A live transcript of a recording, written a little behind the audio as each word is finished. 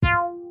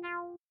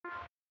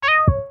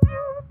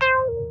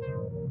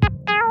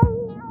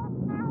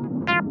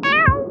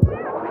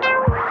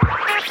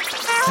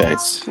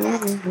Facts. We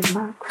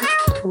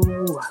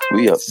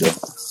up there.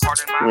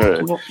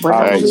 Yeah. What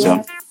All right, we so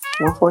at?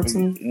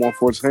 114.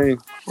 114.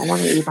 I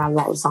want to eat my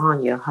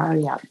lasagna.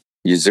 Hurry up.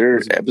 Yes, sir.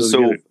 Let's get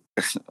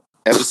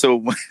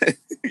Episode one.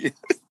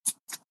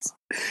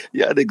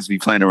 Y'all niggas be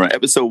playing around.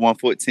 Episode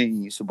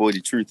 114. It's your boy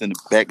The Truth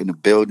back in the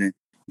building.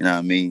 You know what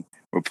I mean?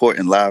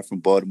 Reporting live from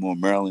Baltimore,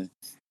 Maryland.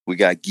 We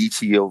got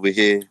Geechee over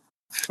here.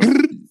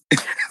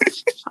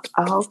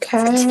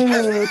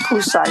 Okay,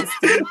 Pooh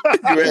Shiesty.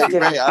 Right.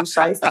 Pooh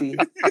Shiesty.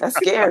 That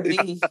scared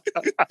me.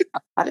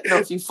 I didn't know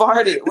if you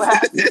farted. What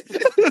happened?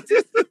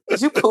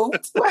 Did you poop?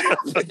 What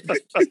happened?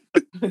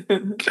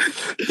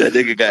 That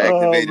nigga got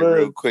activated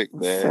real quick,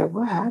 man. So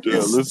what happened? Yeah,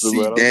 listen, See,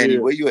 man, I'm Danny,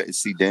 here. where you at?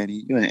 See,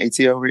 Danny, you in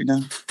ATL right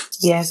now?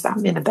 Yes,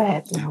 I'm in the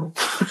bathroom.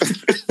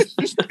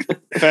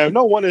 Fam,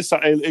 no one is.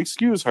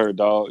 Excuse her,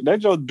 dog. That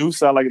joke do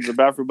sound like it's the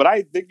bathroom, but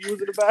I think you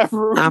was in the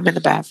bathroom. I'm in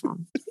the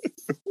bathroom.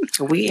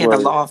 We in the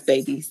loft,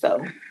 baby.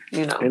 So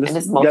and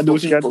it's multiple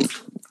people.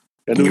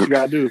 Gotta do what you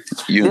gotta do.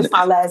 This is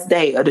my last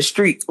day of the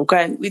street.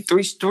 Okay, we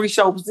three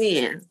shows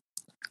in.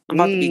 I'm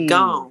about to be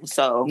gone.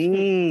 So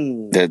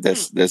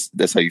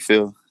That's how you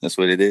feel. That's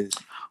what it is.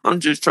 I'm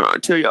just trying to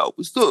tell y'all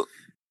what's up.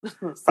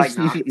 It's like,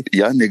 nah.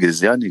 Y'all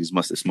niggas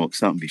must have smoked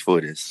something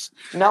before this.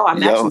 No,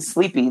 I'm actually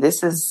sleepy.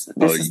 This is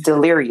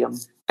delirium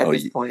at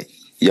this point.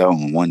 Y'all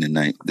on one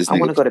tonight. I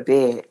want to go to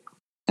bed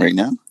right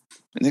now.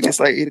 Nigga, it's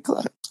like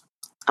 8:00.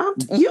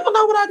 You don't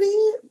know what I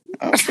did.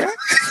 Okay.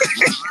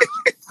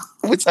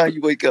 What time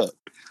you wake up?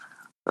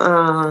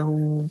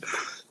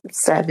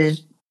 7.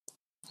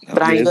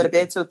 But I ain't go to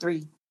bed till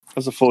 3.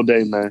 That's a full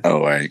day, man. Oh,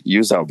 all right. You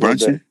was out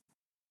brunching?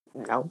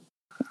 No.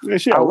 Yeah,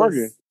 she out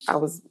working.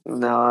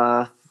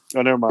 No.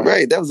 Oh, never mind.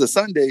 Right, that was a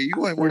Sunday. You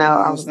weren't working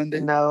on Sunday?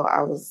 No,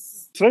 I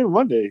was. Today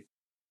Monday.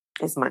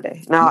 It's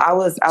Monday. No, I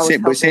was.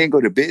 But she ain't go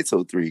to bed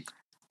till 3.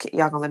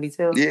 Y'all gonna let me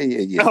tell?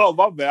 Yeah. Oh,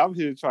 my bad. I'm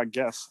here to try to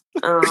guess.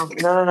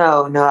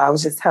 No. I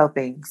was just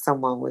helping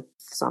someone with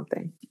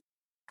something.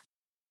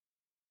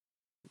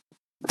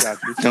 Got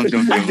you.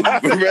 Don't.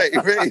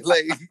 Right.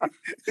 Like,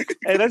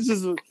 hey, that's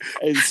just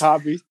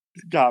copy.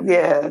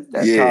 Yeah.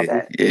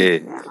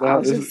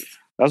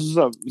 That's what's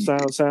up.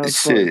 Sounds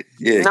shit. Fun.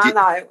 Yeah. No.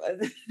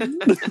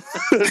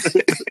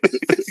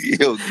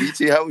 Yo,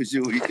 Geechee, how was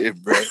your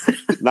weekend, bro?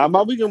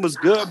 My weekend was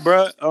good,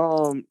 bro.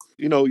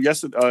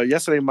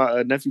 Yesterday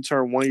my nephew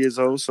turned 1 year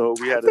old, so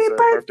we had his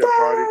birthday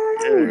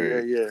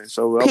party. Yeah.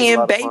 So that was a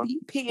lot of fun.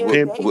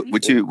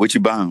 Baby. What you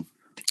buy him?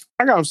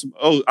 I got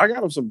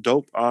him some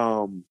dope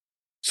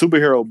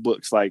superhero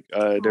books. Like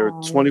there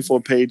are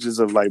 24 pages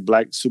of like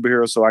black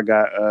superheroes. So I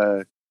got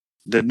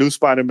the new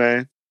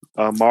Spider-Man.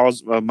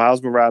 Miles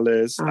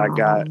Morales. I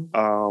got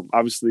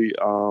obviously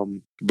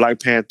Black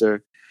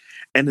Panther,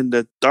 and then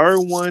the third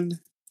one.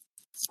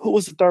 Who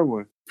was the third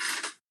one?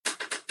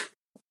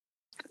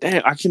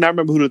 Damn, I cannot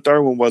remember who the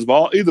third one was.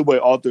 But either way,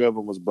 all 3 of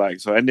them was black.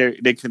 So and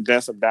they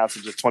condensed them down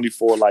to just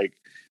 24 like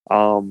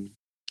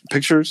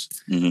pictures,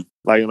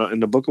 like in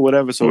the book or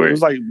whatever. So it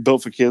was like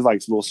built for kids,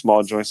 like little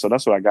small joints. So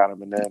that's what I got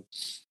him. And then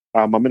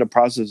I'm in the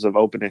process of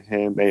opening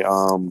him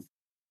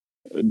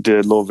the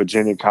little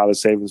Virginia College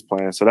Savings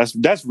Plan. So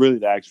that's really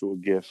the actual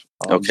gift.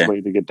 Just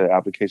waiting to get the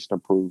application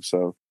approved.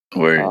 So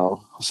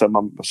set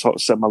my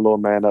little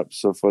man up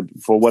so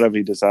for whatever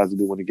he decides to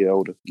do when he get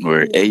older.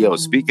 Hey, yo,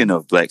 speaking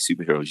of black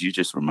superheroes, you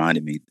just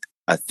reminded me.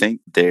 I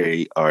think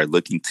they are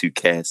looking to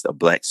cast a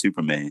black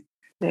Superman.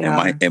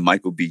 And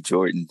Michael B.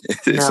 Jordan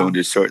is on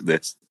the short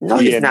list. No,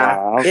 he's not.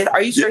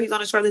 Are you sure he's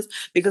on the short list?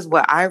 Because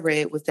what I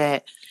read was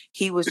that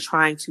he was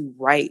trying to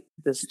write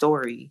the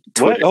story.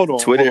 Twitter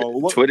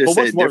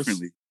said worse?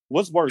 differently.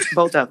 What's worse?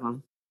 Both of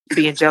them.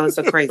 Being jealous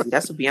or crazy.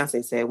 That's what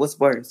Beyonce said. What's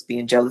worse?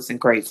 Being jealous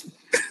and crazy.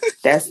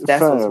 That's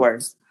what's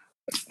worse.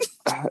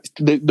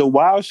 The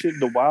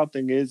wild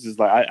thing is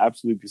like I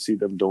absolutely see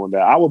them doing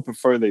that. I would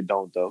prefer they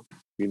don't though.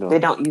 They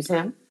don't use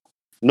him?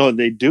 No,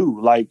 they do.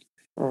 Like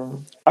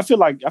I feel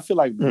like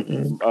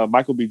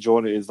Michael B.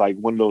 Jordan is like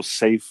one of those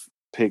safe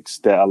picks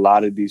that a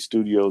lot of these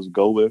studios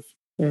go with.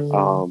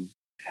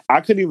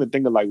 I couldn't even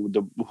think of like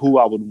who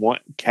I would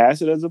want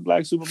casted as a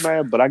black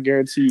Superman, but I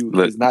guarantee you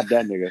it's not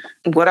that nigga.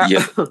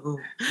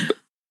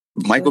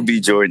 Michael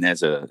B. Jordan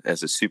as a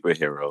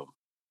superhero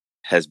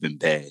has been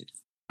bad.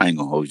 I ain't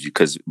gonna hold you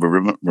because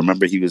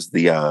remember he was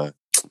the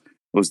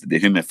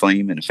Human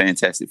Flame in the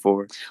Fantastic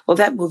Four. Well,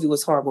 that movie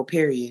was horrible.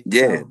 Period.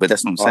 Yeah, so. But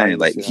that's what I'm saying.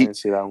 Like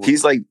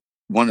he's like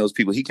one of those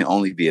people. He can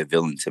only be a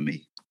villain to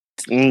me.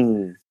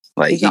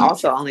 Like he can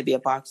also only be a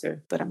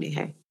boxer. But I mean,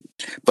 hey.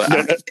 But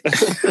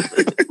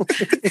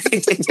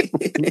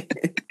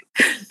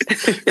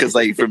because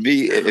like for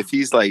me, if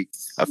he's like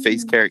a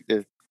face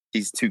character,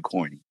 he's too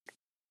corny.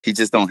 He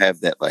just don't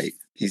have that like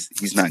he's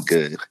not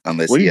good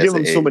unless when he you has give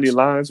him an so edge. many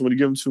lines. When you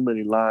give him too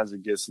many lines,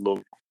 it gets a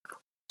little.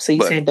 So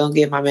you saying don't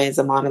give my man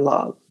a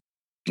monologue?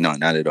 No,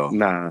 not at all.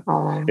 Nah,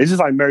 it's just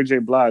like Mary J.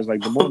 Blige.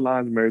 Like the more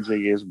lines Mary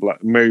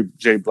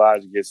J.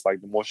 Blige gets, like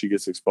the more she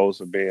gets exposed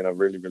for being a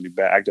really, really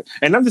bad actor.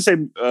 And not to say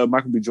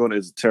Michael B. Jordan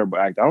is a terrible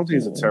actor. I don't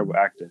think he's a terrible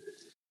actor.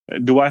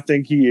 Do I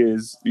think he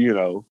is?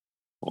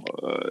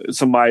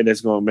 Somebody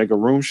that's going to make a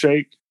room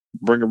shake?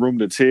 bring a room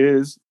to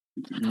tears,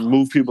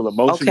 move people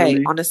emotionally.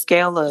 Okay, on a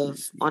scale of.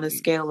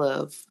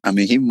 I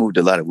mean, he moved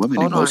a lot of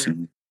women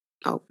emotionally.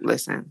 Oh,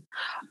 listen.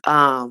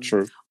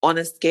 True. On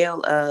a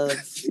scale of.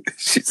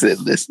 She said,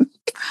 "Listen."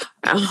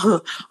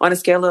 On a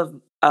scale of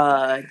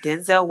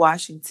Denzel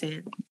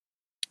Washington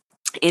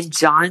and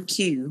John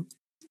Q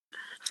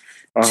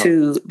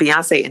to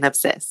Beyonce and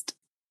Obsessed.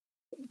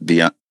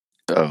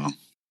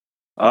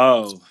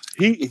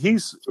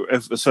 He's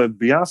so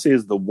Beyonce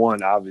is the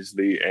 1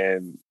 obviously,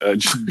 and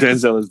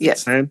Denzel is the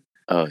 10.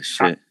 Oh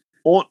shit!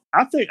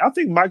 I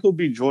think Michael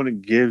B.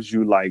 Jordan gives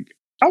you like,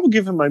 I would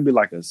give him maybe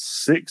like a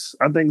 6.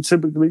 I think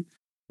typically,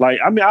 like,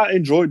 I mean, I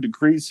enjoyed the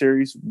Creed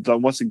series, but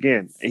once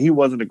again, and he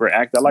wasn't a great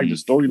actor. I like the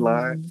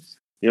storyline.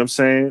 You know what I'm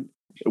saying?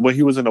 When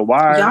he was in The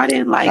Wire, y'all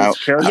didn't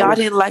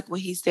like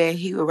when he said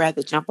he would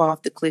rather jump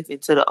off the cliff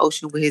into the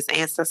ocean with his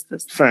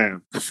ancestors.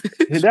 Fam,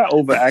 that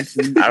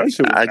overacting. I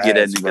get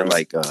that nigga, bro.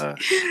 Like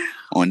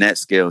on that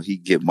scale, he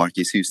get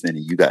Marcus Houston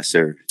and You Got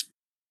Served.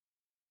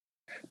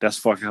 That's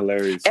fucking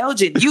hilarious.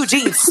 Elgin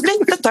Eugene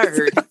Smith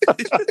III.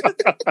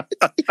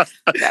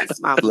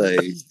 That's my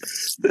play.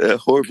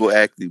 Horrible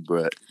acting,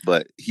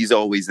 but he's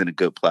always in a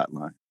good plot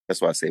line. That's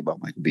what I say about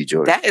Michael B.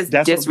 Jordan.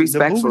 That's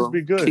disrespectful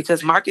be good.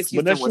 Because Marcus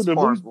Houston was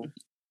horrible.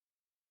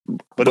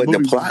 But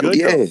the plot,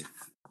 good,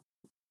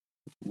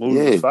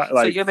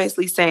 So you're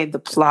basically saying the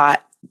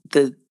plot,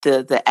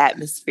 the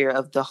atmosphere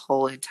of the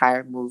whole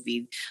entire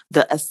movie,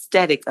 the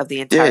aesthetic of the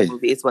entire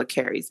movie is what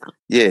carries him.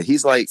 Yeah,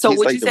 he's like. So he's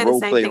would like you say the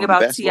same thing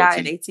about T.I.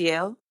 and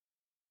ATL?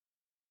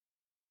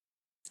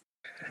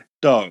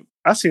 Dog,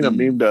 I seen a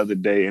meme the other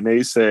day, and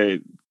they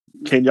said,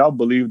 "Can y'all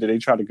believe that they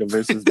tried to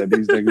convince us that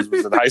these niggas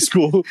was in high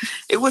school?"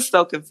 It was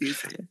so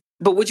confusing.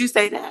 But would you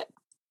say that?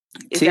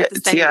 Is that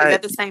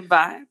the same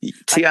vibe?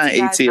 T.I.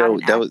 and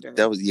ATL,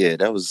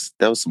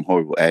 that was some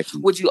horrible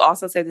acting. Would you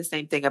also say the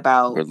same thing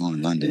about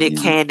London, Nick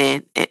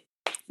Cannon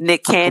in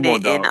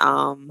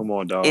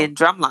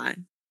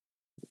Drumline?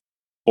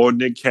 Or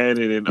Nick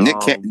Cannon in Nick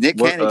Cannon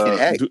can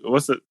act.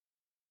 What's it?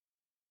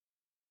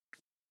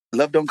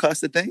 Love Don't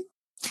Cost a Thing?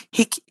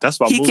 That's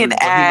my movie. He can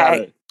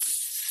act.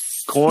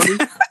 Corny.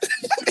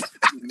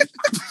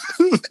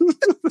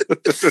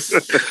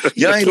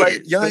 Y'all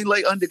ain't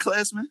like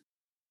Underclassmen?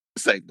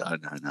 It's like, no.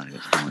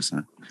 Come on,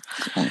 son.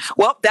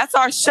 Well, that's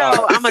our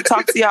show. I'm gonna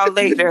talk to y'all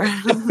later.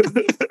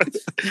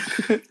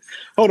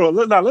 Hold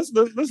on. Now let's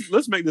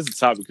make this a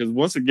topic, because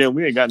once again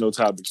we ain't got no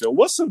topic. So,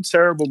 what's some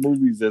terrible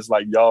movies that's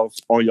like y'all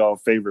on y'all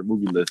favorite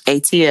movie list?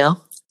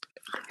 ATL.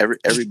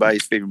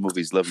 Everybody's favorite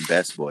movie is Love and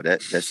Basketball.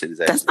 That shit is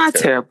actually that's not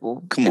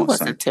terrible. Come on, it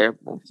wasn't son.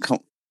 Terrible.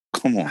 Come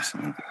on,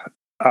 son.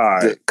 All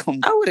right.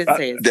 I wouldn't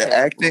say it's the terrible.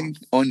 acting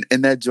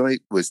in that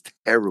joint was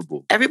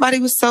terrible. Everybody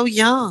was so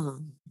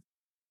young.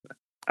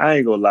 I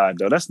ain't gonna lie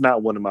though, that's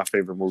not one of my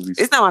favorite movies.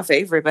 It's not my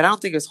favorite, but I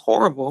don't think it's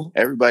horrible.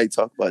 Everybody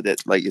talk about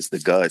that like it's the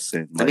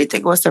godsend. Let me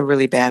think what's a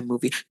really bad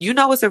movie. You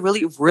know it's a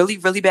really, really,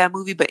 really bad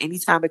movie, but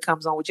anytime it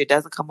comes on, which it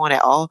doesn't come on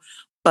at all,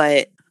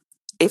 but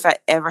if it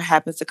ever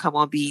happens to come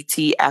on BET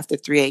after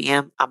 3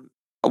 a.m., I'm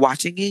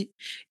watching it.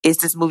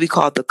 It's this movie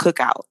called The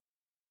Cookout.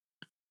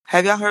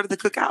 Have y'all heard of The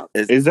Cookout?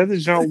 Is that the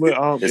genre with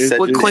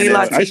Queen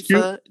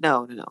Latifah?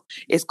 No.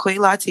 It's Queen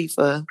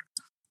Latifah.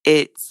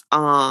 It's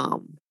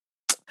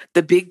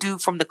the big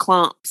dude from the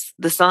Clumps,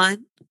 the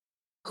son,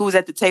 who was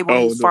at the table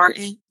and was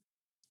farting.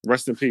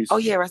 Rest in peace. Oh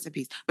yeah, rest in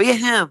peace. But yeah,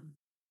 him.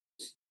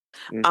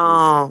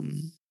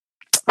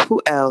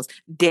 Who else?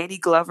 Danny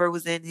Glover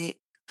was in it.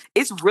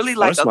 It's really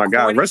like that's my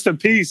guy. Rest in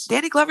peace.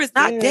 Danny Glover's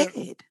not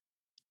dead.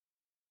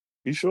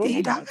 You sure?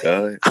 He died.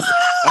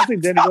 I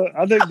think Danny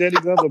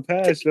Glover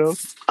passed, yo.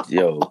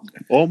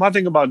 Oh, my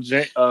thing about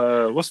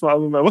what's my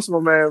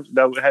man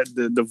that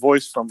had the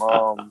voice from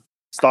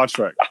Star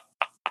Trek?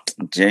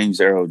 James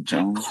Earl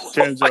Jones.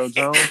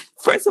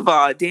 First of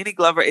all, Danny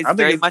Glover is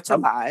very much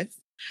alive,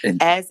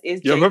 as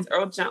is James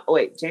Earl Jones. Oh,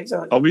 wait, James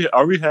Earl Jones.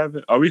 Are we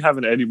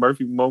having an Eddie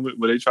Murphy moment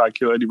where they try to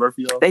kill Eddie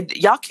Murphy off?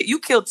 You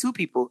killed 2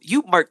 people.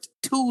 You murked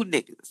 2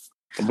 niggas.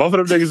 Both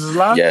of them niggas is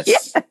alive?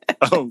 Yes.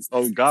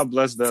 Oh, God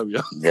bless them,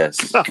 yo. Yes.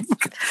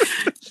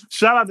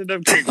 Shout out to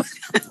them kids.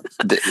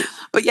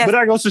 But yeah. But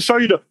that goes to show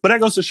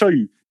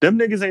you them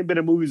niggas ain't been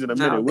in movies in a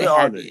minute. Where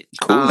are they?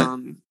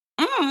 Cool.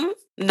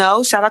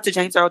 No, shout out to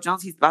James Earl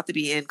Jones. He's about to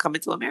be in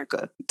Coming to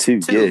America. 2,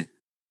 yeah.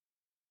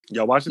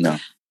 Y'all watching that?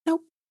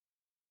 Nope.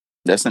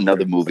 That's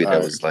another movie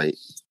that was like...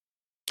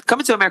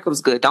 Coming to America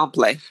was good. Don't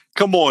play.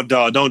 Come on,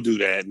 dog. Don't do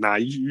that. Nah,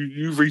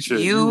 you reach it.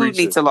 You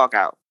need to log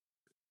out.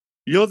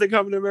 You don't think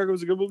Coming to America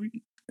was a good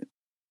movie?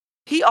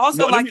 He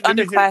also liked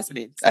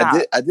Underclassmen.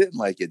 I didn't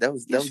like it. That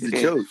was the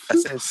joke. I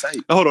said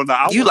sight. Hold on,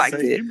 now you liked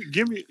it.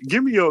 Give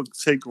me your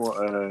take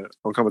on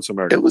Coming to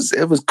America. It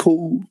was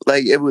cool.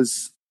 Like it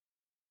was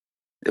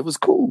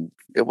cool.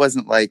 It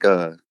wasn't like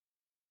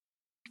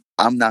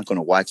I'm not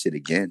gonna watch it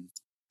again.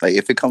 Like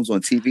if it comes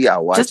on TV,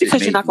 I'll watch it. Just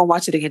because you're not gonna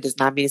watch it again does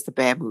not mean it's a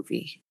bad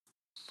movie.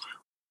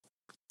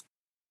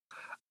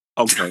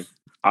 Okay.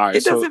 All right.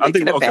 It doesn't make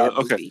it a bad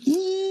movie.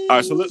 All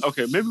right. So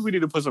maybe we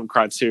need to put some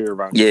criteria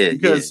around it.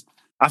 Because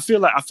I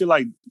feel like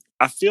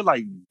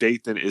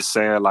Dathan is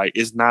saying like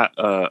it's not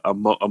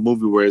a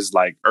movie where it's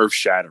like earth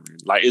shattering.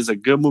 Like it's a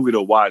good movie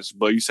to watch,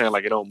 but you saying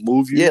like it don't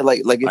move you. Yeah, like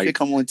if it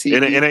come on TV,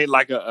 it ain't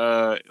like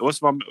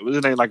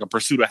it ain't like a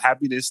Pursuit of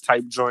Happiness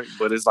type joint,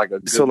 but it's like a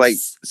good so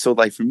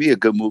like for me, a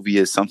good movie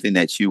is something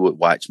that you would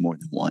watch more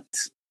than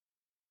once.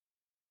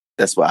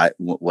 That's what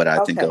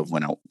I think of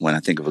when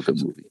I think of a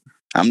good movie.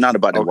 I'm not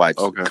about to watch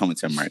Coming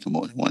to America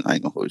more than once. I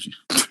ain't gonna hold you.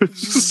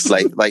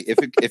 like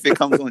if it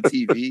comes on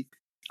TV,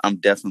 I'm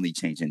definitely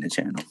changing the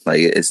channel. Like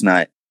it's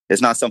not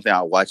something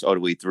I'll watch all the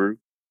way through.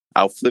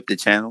 I'll flip the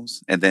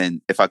channels, and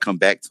then if I come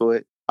back to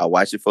it, I'll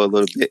watch it for a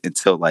little bit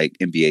until like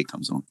NBA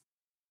comes on.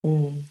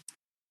 Mm.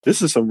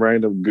 This is some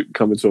random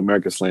Coming to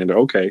America slander.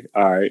 Okay,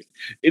 all right.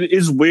 It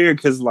is weird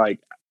because like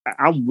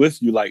I'm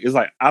with you. Like it's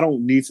like I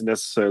don't need to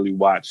necessarily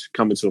watch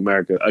Coming to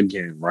America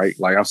again, right?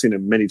 Like I've seen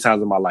it many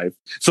times in my life,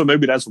 so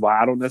maybe that's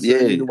why I don't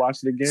necessarily need to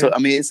watch it again. So I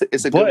mean,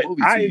 it's a good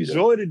movie. I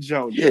enjoyed it,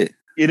 Joe. Yeah.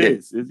 It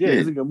is.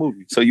 It's a good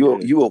movie. So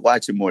you will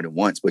watch it more than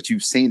once, but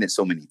you've seen it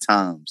so many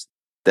times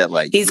that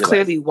like he's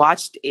clearly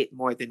watched it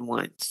more than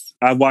once.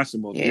 I watched it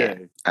more. Yeah.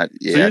 So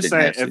you're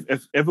saying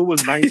if it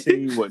was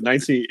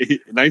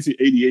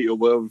 1988 or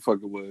whatever the fuck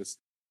it was,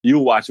 you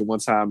would watch it one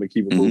time and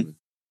keep it moving.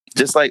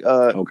 Just like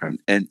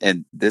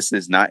and this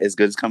is not as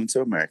good as Coming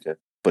to America,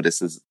 but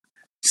this is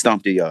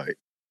Stomp the Yard.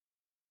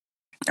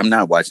 I'm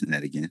not watching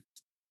that again.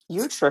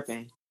 You're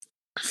tripping.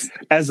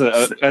 As an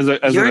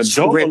adult,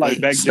 or like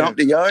back Stomp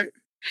the Yard.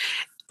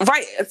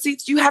 Right. See,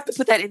 you have to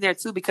put that in there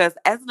too, because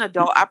as an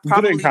adult, I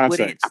probably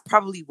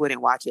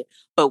wouldn't watch it.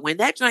 But when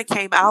that joint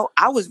came out,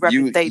 I was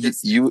repping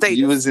Thetis. You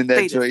was in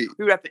that joint.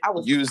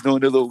 You was doing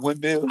the little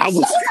windmill. I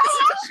was.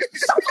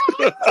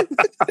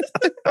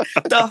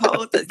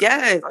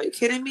 Yes. Are you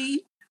kidding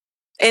me?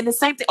 And the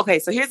same thing. Okay,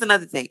 so here's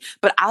another thing.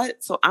 But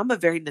I'm a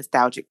very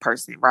nostalgic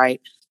person, right?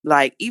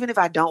 Like even if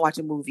I don't watch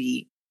a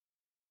movie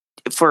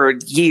for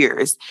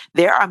years,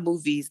 there are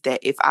movies that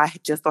if I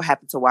just so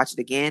happen to watch it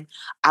again,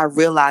 I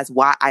realize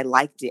why I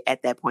liked it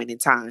at that point in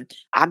time.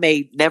 I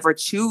may never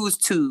choose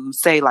to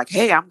say like,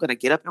 hey, I'm going to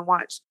get up and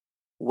watch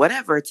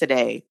whatever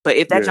today. But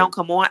if that don't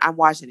come on, I'm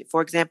watching it.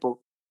 For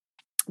example,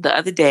 the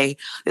other day,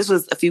 this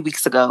was a few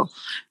weeks ago,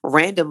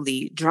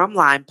 randomly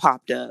Drumline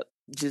popped up,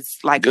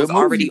 just like it was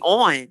already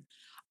on.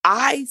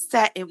 I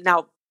sat in,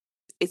 now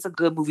it's a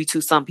good movie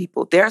to some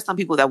people. There are some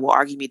people that will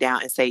argue me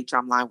down and say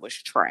Drumline was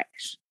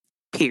trash.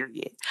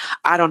 Period.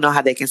 I don't know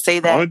how they can say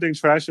that. The only thing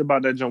trash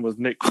about that joint was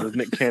Nick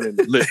Cannon's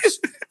lips.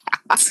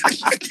 But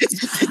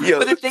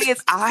the thing is,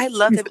 I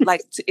love it.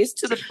 Like it's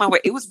to the point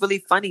where it was really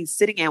funny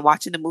sitting and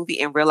watching the movie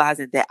and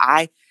realizing that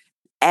I,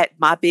 at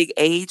my big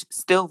age,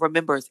 still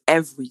remembers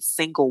every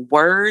single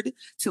word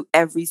to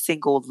every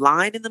single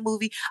line in the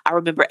movie. I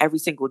remember every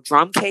single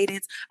drum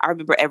cadence. I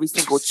remember every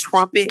single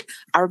trumpet.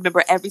 I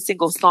remember every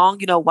single song.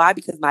 You know why?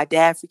 Because my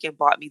dad freaking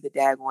bought me the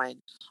daggone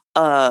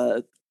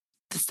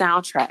the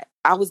soundtrack.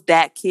 I was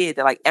that kid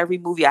that like every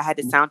movie I had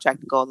the soundtrack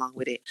to go along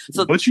with it.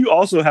 So, but you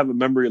also have a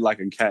memory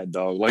like a cat,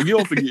 dog. Like you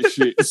don't forget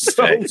shit.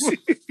 So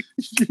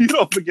you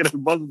don't forget a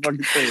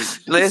motherfucking thing.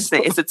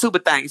 Listen, it's a tuba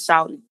thing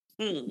shouting.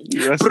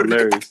 Yeah, that's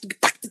hilarious.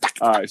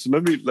 All right, so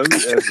let me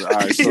answer. All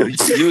right, so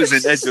you was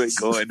in that joint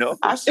going on.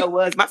 I sure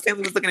was. My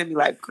family was looking at me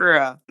like,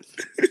 "Girl,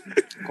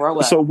 grow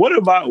up." So one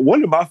of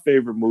my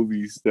favorite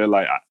movies that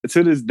like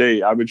to this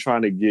day I've been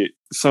trying to get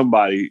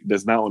somebody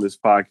that's not on this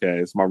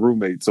podcast, my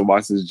roommate, to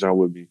watch this joint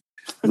with me.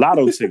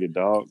 Lotto Ticket,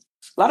 dog.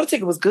 Lotto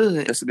Ticket was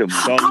good. That's a good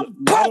movie.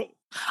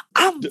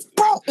 I'm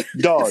broke.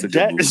 Dog,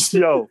 that is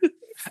the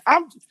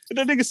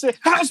nigga said,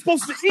 how I'm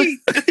supposed to eat?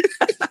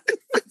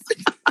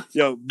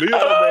 Yo, me and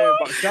my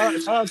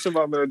man, shout out to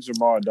my man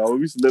Jamar, dog.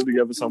 We used to live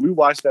together. So we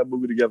watched that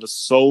movie together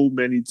so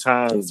many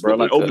times, bro.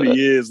 Like over the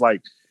years,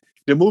 like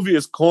the movie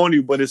is corny,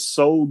 but it's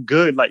so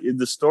good. Like in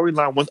the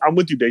storyline, I'm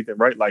with you, Dathan,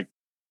 right? Like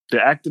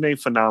the acting ain't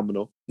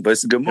phenomenal, but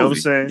it's a good movie. You know what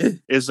I'm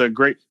saying? Yeah. It's a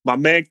great. My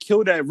man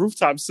killed that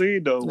rooftop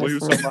scene though when he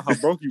was talking about how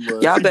broke he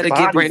was. Y'all better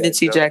give Brandon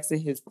T. Jackson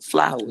his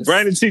flowers.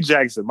 Brandon T.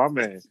 Jackson, my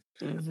man.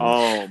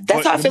 Mm-hmm.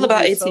 That's how I feel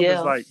about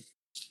ATL. Like,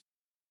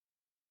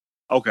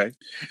 okay,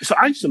 so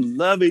I used to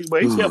love it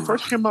when ATL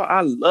first came out.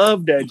 I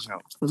love that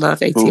jump. Love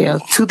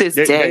ATL to this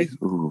day.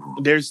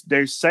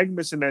 There's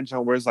segments in that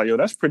jump where it's like, yo,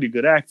 that's pretty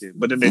good acting,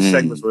 but then there's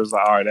segments where it's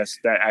like, all right,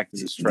 that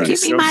acting is trash.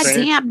 Give me my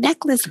damn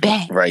necklace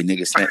back. Right,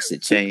 nigga snatched the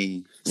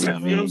chain. You know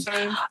what I'm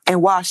saying?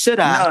 And why should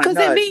I? Because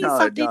it means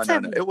something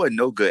to me. It wasn't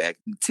no good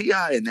acting.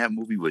 T.I. in that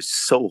movie was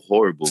so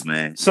horrible,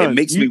 man. Son, it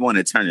makes me want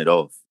to turn it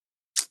off.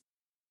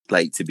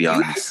 Like, to be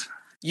honest.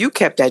 You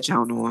kept that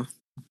joint on.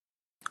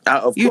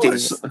 Of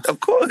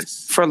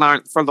course. For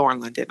Lauren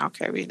London.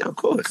 Okay, we know. Of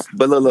course.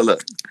 But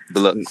look.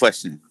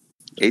 Question.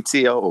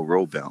 ATL or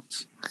Roll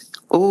Bounce?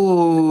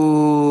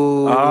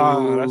 Ooh.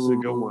 That's a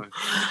good one.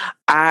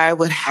 I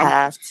would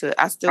have to.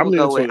 I still would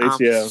go with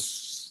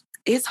ATL.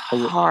 It's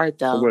hard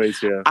though. I'll go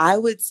ATL. I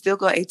would still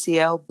go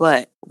ATL,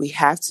 but we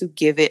have to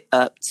give it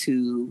up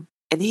to,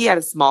 and he had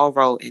a small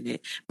role in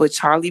it, but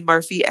Charlie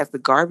Murphy as the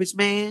garbage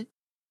man.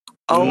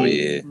 Oh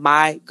yeah.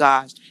 My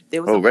gosh.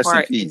 There was a rest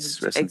part in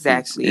peace.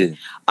 exactly.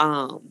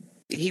 Yeah.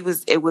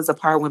 it was a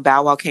part when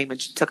Bow Wow came and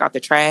took out the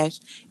trash,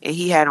 and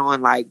he had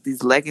on like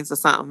these leggings or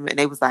something, and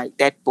they was like,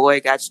 that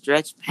boy got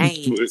stretch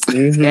pants.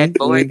 That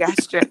boy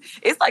got stretch.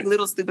 It's like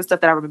little stupid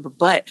stuff that I remember.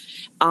 But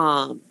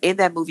in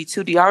that movie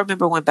too, do y'all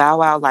remember when Bow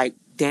Wow like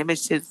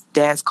damaged his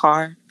dad's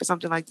car or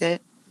something like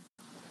that?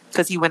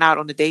 Because he went out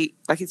on a date,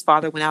 like his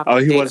father went out on a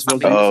date.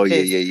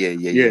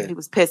 Yeah. He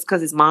was pissed because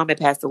his mom had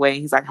passed away.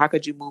 And he's like, how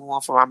could you move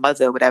on from my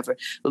mother or whatever?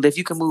 Well, if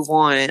you can move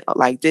on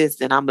like this,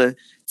 then I'm going to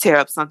tear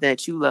up something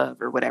that you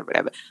love or whatever.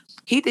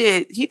 He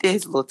did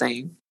his little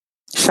thing.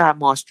 Shot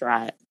Moss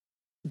stride.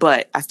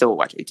 But I still will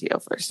watch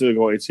ATL first. Still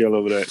going ATL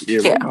over that.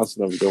 Yeah. That's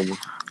another good one.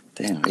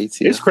 Damn,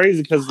 ATL. It's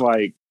crazy because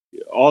like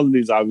all of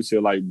these obviously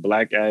are like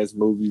black ass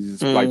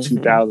movies, like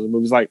 2000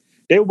 movies. Like,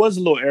 there was a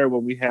little era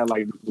when we had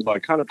like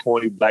kind of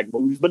corny black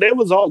movies, but they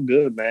was all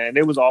good, man.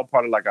 They was all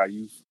part of like our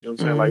youth. You know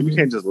what I'm saying? Like, we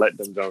can't just let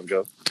them Jones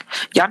go.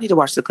 Y'all need to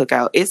watch The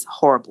Cookout. It's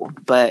horrible,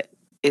 but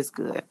it's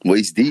good.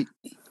 Waist Deep.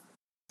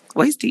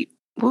 Waist Deep.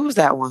 What was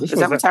that one? Is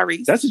that with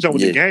Tyrese? That's the joint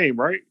with the game,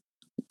 right?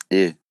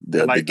 Yeah,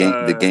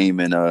 the game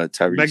and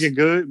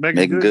Tyrese.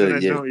 Megan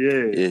Good.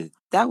 Yeah.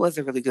 That was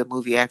a really good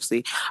movie,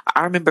 actually.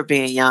 I remember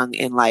being young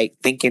and like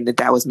thinking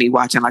that was me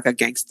watching like a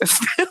gangster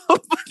film.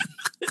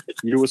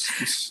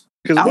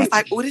 I was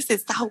like, "Oh, this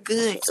is so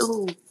good!"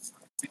 Ooh.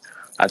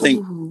 I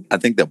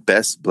think the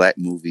best black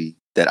movie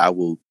that I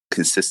will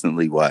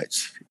consistently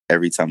watch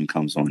every time it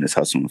comes on is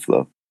Hustle and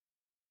Flow.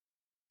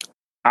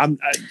 I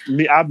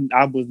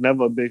was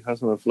never a big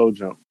Hustle and Flow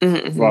jump.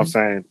 That's what I'm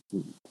saying.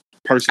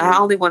 Personally, I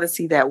only want to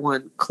see that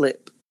one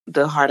clip,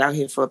 the Heart Out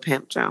Here for a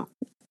Pimp jump,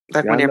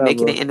 like when they're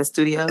making it in the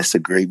studio. That's a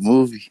great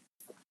movie.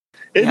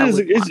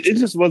 It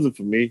just wasn't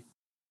for me,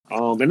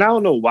 and I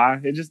don't know why.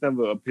 It just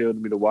never appealed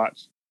to me to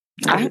watch.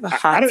 I have a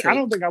hot take. I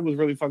don't think I was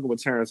really fucking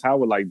with Terrence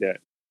Howard like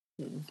that.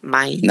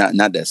 Mine.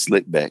 Not that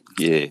slick back.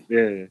 Yeah.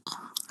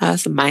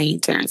 That's mine,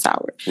 Terrence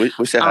Howard.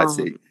 What's your hot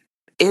take?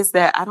 Is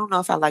that I don't know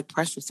if I like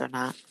Precious or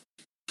not.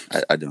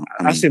 I don't.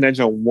 I seen that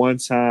joint one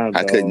time.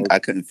 I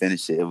couldn't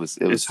finish it. It was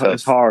tough.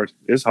 It's hard.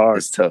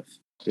 It's tough.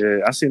 Yeah,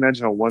 I seen that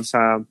joint one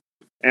time,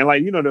 and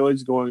like they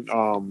always going.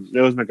 They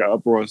always make an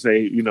uproar and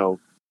say,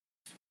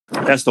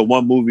 that's the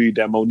one movie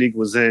that Monique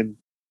was in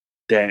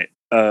that.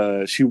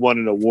 She won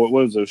an award.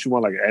 What was it? She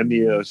won like an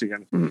Emmy or she got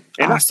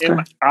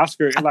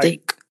Oscar. And I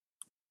think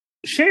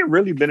she ain't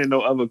really been in no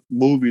other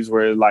movies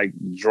where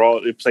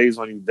it plays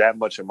on you that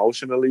much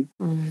emotionally.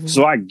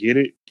 So I get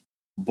it,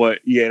 but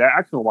yeah,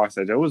 I couldn't watch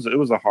that. It was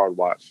a hard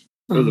watch.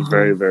 It was a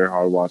very, very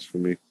hard watch for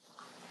me.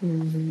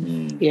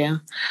 Yeah,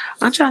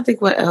 I'm trying to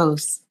think what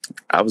else.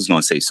 I was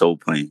gonna say Soul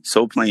Plane.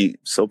 Soul Plane's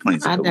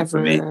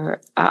for me.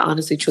 I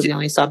honestly, truly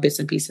only saw bits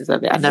and pieces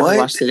of it. I never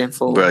watched it in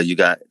full. Bro,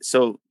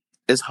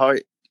 it's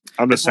hard.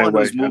 I'm the same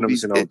way.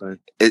 Movies,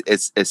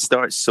 it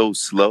starts so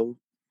slow,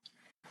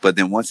 but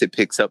then once it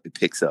picks up.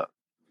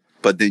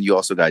 But then you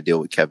also got to deal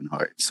with Kevin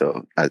Hart,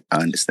 so I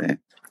understand.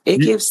 It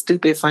gives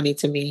stupid funny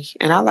to me,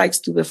 and I like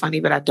stupid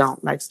funny, but I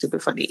don't like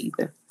stupid funny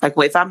either. Like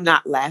if I'm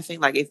not laughing,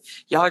 like if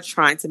y'all are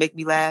trying to make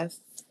me laugh,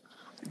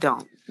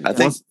 don't. I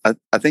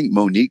think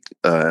Monique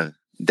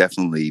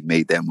definitely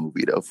made that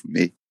movie though for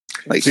me.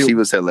 Like she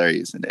was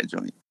hilarious in that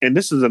joint. And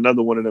this is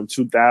another one of them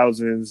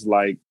 2000s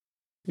like.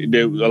 A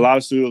lot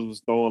of studios was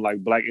throwing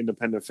like black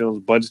independent films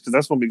budgets because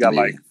that's when we got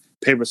like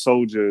Paper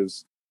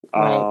Soldiers,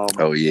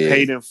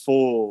 Paid in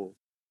Full,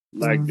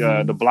 like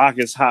The Block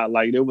is Hot.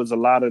 Like there was a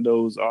lot of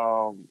those.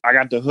 I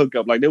Got the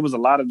Hookup. Like there was a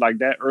lot of like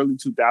that early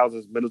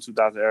 2000s, middle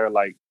 2000s era.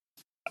 Like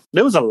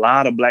there was a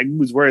lot of black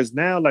movies. Whereas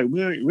now, like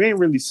we ain't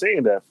really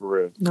seeing that for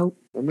real. Nope.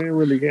 I mean,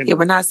 really getting. Yeah,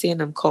 we're not seeing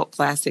them cult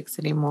classics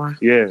anymore.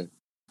 Yeah.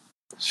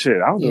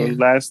 Shit, I don't know the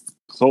last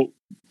cult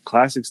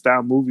classic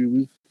style movie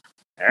we.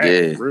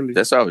 Really.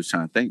 That's what I was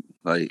trying to think.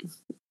 Like,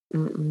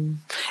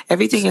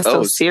 everything is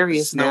so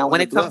serious now. When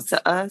it comes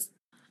to us,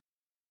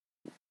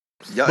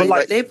 but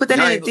like they put that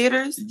in the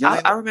theaters.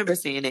 I remember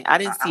seeing it. I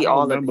didn't see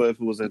all of it. I remember if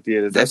it was in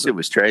theaters. That shit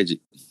was tragic.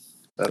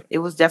 It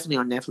was definitely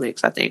on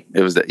Netflix. I think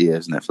it was. It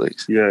was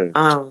Netflix. Yeah.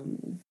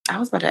 I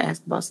was about to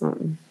ask about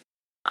something.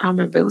 I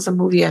remember it was a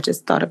movie I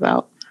just thought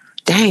about.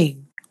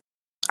 Dang,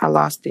 I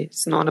lost it.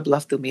 Snow on the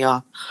Bluff threw me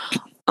off.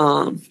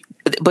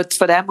 But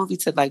for that movie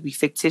to like be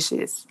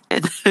fictitious,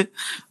 and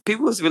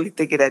people was really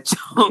thinking that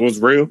joke was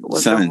real. It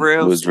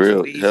was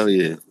real. Hell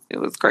yeah, it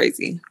was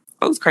crazy.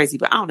 It was crazy,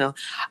 but I don't know.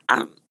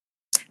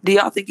 Do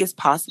y'all think it's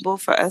possible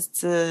for us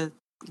to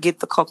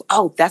get the cult?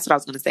 Oh, that's what I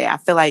was going to say. I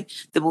feel like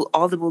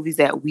all the movies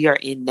that we are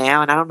in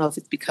now, and I don't know if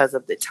it's because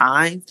of the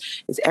times,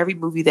 is every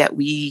movie that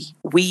we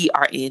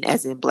are in,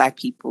 as in Black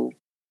people,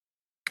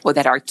 or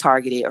that are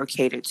targeted or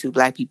catered to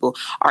Black people,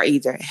 are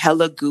either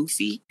hella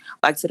goofy,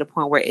 like to the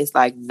point where it's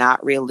like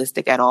not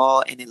realistic at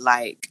all, and it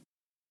like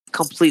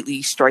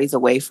completely strays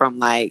away from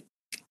like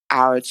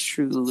our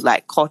true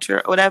like culture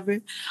or whatever,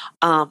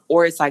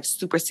 or it's like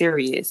super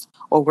serious,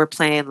 or we're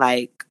playing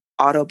like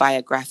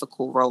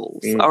autobiographical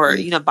roles or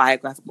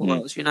biographical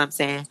roles, you know what I'm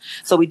saying?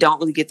 So we don't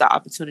really get the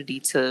opportunity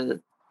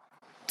to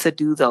to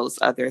do those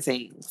other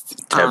things.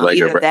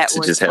 Either that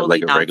or just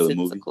totally have like a regular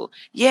movie.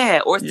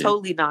 Yeah, or it's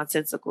totally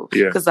nonsensical.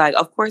 Because like,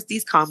 of course,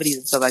 these comedies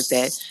and stuff like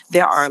that,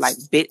 there are like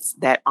bits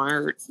that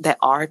are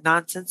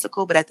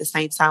nonsensical, but at the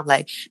same time,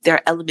 like there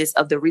are elements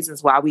of the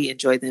reasons why we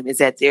enjoy them is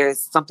that there's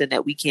something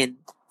that we can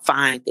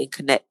find and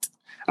connect.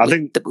 I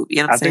think the movie.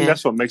 You know I think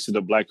that's what makes it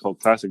a black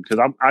cult classic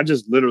because I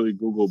just literally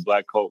Googled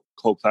black cult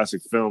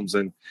classic films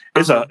and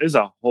it's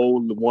a whole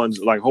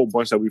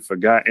bunch that we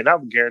forgot, and I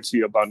would guarantee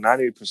you about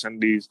 98%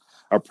 of these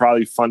are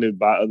probably funded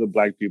by other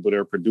black people.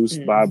 They're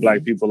produced by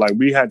black people. Like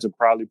we had to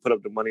probably put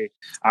up the money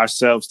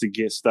ourselves to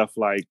get stuff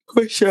like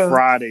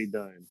Friday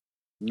done.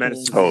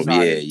 Medicine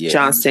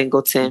John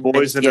Singleton,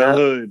 Boys in the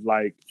Hood,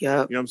 like you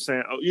know what I'm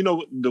saying. Oh, you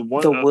know the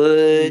one, The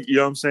Wood. You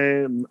know what I'm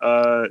saying.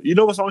 You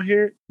know what's on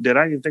here that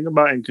I didn't think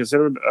about and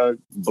considered a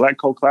black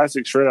cult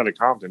classic? Straight Outta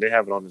Compton. They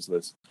have it on this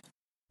list.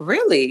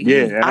 Really?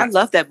 Yeah, I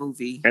love that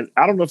movie. And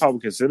I don't know if I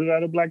would consider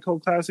that a black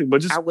cult classic, but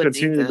just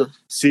continue to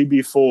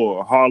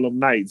CB4, Harlem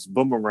Nights,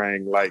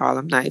 Boomerang, like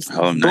Harlem Nights.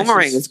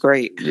 Boomerang is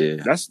great. Yeah,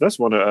 that's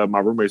one of my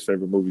roommate's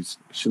favorite movies.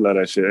 She loved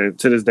that shit, and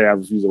to this day I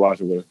refuse to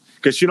watch it with her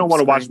because she don't want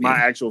to watch my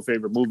actual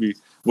favorite movie,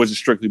 which is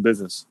Strictly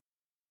Business.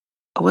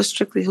 What's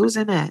Strictly? Who's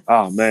in that?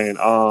 Oh man,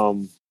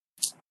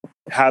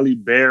 Halle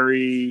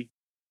Berry.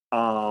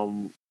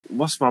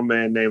 What's my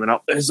man name? And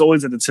it's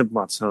always at the tip of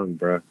my tongue,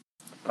 bro.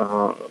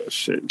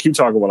 Shit. Keep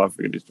talking while I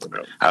figure this one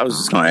out. I was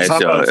just gonna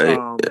ask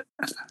y'all.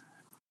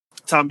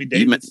 Tommy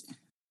Davis.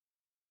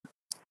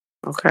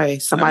 Okay,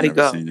 somebody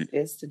go.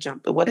 It's the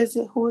jump. What is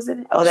it? Who is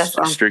it? Oh, that's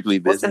Strictly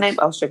Business. What's the name?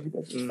 Oh, Strictly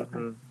Business.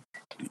 Mm-hmm.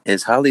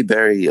 Is Halle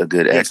Berry a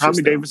good actress?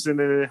 Tommy Davis in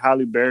it.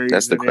 Halle Berry.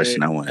 That's the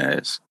question I want to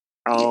ask.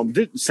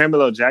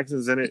 Samuel L.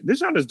 Jackson's in it. This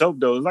genre is dope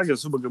though. It's like a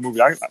super good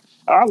movie. I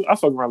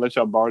fuck around and let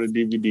y'all borrow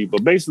the DVD.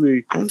 But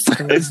basically, I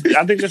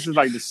think this is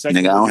like the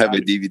second. Nigga, I don't have a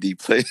DVD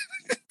player.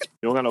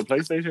 You don't got no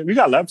PlayStation? You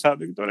got a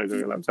laptop. You can throw that on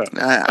your laptop.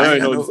 I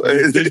don't know.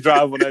 This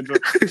drive on that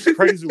joint. It's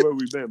crazy where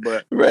we've been,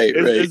 but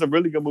it's a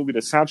really good movie. The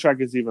soundtrack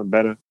is even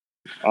better.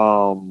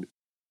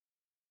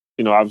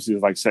 You know, obviously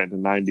it's like set in the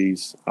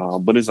 90s,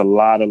 but there's a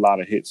lot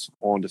of hits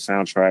on the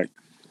soundtrack.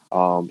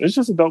 It's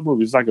just a dope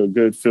movie. It's like a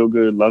good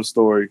feel-good love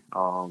story.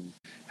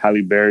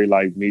 Halle Berry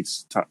like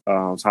meets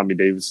Tommy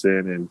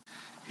Davidson, and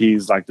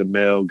he's like the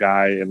male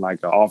guy in like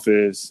an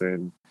office,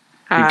 and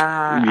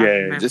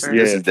this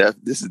is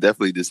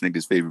definitely this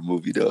nigga's favorite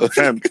movie though.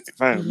 Fam,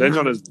 that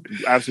joint is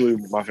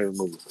absolutely my favorite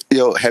movie.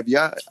 Yo, have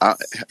y'all?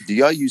 Do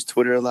y'all use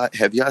Twitter a lot?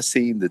 Have y'all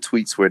seen the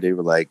tweets where they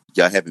were like,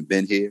 "Y'all haven't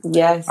been here"?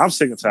 Yes, I'm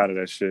sick and tired of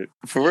that shit.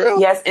 For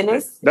real? Yes, and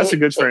that's a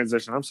good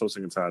transition. I'm so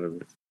sick and tired of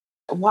it.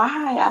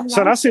 Why? I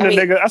seen a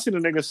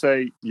nigga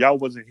say y'all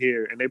wasn't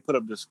here, and they put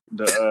up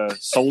the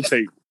Soul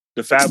Tape,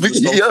 the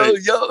Fabulous Soul Tape.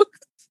 Yo.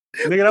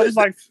 Nigga, that was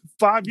like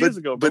 5 years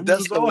ago. But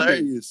that's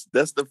hilarious.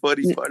 That's the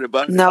funny part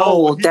about it.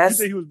 No, you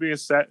say he was being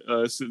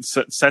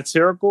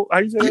satirical. How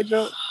you say that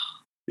joke?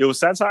 It was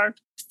satire?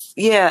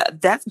 Yeah,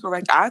 that's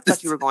correct. I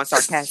thought you were going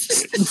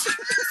sarcastic.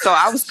 So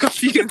I was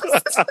confused.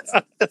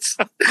 I was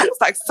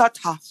like,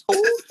 satire.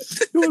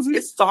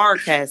 It's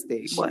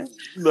sarcastic. What?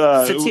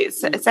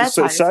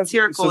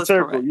 Satirical is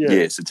correct.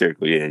 Yeah,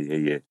 satirical.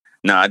 Yeah.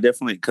 No, I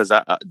definitely, because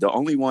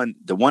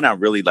the one I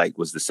really liked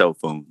was the cell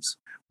phones.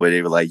 Where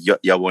they were like,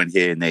 y'all weren't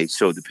here, and they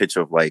showed the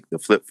picture of like the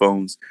flip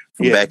phones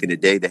from back in the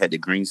day that had the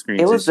green screen.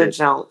 It was the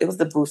John. It was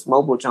the Boost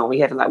Mobile John. We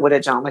had to like, what a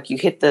John, like you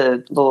hit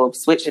the little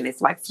switch and it's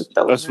like flipped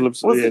over. That's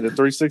flips. Yeah, the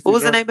 360. What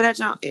was the name of that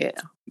John? Yeah,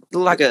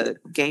 looked like a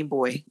Game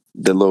Boy.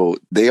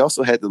 They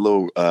also had the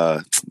little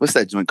what's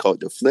that joint called?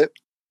 The flip.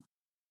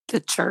 The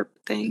chirp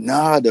thing.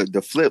 Nah,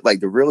 the flip, like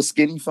the real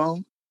skinny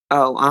phone.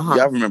 Oh,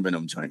 Y'all remember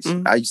them joints?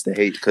 Mm-hmm. I used to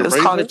hate because it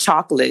was called a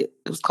chocolate.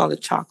 It was called a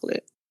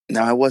chocolate.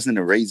 No, it wasn't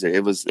a razor.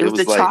 It was the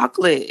like,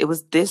 chocolate. It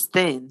was this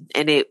thin,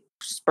 and it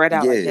spread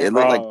out. Yeah,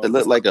 like that. It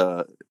looked like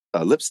a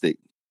lipstick.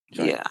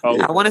 Yeah,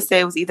 I want to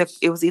say it was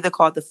either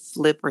called the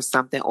flip or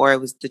something, or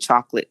it was the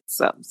chocolate.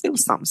 So it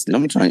was something.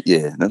 I'm trying.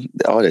 Yeah,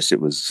 all that shit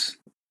was.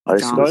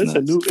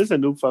 It's a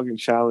new fucking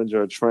challenge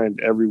or a trend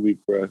every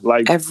week, bro.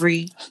 Like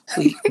every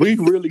week, we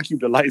really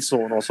keep the lights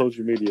on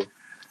social media.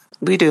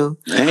 We do.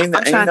 Ain't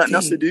nothing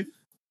else to do.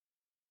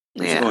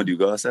 What you gonna do?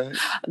 Go outside?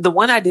 The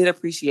one I did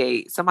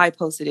appreciate, somebody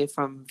posted it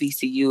from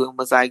VCU and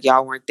was like,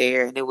 y'all weren't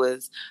there, and it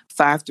was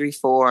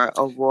 534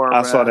 Aurora.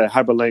 I saw that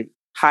Hyperlink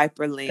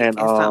and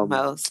something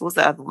else. What's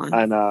the other one?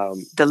 And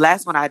the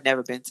last one I'd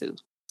never been to.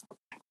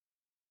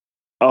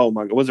 Oh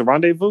my god, was it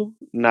Rendezvous?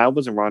 No, it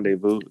wasn't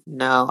Rendezvous.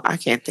 No, I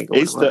can't think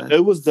of what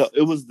it was.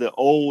 It was the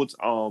old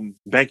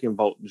banking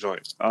vault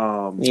joint.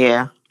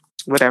 Yeah.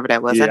 Whatever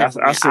that was. Yeah,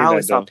 I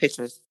always saw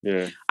pictures.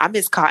 Yeah. I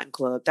miss Cotton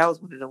Club. That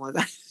was one of the ones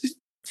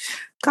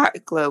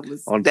Cotton Club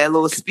was that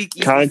little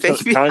speakeasy.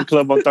 Cotton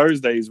Club on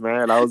Thursdays,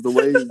 man. I was the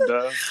wave,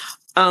 dog.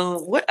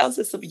 What else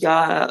is some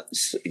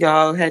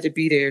y'all had to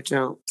be there,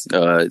 Jones?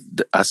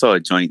 I saw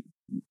a joint.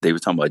 They were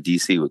talking about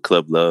DC with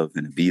Club Love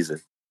and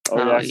Ibiza.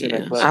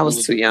 Yeah. I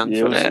was too young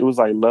for that. It was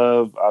like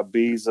Love,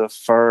 Ibiza,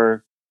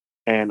 Fur,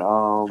 and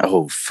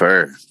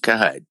Fur.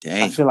 God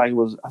dang. I feel like it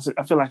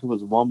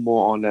was one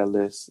more on that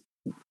list.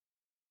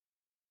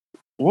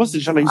 What's the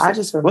genre?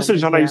 What's the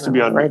genre used to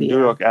be on New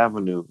York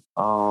Avenue?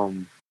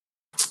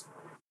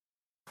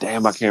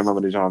 Damn, I can't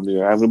remember the genre of New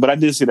York Avenue, but I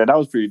did see that. That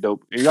was pretty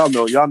dope. And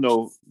y'all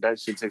know that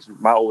shit takes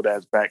my old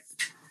ass back.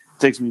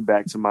 Takes me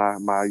back to my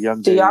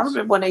young days. Do y'all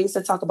remember when they used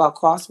to talk about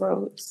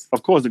Crossroads?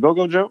 Of course, the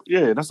Go-Go joke.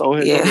 Yeah, that's the old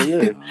head.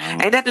 Yeah.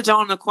 Ain't that the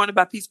joint on the corner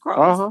by Peace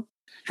Cross?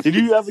 Did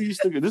you ever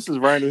used to? This is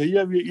random.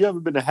 You ever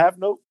been to Half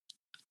Note?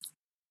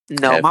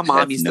 No, my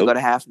mom used to go to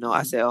Half Note.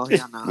 I said, "Oh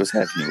hell no." What's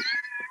Half Note?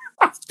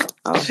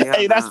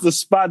 Hey, that's the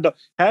spot though.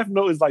 Half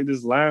Note is like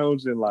this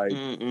lounge and like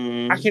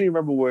I can't even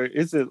remember where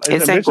it's in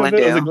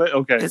Glendale.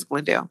 Okay, it's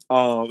Glendale.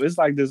 It's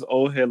like this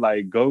old head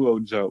like Go-Go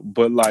joke,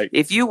 but like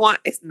if you want,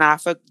 it's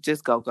not for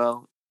just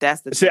Go-Go.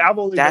 That's the see. I've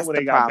only known when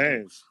they got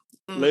bands,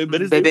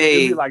 but it'd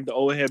be like the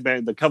old head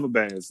band, the cover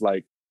bands.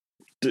 Like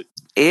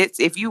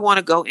it's if you want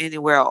to go in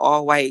and wear an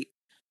all white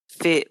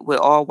fit with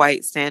all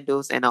white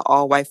sandals and an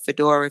all white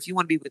fedora. If you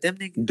want to be with them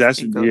niggas, that's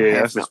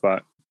the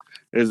spot.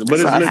 But it's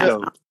lit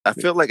though. I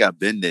feel like I've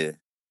been there.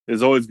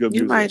 It's always good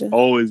music.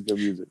 Always good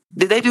music.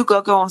 Did they do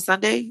Go-Go on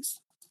Sundays?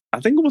 I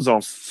think it was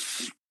on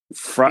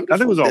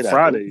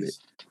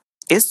Fridays.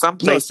 It's some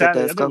place that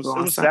does Go-Go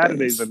on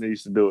Saturdays when they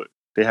used to do it.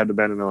 They had the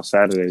band on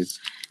Saturdays.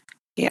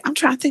 Yeah, I'm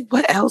trying to think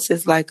what else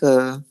is like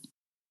I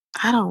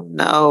don't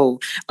know.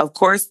 Of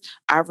course,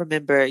 I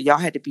remember y'all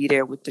had to be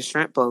there with the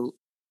shrimp boat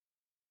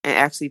and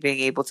actually being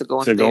able to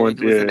go in there. It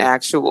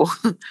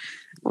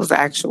was an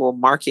actual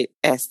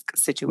market-esque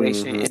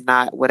situation and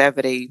not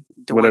whatever they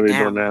doing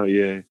now.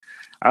 Yeah.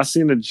 I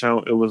seen the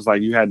joke. It was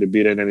like you had to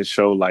be there and it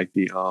showed like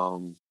the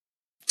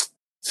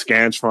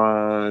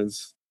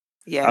Scantrons.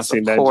 Yeah, I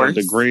seen that jump,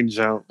 the green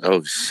jump.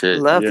 Oh shit!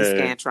 Love the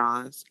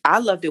Scantrons. I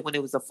loved it when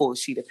it was a full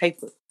sheet of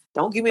paper.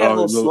 Don't give me that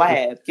little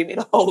slab. Give me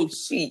the whole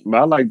sheet. But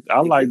I like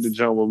the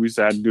jump when we used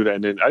to have to do that,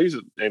 and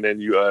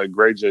then you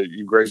grade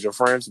your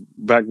friends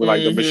back when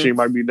like the machine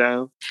might be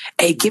down.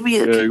 Hey, give me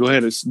go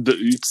ahead and put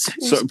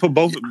circle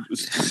both of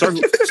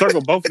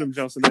them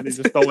jumps and then they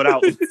just throw it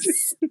out.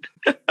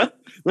 I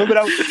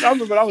remember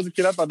when I was a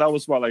kid, I thought that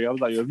was smart. Like I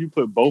was like, if you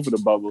put both of the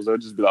bubbles, they'll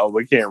just be like, oh,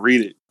 we can't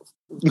read it.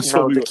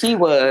 So the key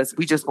was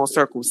we just gonna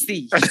circle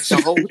C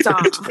the whole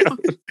time.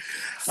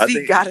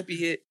 C gotta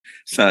be it.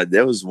 So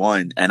there was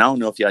one, and I don't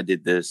know if y'all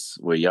did this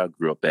where y'all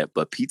grew up at,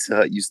 but Pizza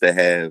Hut used to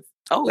have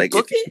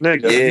book it.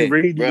 Nigga, you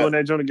read, you go in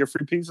that joint to get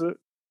free pizza.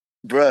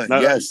 Bruh,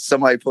 yes,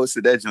 somebody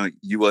posted that joint.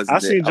 You wasn't. I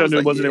seen Joe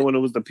wasn't there when it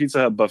was the Pizza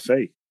Hut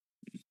buffet.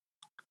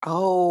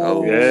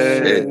 Oh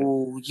yeah,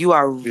 you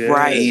are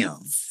right. Damn.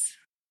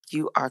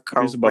 You are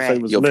correct.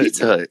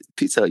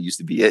 Pizza Hut used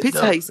to be it.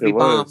 Pizza Hut used to be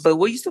bomb. But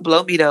what used to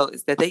blow me though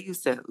is that they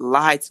used to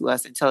lie to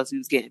us and tell us we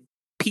was getting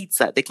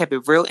pizza. They kept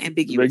it real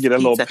ambiguous. They get a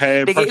little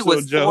pad. It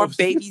was for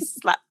baby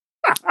slap.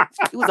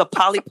 It was a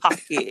Polly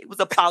Pocket.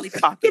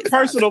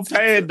 Personal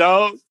pad,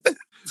 dog.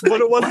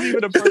 But it wasn't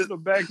even a personal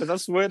bag because I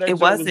swear that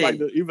was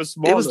like even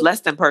smaller. It was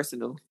less than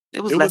personal.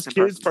 It was less than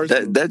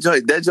personal.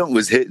 That joint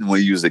was hitting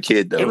when you was a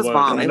kid though. It was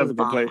bomb.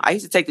 I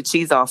used to take the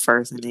cheese off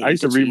first. And then I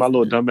used to read my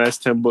little dumbass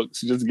 10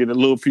 books just to get a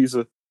little piece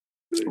of.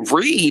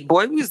 Read,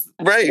 boy. We was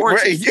right.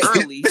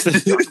 Early.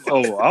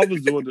 I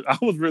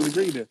was really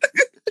reading.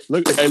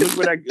 Look where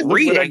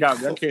that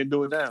got me. I can't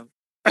do it now.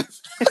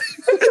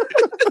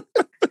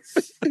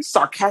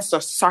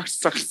 Sarcastic.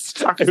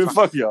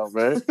 Fuck y'all,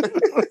 man.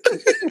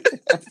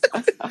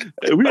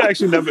 We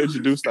actually never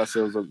introduced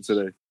ourselves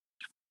today.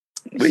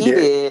 We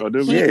did.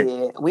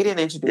 We didn't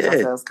introduce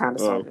ourselves, kind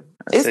of, sort of.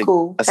 It's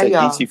cool. I said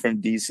DC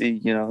from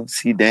DC,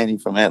 see Danny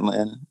from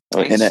Atlanta.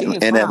 Or in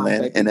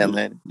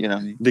Atlanta. You know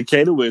what I mean?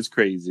 Decatur is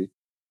crazy.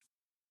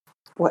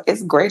 Well,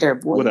 it's greater,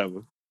 boy.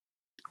 Whatever.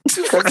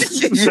 Same shit.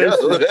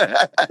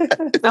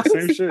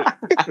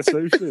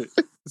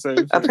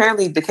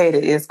 Apparently, Decatur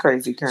is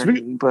crazy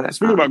currently.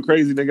 Speaking about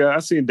crazy, nigga, I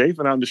seen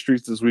Dathan out in the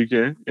streets this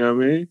weekend. You know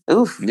what I mean?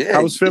 Oof. Yeah,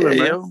 I was feeling,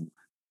 man.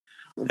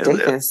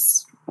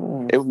 Dathan's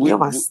you're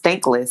my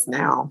stink list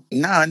now.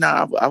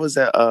 No, I was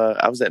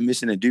at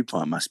Mission and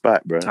DuPont, my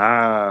spot, bro.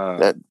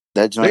 That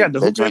joint. They got the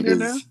hoop joint in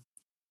there?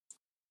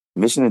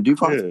 Mission and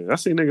DuPont? Yeah, I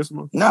seen niggas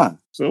smoke. Nah.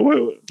 So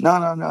wait. No.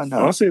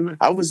 I seen that.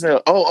 I was you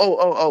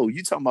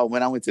talking about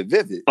when I went to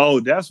Vivid.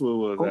 Oh, that's what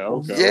it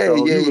was. Okay. Yeah.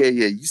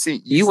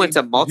 You went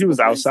to multiple. He was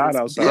outside.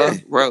 Yeah.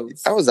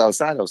 Rose. I was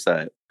outside.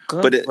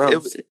 But it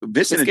was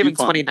Mission and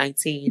DuPont.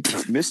 2019.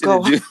 Mission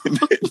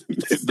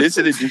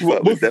and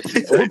DuPont. We're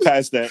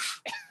past that.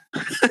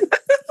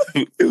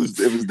 It was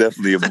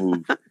definitely a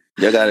move.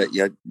 Y'all got it.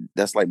 Yeah,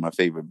 that's like my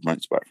favorite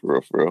brunch spot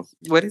for real.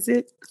 What is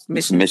it?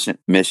 Mission.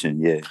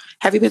 Yeah.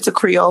 Have you been to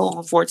Creole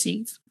on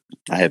 14th?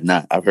 I have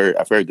not. I've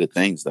heard good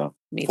things though.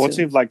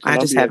 14th, like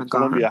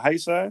Columbia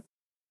Heights side.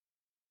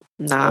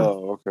 Nah.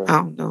 Oh, okay. I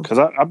don't know. Because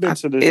I've been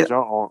to this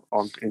joint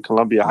in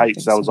Columbia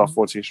Heights that was off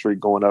 14th Street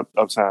going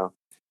uptown.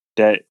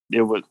 That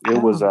it wasn't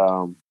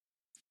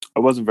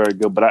very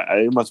good, but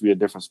it must be a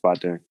different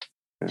spot there.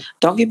 Yeah.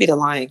 Don't give me the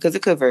line because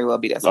it could very well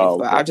be that same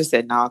spot. I just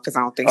said no because I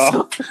don't think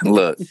so.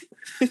 Look,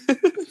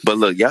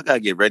 y'all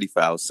gotta get ready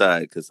for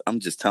outside because I'm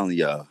just telling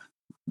y'all,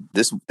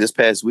 this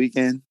past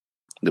weekend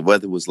the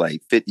weather was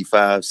like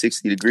 55,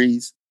 60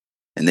 degrees,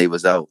 and they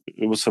was out.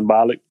 It was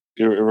symbolic.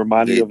 It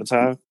reminded you of a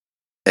time?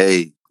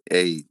 Hey,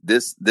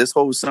 this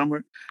whole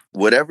summer,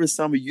 whatever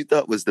summer you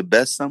thought was the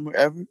best summer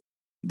ever,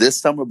 this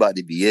summer about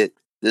to be it.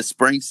 This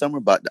spring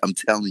summer I'm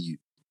telling you.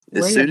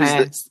 As soon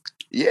as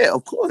yeah,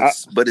 of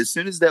course. But as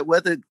soon as that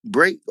weather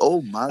break,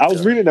 oh my God. I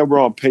was reading that we're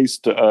on pace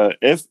to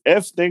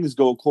if things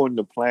go according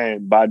to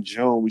plan, by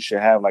June we should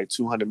have like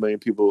 200 million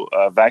people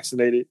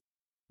vaccinated,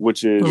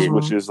 which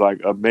is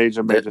like a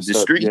major the step.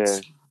 Streets.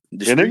 Yeah.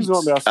 The streets. Niggas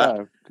gonna be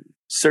outside.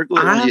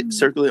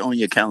 Circle it on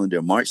your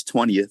calendar. March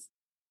 20th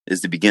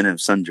is the beginning of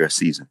sundress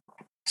season.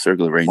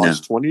 Circle it right now.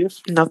 March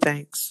 20th? No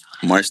thanks.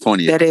 March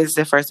 20th. That is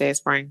the first day of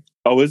spring.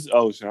 Oh, I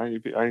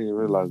didn't even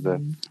realize that.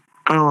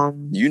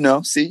 You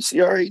know, see,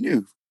 she already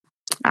knew.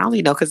 I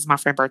only know because it's my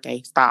friend's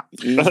birthday. Stop.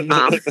 She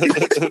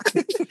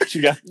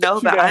got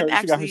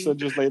her son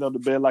just laid on the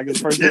bed like his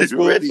first day of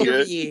school. Ready,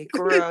 yeah,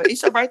 girl,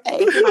 it's your birthday.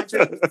 It's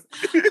my dreams.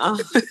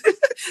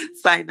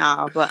 It's like,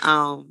 nah, but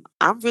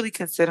I'm really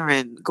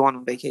considering going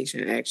on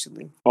vacation.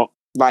 Actually,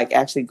 like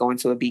actually going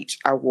to a beach.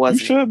 I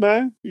wasn't. You should,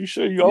 man. You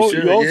should. You owe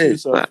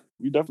yourself. But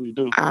you definitely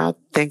do. I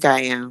think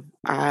I am.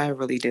 I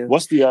really do.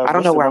 What's the? I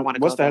don't know where I want to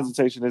go. What's the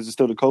hesitation? Is it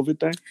still the COVID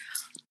thing?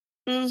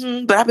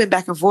 Mm-hmm. But I've been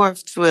back and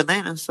forth to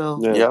Atlanta, so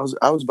yeah.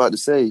 I was about to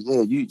say,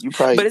 yeah, you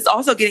probably. But it's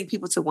also getting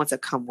people to want to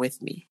come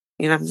with me.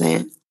 You know what I'm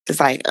saying? It's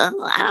like, I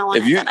don't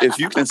want. If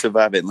you can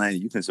survive Atlanta,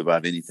 you can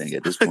survive anything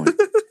at this point.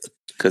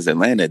 Because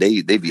Atlanta,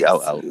 they be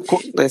out.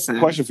 Listen,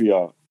 question for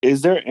y'all: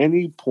 is there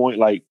any point,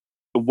 like,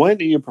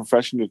 when in your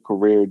professional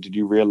career did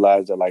you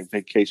realize that like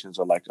vacations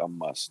are like a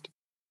must?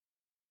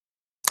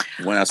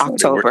 When I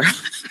started October.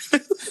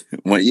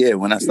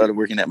 when I started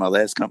working at my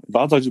last company.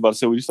 But I thought you were about to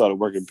say when you started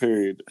working.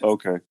 Period.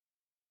 Okay.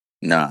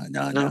 No.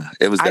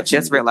 It was. I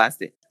just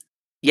realized it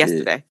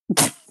yesterday.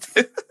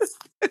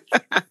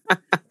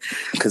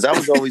 Because I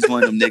was always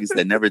one of them niggas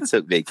that never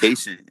took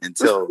vacation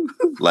until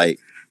like,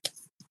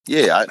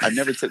 I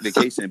never took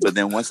vacation. But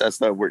then once I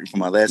started working for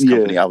my last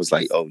company, I was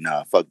like, oh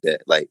nah, fuck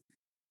that. Like,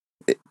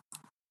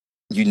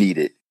 you need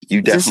it.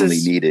 You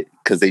definitely need it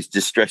because they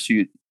just stress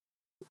you.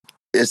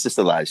 It's just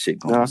a lot of shit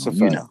going on.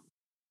 You know,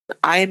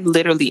 I'm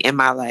literally in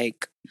my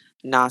like,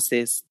 nah,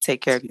 sis,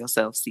 take care of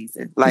yourself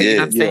season. Like, you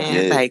know what I'm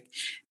saying? Yeah. Like,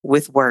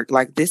 with work,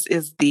 like this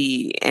is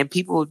and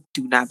people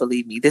do not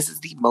believe me. This is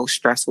the most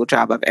stressful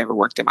job I've ever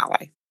worked in my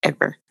life.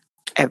 Ever.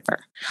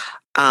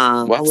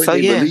 Why would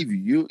they believe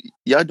you?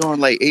 Y'all doing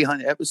like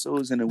 800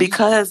 episodes in a week?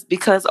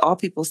 Because all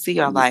people see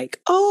are like,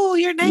 oh,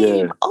 your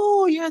name. Yeah.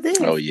 Oh, you're this.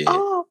 Oh, yeah.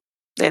 Oh,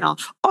 they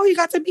don't. Oh, you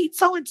got to meet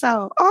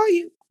so-and-so. Oh,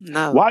 you.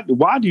 No.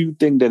 Why do you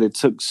think that it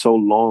took so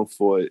long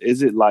for it?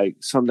 Is it like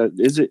something that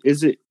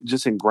is it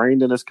just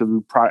ingrained in us? Because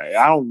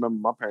I don't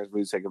remember my parents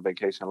really taking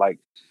vacation. Like,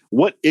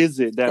 what is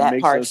it that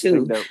makes us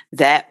think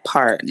that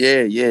part?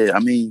 Yeah.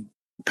 I mean,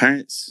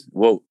 parents.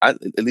 Well,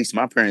 at least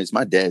my parents.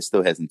 My dad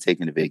still hasn't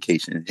taken a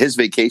vacation. His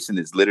vacation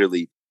is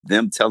literally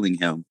them telling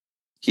him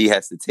he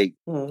has to take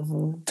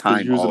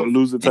time off.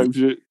 Loser type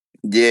shit.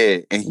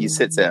 Yeah, and he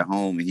sits at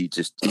home and he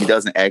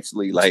doesn't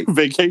actually like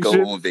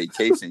go on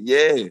vacation.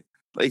 Yeah.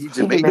 Like he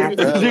just made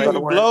it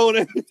blown.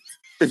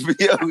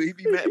 Yo, he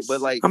be mad,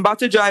 but like I'm about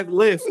to drive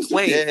Lyft.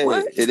 Wait,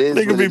 what? It is.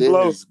 Nigga be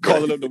blown,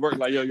 calling up to work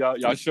like, yo,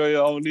 y'all sure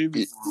y'all don't need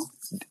me?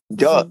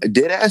 Yo,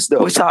 dead ass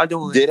though. What y'all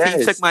doing? Can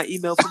you check my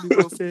email for me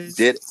real fast?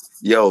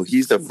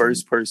 He's the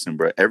first person,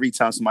 bro. Every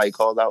time somebody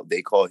called out,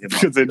 they call him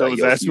because they know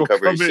his ass will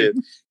cover his shit.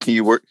 Can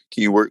you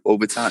work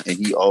overtime? And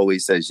he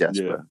always says yes,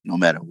 bro. No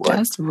matter what.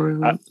 That's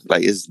rude.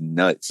 Like it's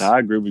nuts. I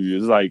agree with you.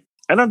 It's like,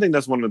 and I think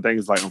that's one of the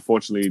things, like,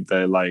 unfortunately,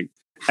 that like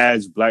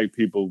as Black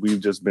people, we've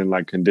just been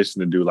like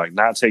conditioned to do, like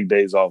not take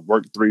days off,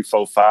 work 3,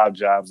 4, 5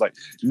 jobs. Like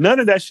none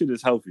of that shit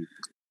is healthy.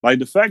 Like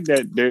the fact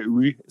that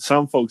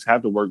some folks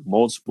have to work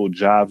multiple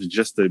jobs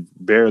just to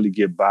barely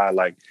get by,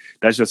 like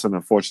that's just an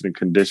unfortunate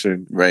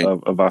condition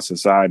of our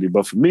society.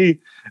 But for me,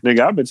 nigga,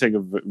 I've been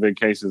taking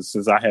vacations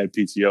since I had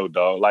PTO,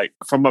 dog. Like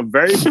from a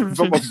very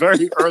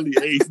early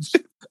age,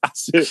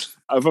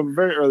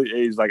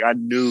 like I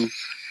knew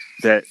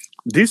that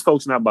these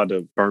folks not about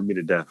to burn me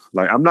to death.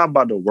 Like I'm not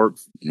about to work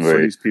for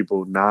these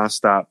people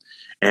nonstop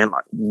and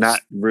like not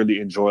really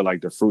enjoy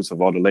like the fruits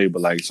of all the labor.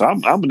 Like so,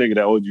 I'm a nigga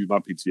that owed you my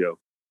PTO.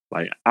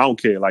 Like, I don't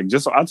care. Like,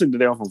 just I took the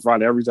day off on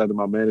Friday. I reached out to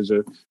my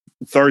manager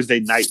Thursday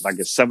night, like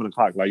at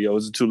 7:00. Like, yo,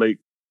 is it too late?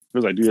 He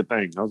was like, do your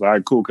thing. I was like, all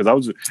right, cool. Because I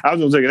was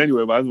gonna take it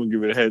anyway, but I was gonna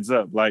give it a heads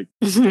up. Like,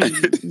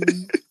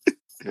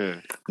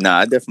 yeah. Nah,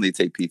 I definitely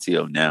take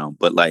PTO now.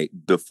 But like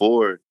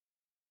before,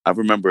 I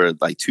remember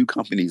like 2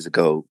 companies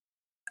ago,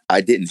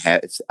 I didn't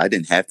have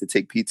to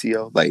take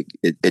PTO. Like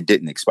it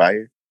didn't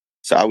expire,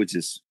 so I would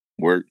just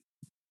work,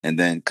 and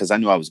then because I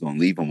knew I was gonna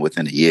leave them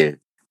within a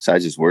year. So I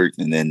just worked,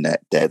 and then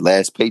that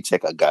last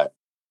paycheck I got,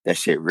 that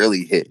shit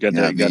really hit. Got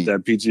that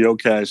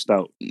PTO cashed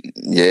out.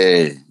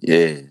 Yeah.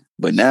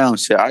 But now,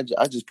 shit, I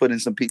just put in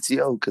some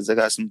PTO because I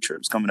got some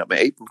trips coming up in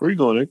April. Where you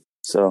going, Nick?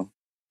 So,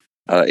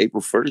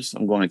 April 1st,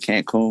 I'm going to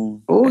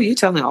Cancun. Oh, you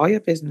telling all your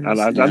business.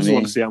 I just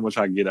want to see how much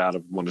I get out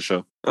of him on the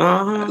show.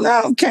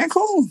 No,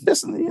 Cancun.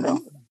 That's,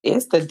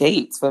 It's the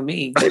dates for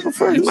me.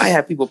 You might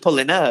have people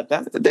pulling up.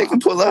 They can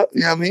pull up.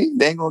 You know what I mean?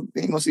 They ain't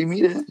gonna see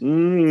me there.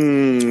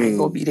 Ain't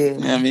gonna be there. You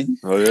know what I mean?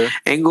 Oh yeah.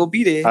 Ain't gonna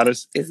be there. How the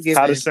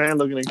sand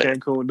looking in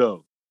Cancun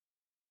though?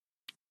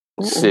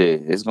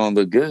 Shit, it's gonna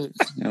look good.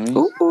 You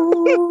know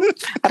what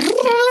I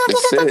mean?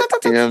 That's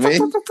it. You know what I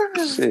mean?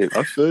 Shit.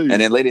 I feel you.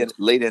 And then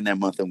later in that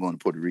month, I'm going to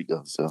Puerto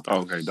Rico. So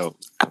okay, dope.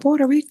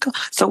 Puerto Rico.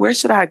 So where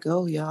should I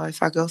go, y'all?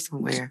 If I go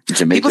somewhere,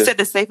 Jamaica. People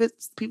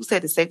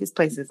said the safest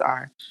places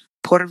are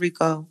Puerto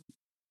Rico,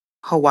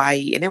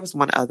 Hawaii, and there was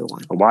one other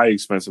one. Hawaii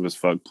expensive as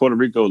fuck. Puerto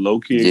Rico low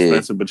key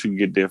expensive, but you can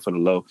get there for the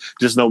low.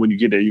 Just know when you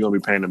get there, you're gonna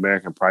be paying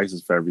American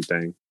prices for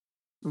everything.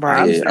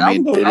 Right. Yeah, I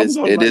mean,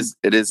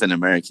 it is an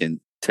American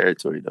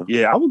territory though.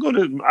 Yeah, I would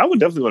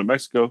definitely go to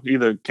Mexico,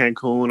 either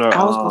Cancun or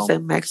I was gonna say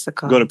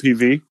Mexico. Go to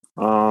PV.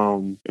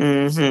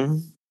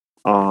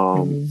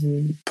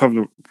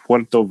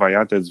 Puerto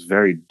Vallarta is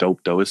very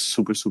dope though. It's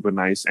super, super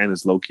nice and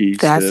it's low key.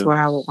 That's where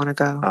I would want to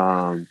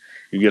go.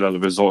 You get on the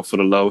resort for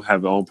the low,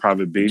 have your own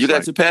private beach. You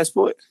got your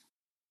passport?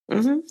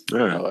 Yeah.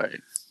 All right.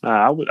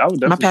 I would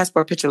definitely. My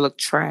passport picture looked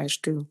trash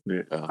too.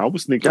 Yeah, I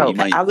would sneak out.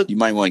 You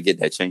might want to get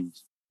that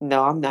changed.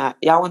 No, I'm not.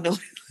 Y'all want to know?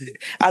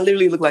 I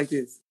literally look like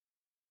this.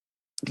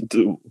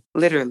 Dude.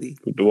 Literally.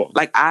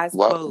 Like eyes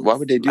closed. Why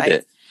would they do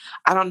that?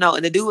 I don't know.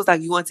 And the dude was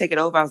like, "You want to take it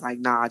over?" I was like,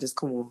 "Nah, just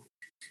come on."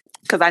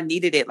 Because I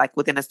needed it like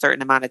within a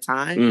certain amount of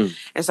time.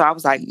 And so I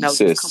was like, "No,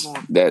 just come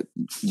on." That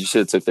you should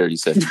have took 30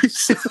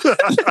 seconds.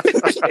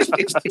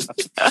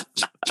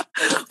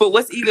 But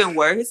what's even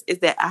worse is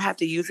that I have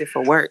to use it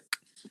for work.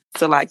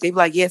 So like they be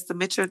like, "Yeah,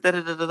 submit your da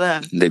da da da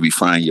da." They be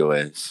frying your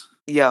ass.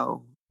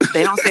 Yo,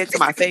 they don't say it to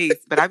my face,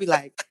 but I be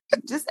like,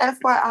 "Just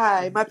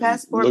FYI, my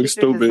passport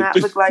picture does not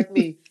look like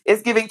me.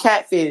 It's giving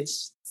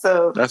catfish."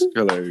 So that's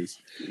hilarious.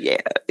 Yeah,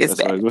 it's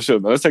bad. Hilarious.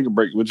 Let's take a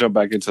break. We'll jump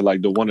back into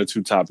like the one or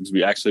two topics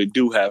we actually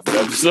do have for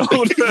the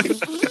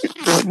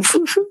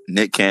episode.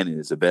 Nick Cannon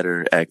is a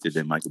better actor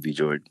than Michael B.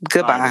 Jordan.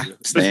 Goodbye.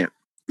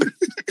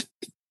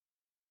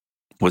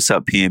 What's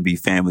up, PNB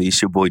family?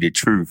 It's your boy, The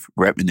Truth,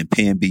 repping the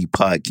PNB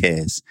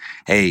podcast.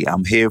 Hey,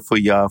 I'm here for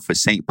y'all for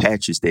St.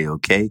 Patrick's Day,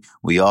 okay?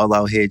 We all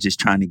out here just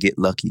trying to get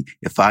lucky.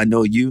 If I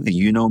know you and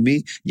you know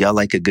me, y'all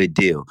like a good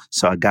deal.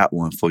 So I got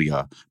one for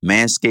y'all.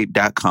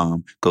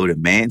 Manscaped.com. Go to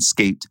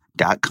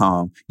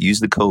Manscaped.com. Use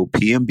the code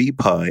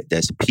PNBPOD,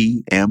 that's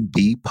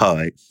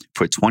PNBPOD,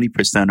 for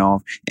 20%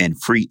 off and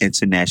free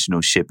international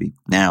shipping.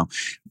 Now,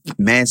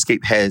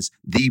 Manscaped has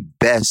the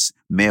best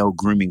male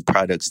grooming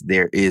products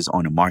there is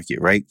on the market,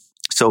 right?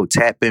 So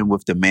tap in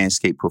with the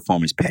Manscaped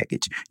Performance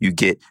Package. You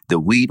get the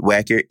Weed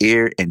Whacker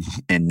ear and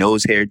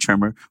nose hair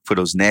trimmer for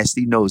those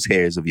nasty nose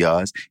hairs of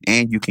yours.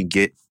 And you can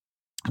get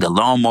the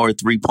Lawnmower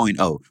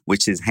 3.0,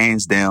 which is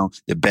hands down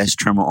the best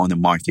trimmer on the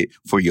market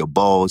for your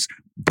balls,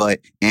 butt,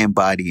 and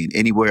body, and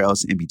anywhere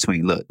else in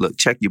between. Look,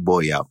 check your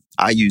boy out.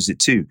 I use it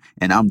too,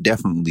 and I'm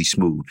definitely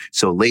smooth.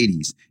 So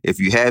ladies, if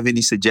you have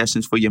any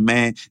suggestions for your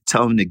man,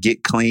 tell him to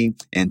get clean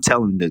and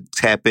tell him to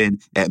tap in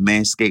at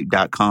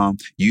manscaped.com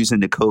using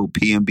the code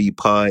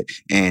PNBPOD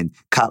and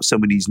cop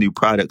some of these new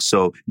products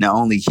so not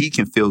only he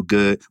can feel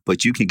good,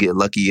 but you can get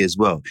lucky as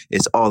well.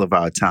 It's all of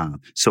our time.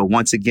 So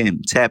once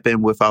again, tap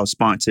in with our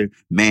sponsor,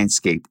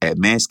 Manscaped, at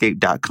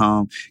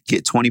manscaped.com.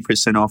 Get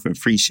 20% off and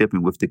free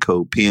shipping with the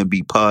code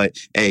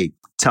PNBPOD. Hey,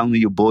 telling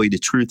your boy The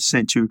Truth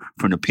sent you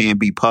from the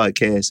PNB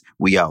podcast.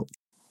 We out.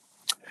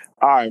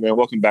 All right, man.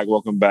 Welcome back.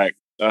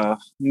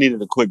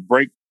 Needed a quick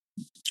break.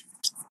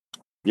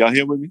 Y'all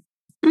here with me?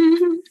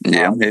 Mm-hmm.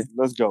 Yeah, I'm here.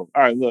 Let's go.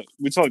 All right, look,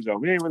 we told y'all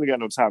we ain't really got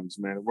no topics,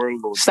 man. We're a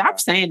little Stop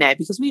saying that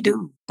because we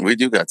do. We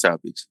do got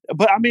topics,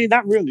 but I mean,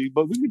 not really.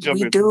 But we can jump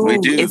in. We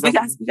do. If we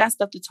got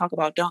stuff to talk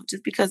about. Don't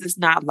just because it's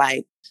not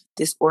like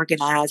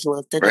disorganized.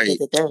 Little right.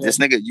 This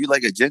nigga, you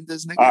like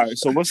agendas, nigga. All right.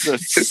 So what's the?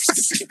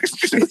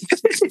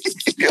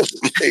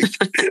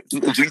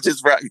 We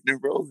just rocking and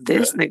rolling.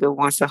 This nigga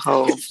wants a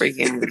whole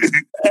freaking.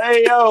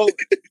 Hey yo,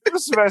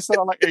 this man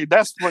sound like, hey,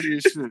 that's funny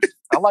as shit.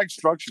 I like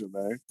structure,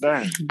 man.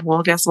 Damn.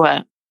 Well, guess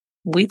what?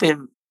 We've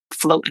been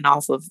floating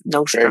off of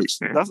no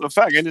structure. That's a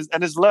fact, and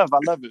it's love. I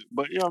love it.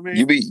 But you know what I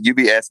mean. You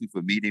be asking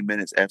for meeting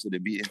minutes after the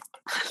meeting.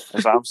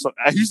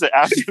 You said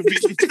after the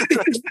meeting.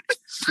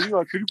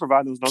 Could you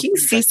provide those notes? Can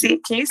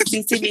you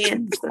CC me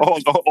in?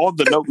 On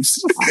the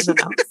notes. On the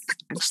notes.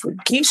 Actually,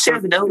 can you share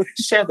the note?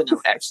 Share the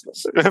note. Actually,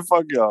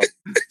 fuck y'all.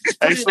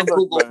 Put it in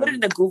Google. Put it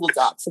in a Google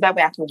Doc so that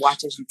way I can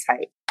watch as you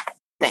type.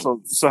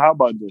 So how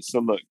about this? So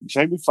look,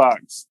 Jamie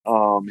Foxx,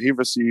 he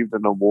received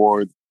an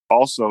award.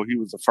 Also, he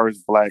was the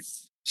first Black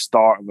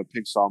star of a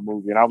Pixar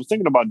movie. And I was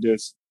thinking about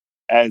this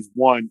as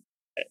one,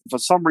 for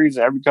some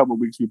reason, every couple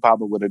of weeks we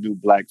pop up with a new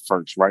Black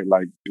first, right?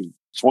 Like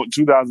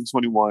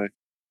 2021,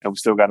 and we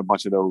still got a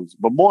bunch of those.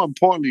 But more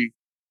importantly,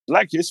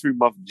 Black History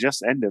Month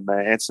just ended,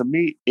 man. And to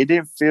me, it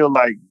didn't feel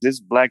like this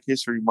Black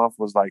History Month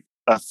was like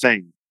a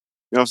thing.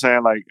 You know what I'm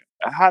saying? Like,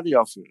 how do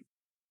y'all feel?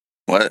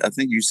 Well, I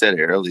think you said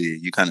it earlier.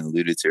 You kind of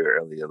alluded to it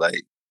earlier.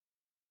 Like,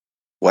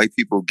 white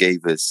people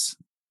gave us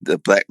the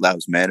Black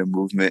Lives Matter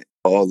movement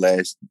all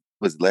last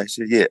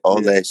year? Yeah,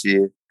 last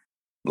year.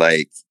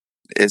 Like,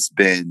 it's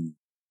been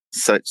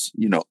such,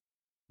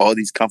 all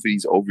these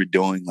companies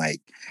overdoing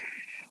like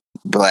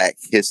Black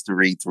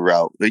history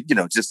throughout,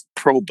 just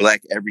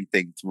pro-Black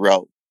everything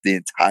throughout the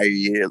entire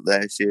year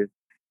last year.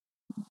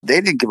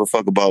 They didn't give a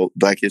fuck about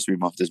Black History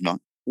Month this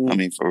month. I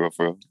mean, for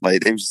real.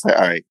 Like, they was just like,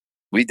 all right,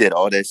 we did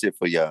all that shit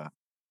for y'all.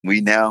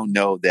 We now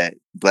know that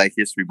Black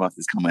History Month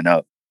is coming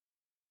up.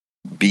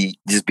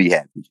 Just be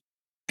happy.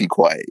 Be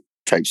quiet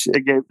type shit.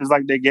 It's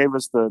like they gave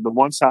us the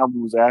one time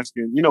we was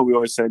asking, we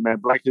always say, man,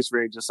 Black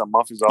History ain't just a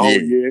month, it's a whole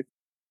year.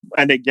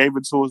 And they gave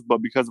it to us,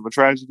 but because of a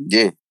tragedy.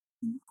 Yeah.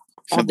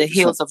 On the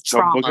heels of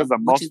trauma,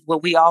 which is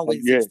what we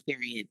always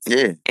experience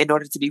in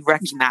order to be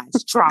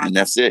recognized. Trauma. And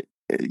that's it.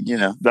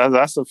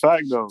 That's a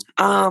fact, though.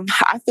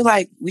 I feel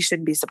like we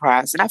shouldn't be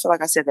surprised. And I feel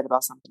like I said that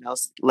about something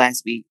else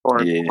last week or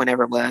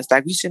whenever it was.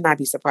 Like, we should not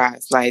be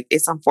surprised. Like,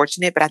 it's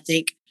unfortunate, but I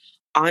think,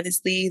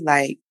 honestly,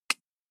 like,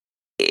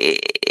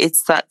 it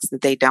sucks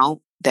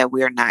that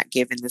we're not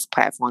given this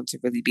platform to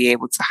really be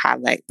able to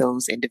highlight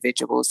those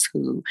individuals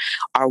who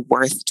are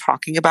worth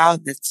talking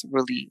about. That's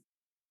really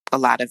a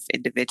lot of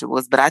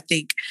individuals. But I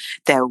think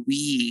that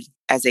we,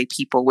 as a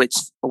people, which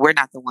we're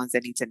not the ones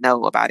that need to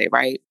know about it,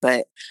 right?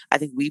 But I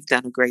think we've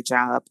done a great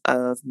job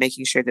of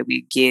making sure that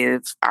we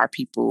give our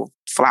people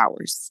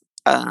flowers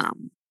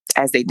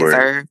as they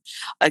deserve.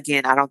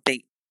 Again, I don't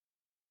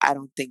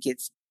think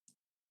it's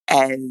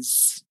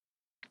as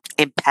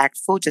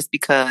impactful just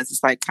because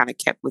it's like kind of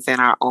kept within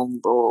our own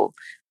little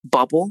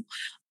bubble.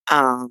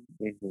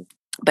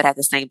 But at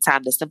the same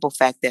time, the simple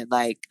fact that,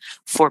 like,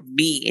 for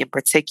me in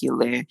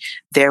particular,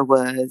 there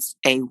was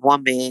a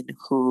woman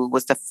who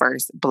was the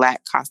first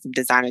Black costume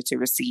designer to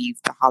receive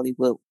the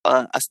Hollywood,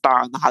 a star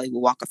on the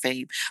Hollywood Walk of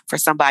Fame. For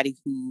somebody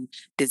who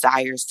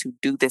desires to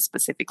do this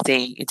specific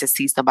thing and to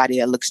see somebody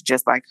that looks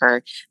just like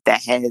her,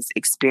 that has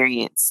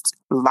experienced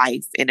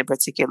life in a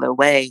particular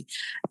way,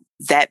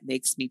 that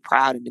makes me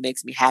proud and it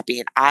makes me happy.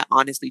 And I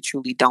honestly,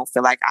 truly don't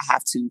feel like I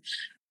have to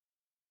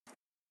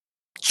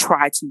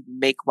try to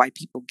make white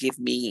people give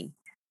me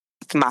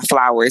my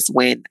flowers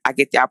when I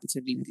get the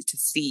opportunity to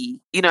see,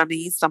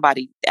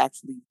 somebody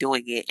actually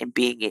doing it and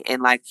being it.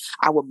 And like,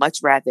 I would much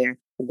rather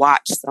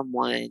watch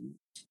someone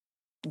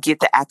get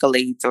the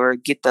accolades or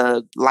get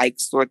the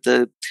likes or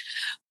the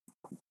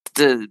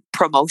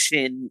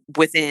promotion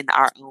within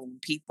our own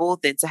people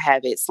than to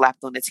have it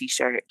slapped on a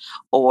t-shirt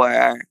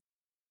or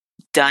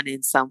done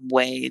in some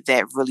way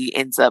that really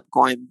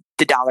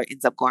the dollar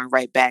ends up going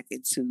right back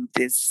into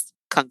this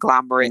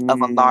conglomerate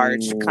of a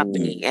large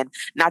company. And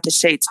not to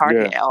shade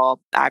Target at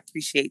all, I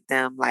appreciate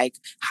them like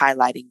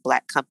highlighting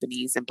Black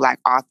companies and Black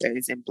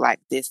authors and Black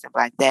this and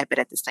Black that, but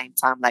at the same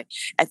time, like,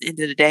 at the end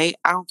of the day,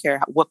 I don't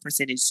care what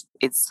percentage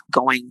it's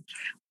going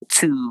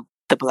to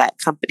the Black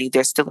company,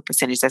 there's still a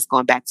percentage that's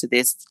going back to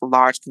this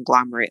large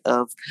conglomerate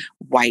of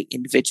white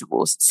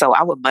individuals. So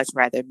I would much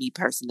rather, me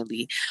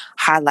personally,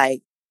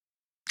 highlight,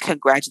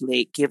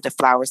 congratulate, give the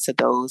flowers to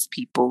those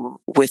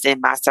people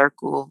within my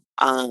circle,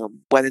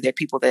 whether they're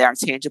people that are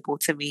tangible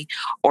to me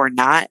or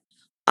not.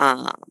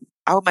 I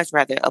would much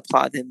rather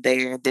applaud them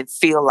there than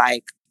feel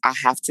like I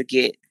have to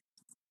get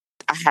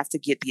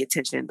the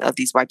attention of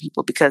these white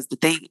people, because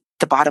the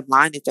bottom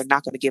line is they're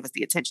not going to give us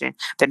the attention.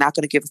 They're not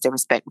going to give us the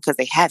respect because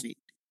they haven't.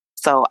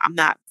 So I'm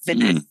not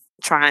finna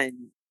try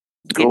and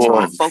get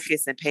y'all to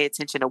focus and pay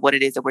attention to what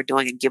it is that we're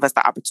doing and give us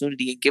the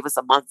opportunity and give us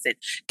a month and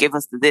give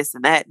us the this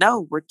and that.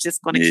 No, we're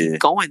just going to keep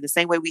going the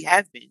same way we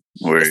have been.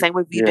 The same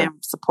way we've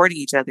been supporting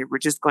each other. We're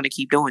just going to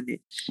keep doing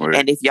it.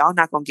 And if y'all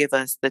not going to give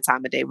us the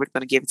time of day, we're going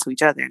to give it to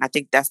each other. And I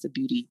think that's the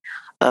beauty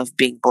of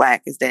being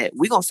Black, is that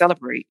we're going to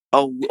celebrate.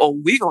 Oh,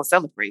 we're going to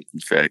celebrate. In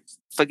fact.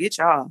 Forget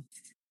y'all.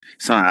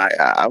 So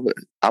I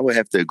would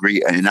have to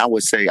agree. And I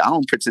would say I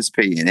don't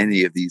participate in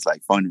any of these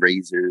like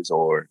fundraisers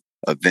or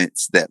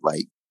events that,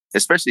 like,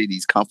 especially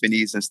these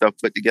companies and stuff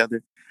put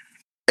together,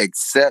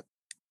 except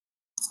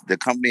the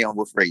company I'm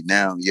with right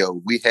now.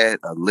 We had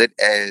a lit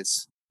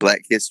ass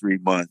Black History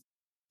Month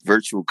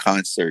virtual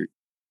concert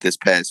this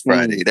past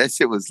Friday. That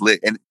shit was lit,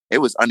 and it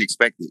was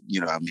unexpected. You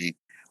know what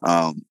I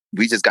mean?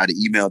 We just got an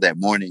email that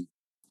morning,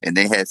 and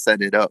they had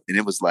set it up, and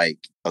it was like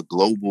a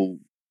global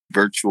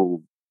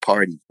virtual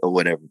party or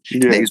whatever.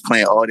 They was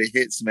playing all the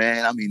hits,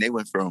 man. I mean, they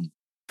went from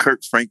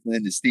Kirk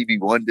Franklin to Stevie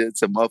Wonder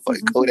to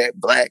motherfucking Kodak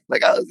Black.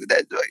 Like, I was in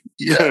that joint.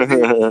 You know what I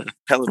mean?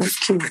 Hell of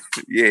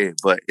a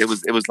but it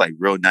was like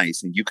real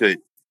nice. And you could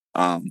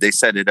they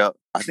set it up,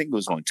 I think it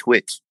was on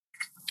Twitch.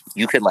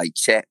 You could like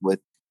chat with,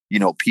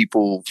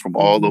 people from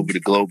all over the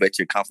globe at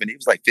your company. It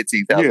was like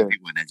 15,000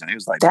 people in that joint. It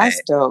was like, that's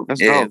dope.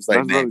 That's dope. It was like,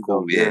 that's man, really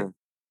cool. Dope. Yeah.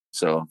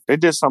 So they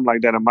did something like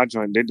that in my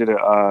joint. They did they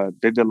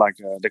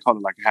call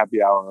it like a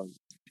happy hour,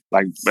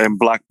 like in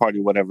Black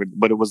Party, whatever.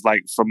 But it was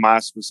like from my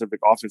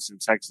specific office in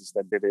Texas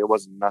that did it. It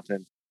wasn't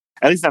nothing,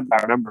 at least not that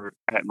I remember,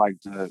 at like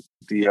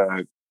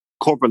the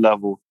corporate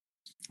level.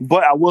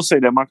 But I will say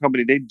that my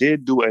company, they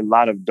did do a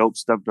lot of dope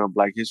stuff during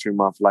Black History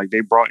Month. Like, they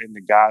brought in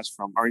the guys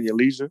from Earn Your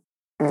Leisure.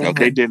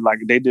 Okay.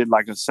 They did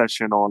like a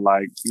session on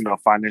like,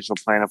 financial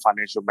planning,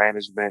 financial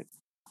management.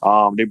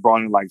 They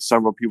brought in like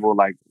several people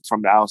like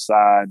from the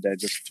outside that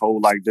just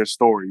told like their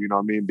story, you know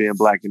what I mean, being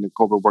Black in the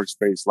corporate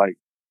workspace. Like,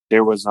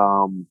 there was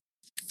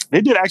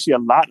They did actually a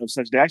lot of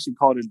such. They actually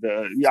called it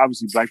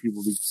obviously black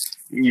people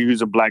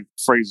use black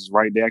phrases,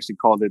 right? They actually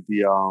called it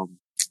the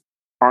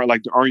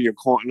earn your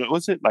coin.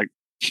 What's it like?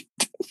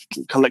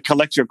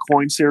 Collect your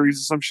coin series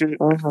or some shit.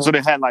 Mm-hmm. So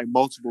they had like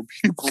multiple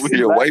people.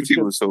 Your white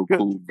people are so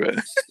cool, bro.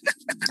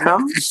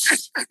 No,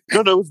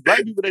 it was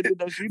black people that did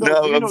that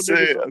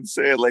shit. I'm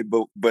saying like,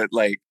 but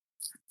like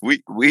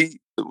we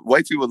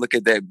white people look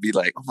at that and be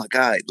like, oh my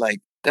god,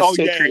 like that's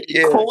coin.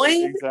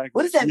 Exactly.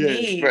 What does that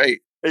mean? Right.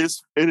 It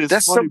is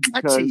that's funny so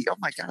catchy. Oh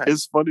my god!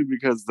 It's funny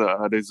because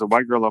there's a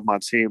white girl on my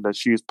team that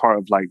she's part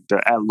of like the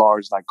at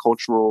large like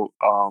cultural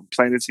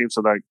planning team.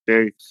 So like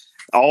they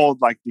all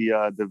like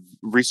the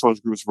resource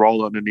groups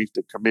roll underneath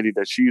the committee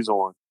that she's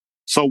on.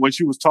 So when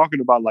she was talking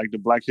about like the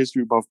Black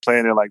History Month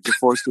planning, like the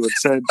forced to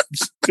attend,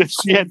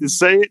 she had to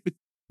say it.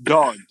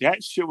 Dog,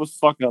 that shit was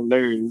fucking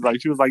hilarious. Like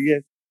she was like,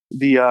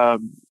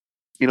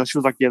 she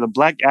was like, the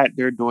Black Act,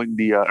 they're doing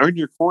the Earn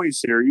Your Coin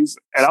series.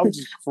 And I was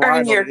just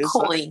crying. Earn your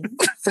coin.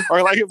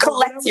 Or like,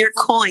 collect your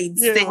coins.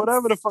 Yeah,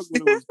 whatever the fuck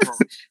it was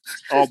called.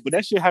 Oh, but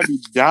that shit had me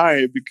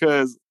dying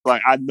because,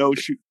 like, I know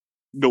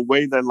the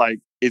way that, like,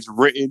 it's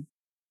written,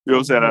 you know what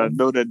I'm saying? I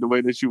know that the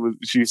way that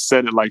she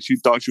said it, like, she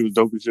thought she was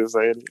dope as she was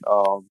saying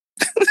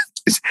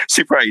it.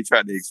 She probably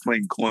tried to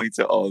explain coin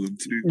to all of them,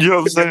 too. You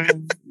know what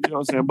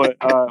I'm saying?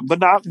 But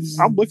now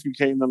I'm with you,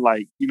 Caitlin.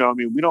 Like, you know what I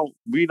mean?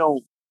 We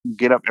don't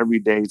get up every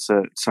day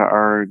to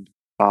earn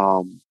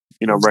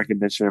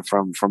recognition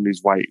from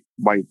these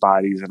white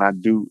bodies, and I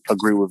do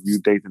agree with you,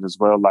 Dathan, as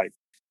well. Like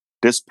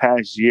this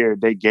past year,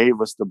 they gave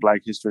us the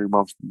Black History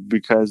Month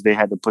because they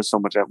had to put so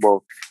much.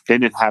 Well, they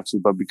didn't have to,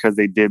 but because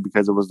they did,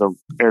 because it was the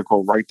air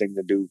quote right thing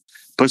to do.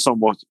 Put so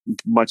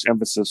much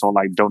emphasis on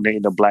like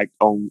donating to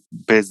Black-owned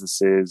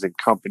businesses and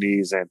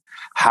companies, and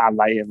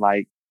highlighting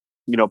like,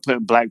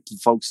 putting Black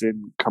folks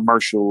in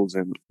commercials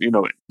and,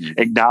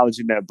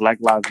 acknowledging that Black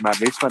Lives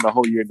Matter. They spent a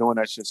whole year doing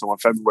that shit. So when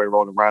February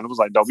rolled around, it was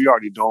like, no, we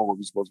already doing what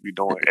we're supposed to be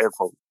doing, air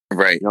quote.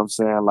 Right. You know what I'm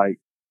saying? Like,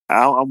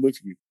 I'm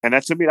with you. And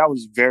that, to me, that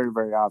was very,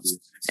 very obvious.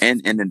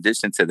 And in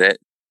addition to that,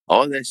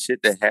 all that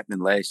shit that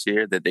happened last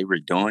year that they were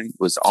doing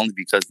was only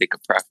because they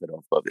could profit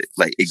off of it.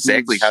 Like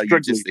exactly how you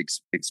just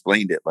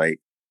explained it. Like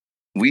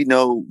we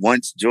know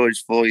once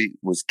George Floyd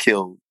was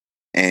killed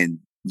and,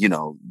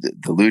 the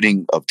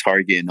looting of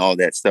Target and all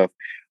that stuff,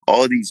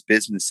 all these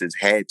businesses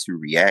had to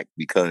react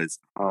because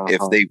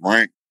if they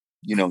weren't,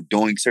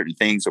 doing certain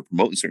things or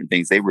promoting certain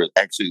things, they were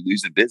actually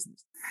losing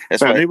business.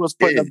 That's why they was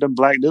putting up them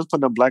Black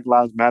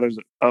Lives Matter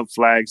up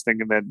flags,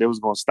 thinking that they was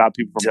going to stop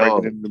people from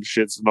breaking into them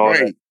shits and all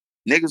that.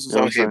 Niggas was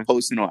out here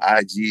posting on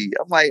IG.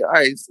 I'm like, all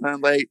right,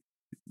 son, like,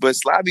 but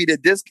slide me the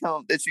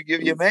discount that you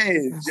give your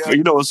man. Yo.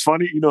 You know what's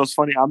funny?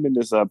 I'm in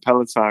this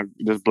Peloton,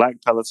 this Black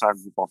Peloton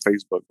group on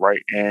Facebook,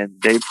 right? And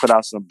they put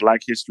out some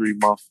Black History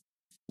Month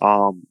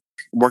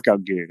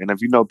workout gear. And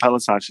if you know,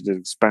 Peloton shit is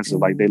expensive.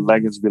 Like their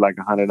leggings be like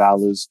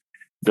 $100.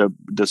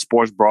 The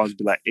sports bras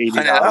be like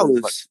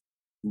 $80. Like,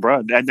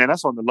 bruh, and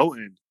that's on the low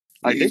end.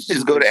 Like they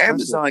just go to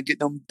Amazon and get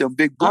them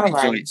big booty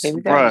joints.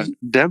 Bruh,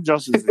 them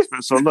joints is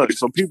expensive. So look,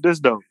 peep this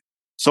though.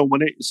 So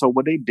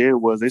what they did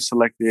was they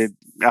selected,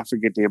 I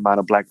forget the amount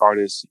of Black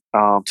artists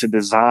to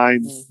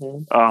design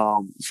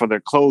for their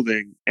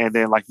clothing, and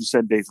then like you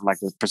said, Dathan, like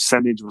the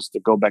percentage was to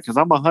go back, because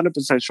I'm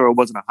 100% sure it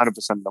wasn't 100%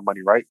 of the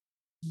money, right?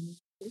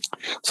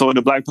 So in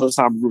the Black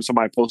Peloton group,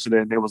 somebody posted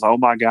it and they was like, "Oh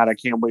my god, I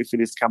can't wait for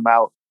this to come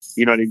out.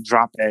 They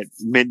drop at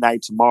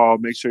midnight tomorrow.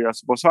 Make sure y'all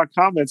support." So I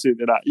commented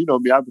that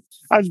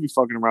I just be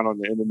fucking around on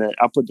the internet.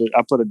 I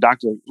put a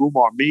Dr.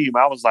 Umar meme.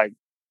 I was like,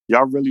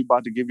 y'all really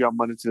about to give y'all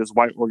money to this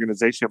white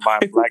organization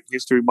buying Black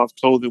History Month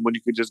clothing when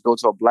you could just go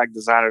to a Black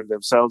designer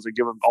themselves and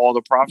give them all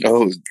the profit?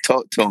 Oh,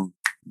 talk to them.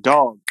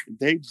 Dog,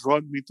 they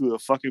drugged me through the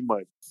fucking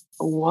mud.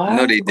 What?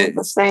 No, they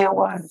didn't. Saying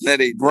what? No,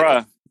 they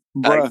didn't.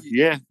 Bruh,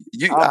 yeah.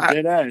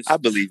 I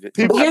believe it.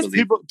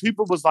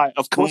 People was like,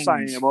 of course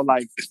I am. Or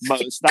like,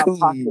 stop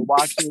pocket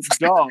watching.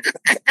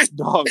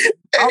 Dog.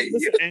 Hey,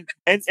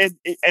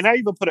 and I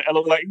even put an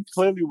LO, like, it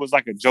clearly was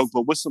like a joke,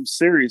 but with some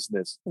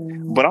seriousness.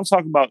 But I'm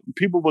talking about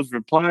people was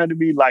replying to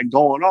me, like,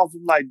 going off.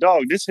 I'm like,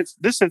 dog, this hits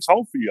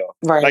home for y'all.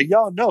 Right. Like,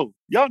 y'all know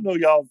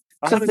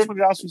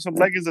 $120 for some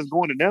leggings that's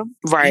going to them.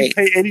 Right. You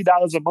pay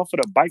 $80 a month for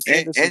the bike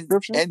and the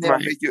subscription. And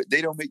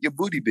they don't make your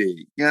booty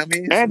big. You know what I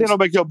mean? And they don't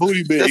make your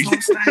booty big.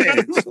 That's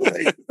what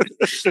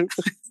I'm saying.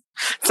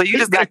 So you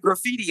just got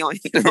graffiti on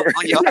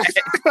your head.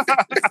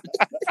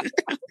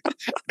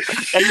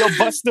 And your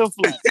butt still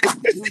flat. You know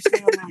what I'm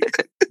saying?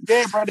 Like,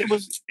 yeah, bro,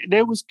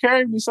 they was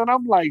carrying me, son.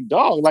 I'm like,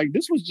 dog, like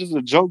this was just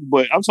a joke,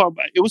 but I'm talking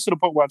about, it was to the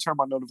point where I turned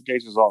my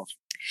notifications off.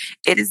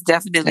 It is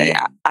definitely,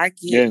 I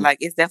get like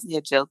it's definitely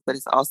a joke, but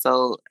it's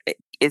also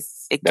it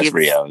gives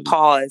reality.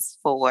 Pause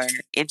for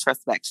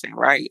introspection,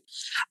 right?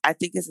 I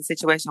think it's a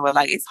situation where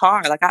like it's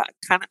hard. Like I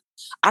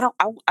don't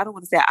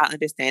want to say I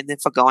understand them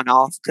for going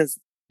off because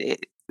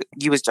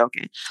you was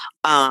joking.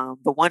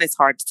 But one, it's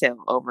hard to tell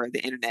over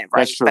the internet,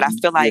 right? But I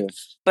feel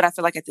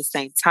like at the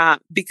same time,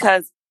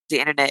 because the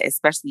internet,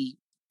 especially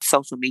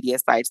social media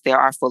sites, they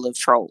are full of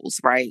trolls,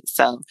 right?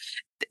 So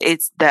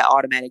it's that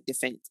automatic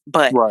defense.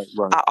 But right.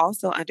 I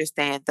also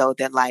understand though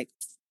that like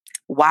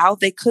while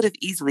they could have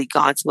easily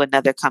gone to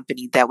another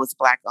company that was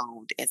Black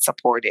owned and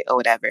supported or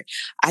whatever,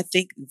 I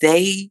think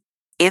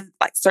in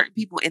like certain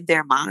people in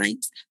their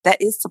minds,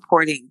 that is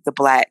supporting the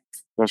Black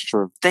That's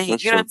true. thing.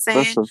 That's you know true. what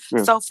I'm saying?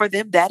 Yeah. So for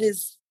them,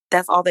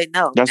 that's all they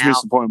know. That's me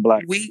supporting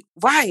Black.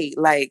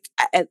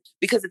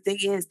 Because the thing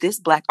is, this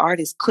Black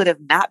artist could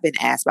have not been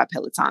asked by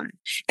Peloton.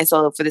 And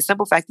so for the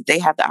simple fact that they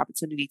have the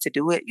opportunity to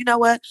do it, you know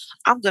what?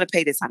 I'm going to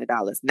pay this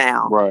 $100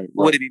 now. Right.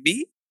 Would it be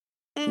me?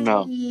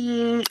 No.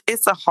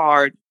 It's a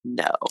hard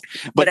no.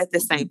 But at the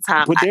same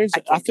time, but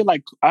I feel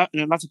like,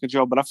 not to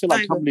control, but I feel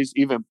like companies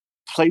even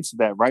play to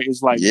that, right?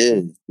 It's like,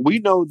 we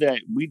know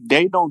that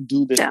they don't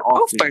do this often.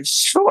 Oh, for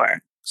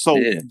sure. So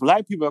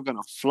Black people are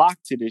gonna flock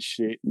to this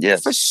shit,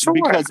 for sure.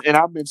 Because in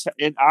our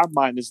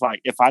mind, it's like,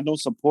 if I don't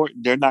support,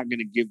 they're not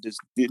gonna give this.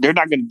 They're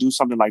not gonna do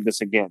something like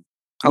this again.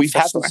 We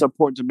have to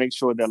support to make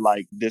sure that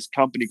like this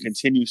company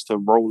continues to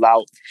roll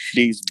out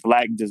these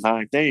Black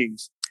design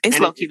things. It's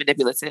low-key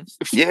manipulative.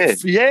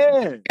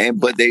 Yeah.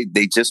 But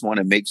they just want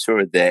to make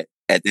sure that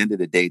at the end of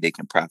the day they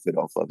can profit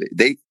off of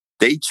it.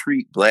 They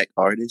treat Black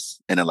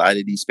artists in a lot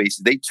of these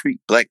spaces. They treat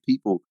Black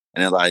people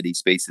in a lot of these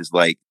spaces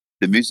like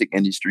the music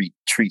industry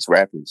treats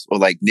rappers, or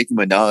like Nicki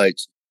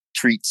Minaj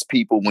treats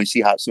people when she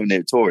hops on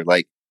their tour.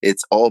 Like,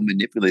 it's all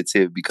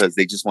manipulative because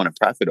they just want to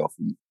profit off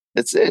of you.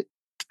 That's it.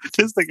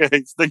 This thing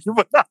hates Nicki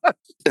Minaj.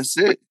 That's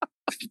it.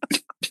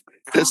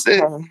 That's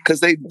it. Because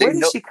they where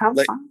know did she come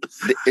from?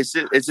 It's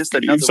just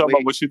another way. You talking way.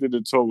 about what she did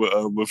in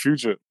tour with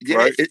Future,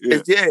 right?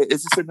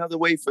 It's just another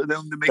way for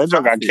them to make. That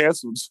joke got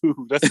canceled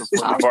too. That's the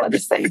funny part. I was about to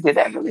say, did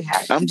that really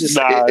happen? I'm just.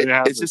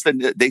 It's just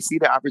they see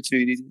the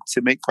opportunity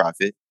to make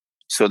profit.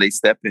 So they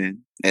step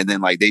in, and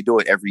then like they do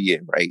it every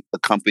year, right? A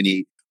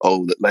company,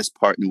 let's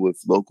partner with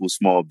local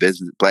small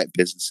business, Black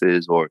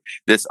businesses, or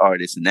this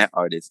artist and that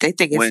artist. They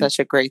think it's such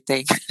a great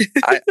thing.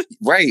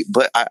 Right.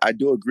 But I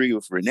do agree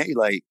with Renee.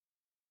 Like,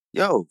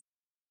 yo,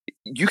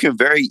 you can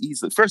very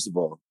easily, first of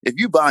all, if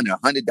you buying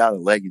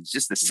 $100 leggings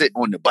just to sit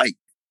on the bike.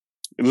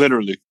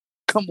 Literally.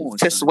 Come on.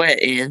 To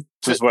sweat in.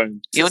 To sweat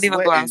in. You don't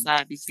even go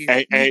outside.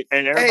 And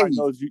everybody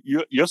knows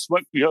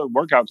your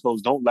workout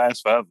clothes don't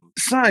last forever.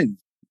 Son.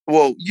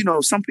 Well,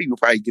 some people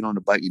probably get on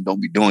the bike and don't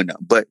be doing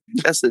that, but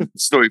that's a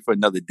story for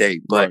another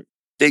day. But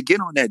they get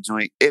on that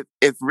joint.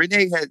 If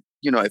Renee had,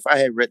 if I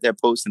had read that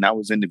post and I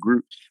was in the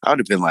group, I would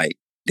have been like,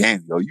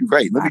 damn, yo, you're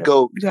right. Let me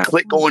go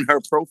click on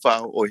her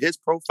profile or his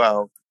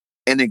profile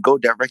and then go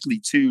directly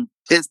to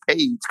his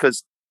page.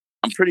 Because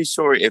I'm pretty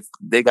sure if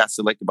they got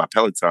selected by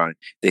Peloton,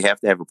 they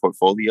have to have a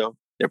portfolio.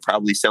 They're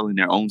probably selling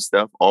their own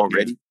stuff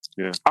already.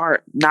 Yeah.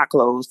 Or not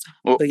closed.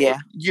 Well, but yeah.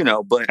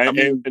 But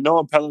and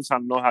knowing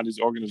Peloton, know how these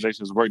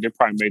organizations work, they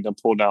probably made them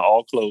pull down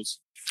all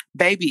clothes.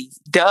 Baby,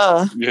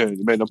 duh. Yeah, they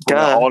made them pull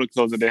down all the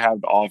clothes that they have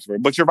to offer.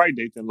 But you're right,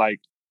 Nathan. Like,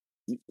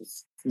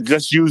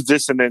 just use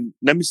this and then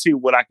let me see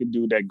what I can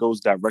do that goes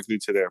directly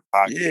to their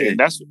pocket. Yeah. And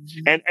that's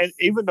and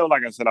even though,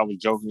 like I said, I was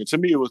joking, to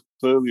me it was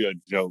clearly a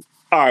joke.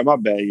 All right, my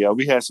bad. Yeah,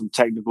 we had some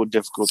technical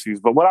difficulties,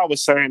 but what I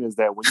was saying is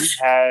that when you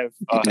have,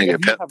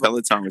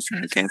 Peloton was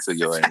trying to cancel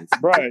your ass,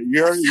 right?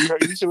 You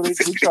see what they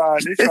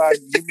tried to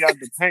get me out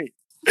the paint.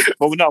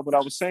 But no, what I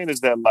was saying is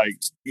that, like,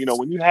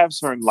 when you have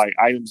certain like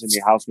items in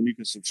your house, when you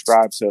can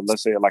subscribe to,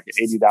 let's say, like an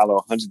 $80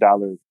 or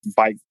 $100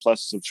 bike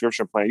plus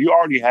subscription plan, you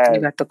already have.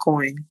 You got the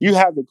coin. You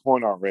have the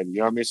coin already. You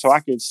know what I mean? So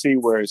I can see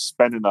where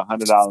spending $100,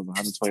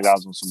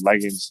 $120 on some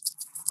leggings,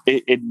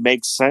 it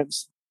makes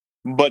sense.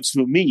 But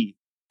to me,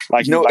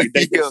 like no, like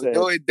they yo, said,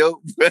 no, it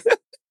don't.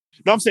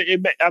 No, I'm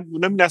saying let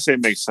me not say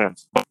it makes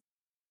sense.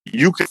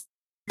 You can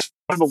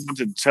never want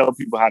to tell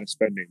people how to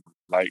spend it.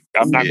 Like,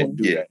 I'm not going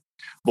to do that.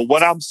 But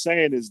what I'm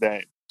saying is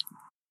that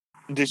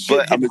this shit.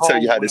 But I'm gonna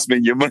tell you how to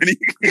spend your money.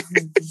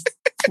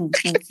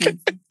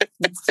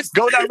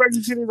 Go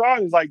directly to these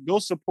artists. Like, go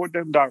support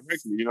them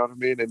directly. You know what I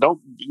mean? And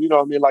don't,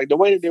 like the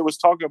way that they was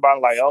talking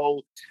about, like,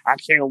 oh, I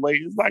can't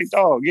wait. It's like,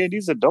 dog, yeah,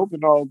 these are dope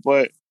and all,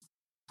 but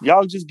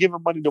y'all just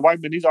giving money to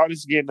white men. These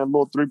artists getting a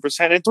little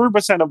 3%. And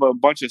 3% of a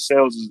bunch of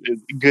sales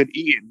is good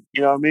eating.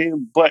 You know what I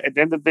mean? But at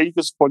the end of the day, you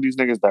can support these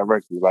niggas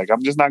directly. Like,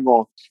 I'm just not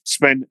going to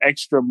spend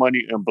extra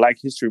money in Black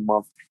History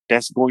Month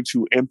that's going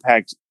to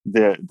impact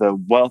the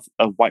wealth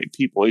of white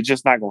people. It's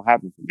just not going to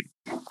happen for me.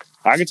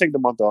 I can take the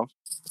month off.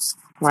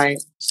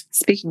 Right.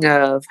 Speaking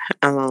of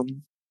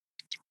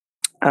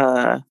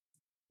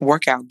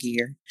workout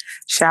gear,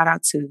 shout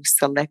out to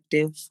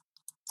Selective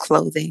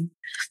Clothing.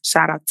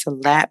 Shout out to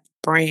Lap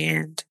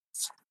Brand.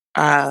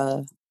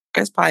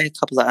 There's probably a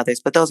couple of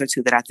others, but those are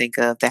two that I think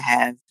of that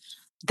have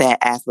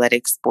that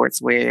athletic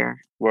sportswear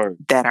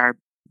that are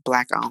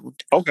Black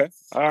owned. Okay.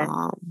 All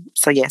right.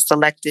 So yeah,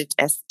 Selective,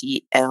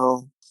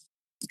 SELCTV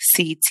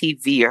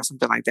or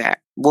something like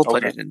that. We'll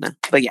put it in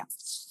but yeah.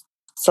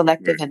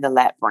 Selective and the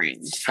Lap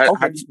Brand.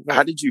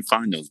 How did you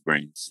find those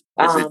brands?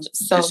 Was it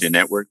just your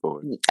network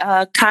or?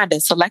 Kind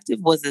of. Selective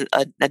was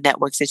a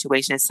network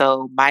situation.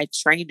 So my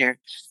trainer,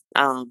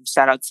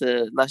 shout out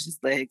to Luscious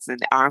Legs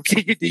and Arm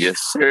Candy. Yes,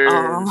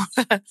 sir.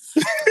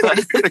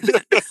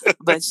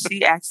 But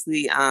she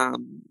actually,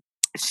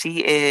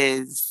 she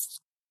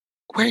is,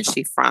 where is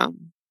she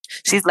from?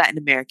 She's Latin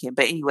American,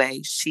 but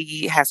anyway,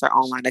 she has her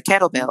own line of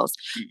kettlebells.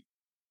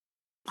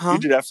 Huh? You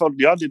did that photo.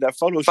 Y'all did that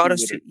photo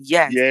shoot.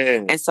 Yes.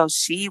 Yeah. And so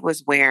she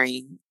was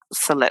wearing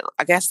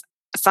I guess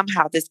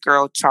somehow this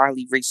girl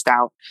Charlie reached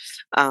out,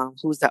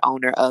 who's the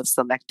owner of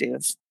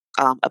Selective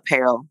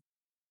Apparel,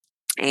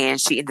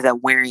 and she ended up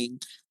wearing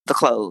the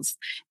clothes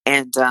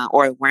and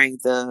or wearing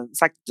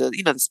it's like the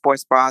the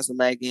sports bras and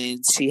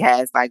leggings. She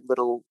has like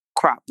little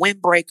crop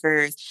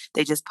windbreakers.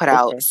 They just put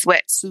out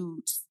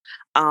sweatsuits.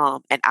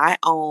 And I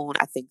own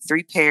I think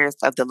 3 pairs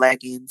of the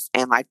leggings,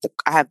 and like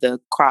I have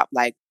the crop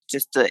like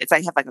it's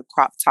like you have like a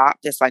crop top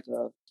that's like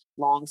a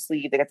long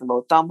sleeve. They got the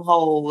little thumb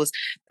holes.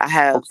 I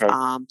have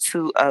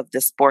 2 of the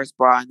sports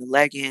bra and the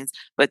leggings,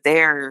 but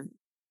they're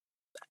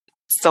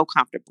so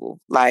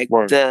comfortable. Like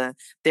they're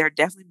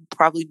definitely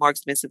probably more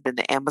expensive than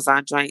the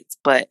Amazon joints,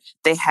 but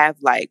they have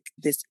like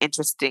this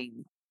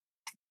interesting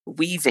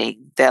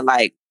weaving that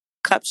like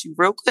cups you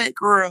real quick,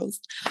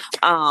 girls.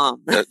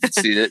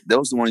 See,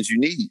 those are the ones you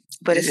need.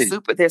 But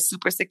they're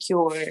super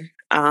secure.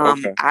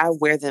 I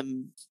wear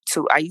them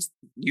too. I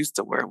used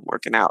to wear them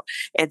working out,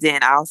 and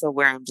then I also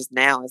wear them just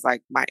now as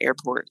like my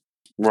airport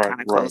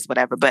kind of clothes,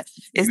 whatever. But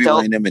it's dope. You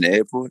wearing them in the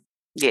airport?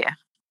 Yeah.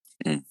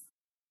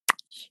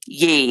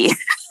 Yeah.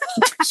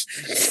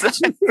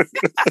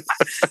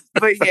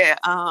 But yeah,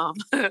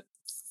 but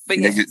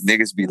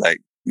niggas be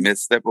like,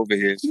 Miss, step over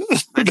here.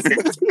 I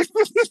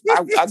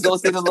go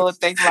through the little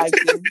thing like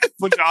this.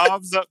 Put your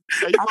arms up.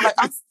 I'm like,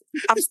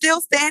 I'm still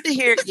standing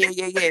here.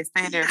 Yeah.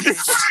 Stand there.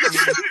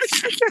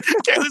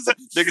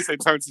 Niggas say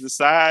turn to the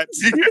side.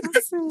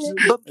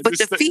 but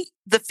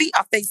the feet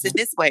are facing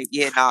this way.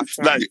 Yeah, no.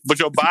 But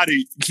your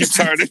body keeps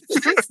turning.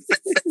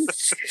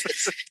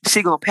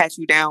 She gonna pat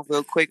you down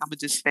real quick. I'm gonna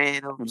just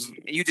stand over. And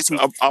you just I'm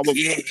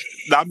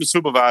the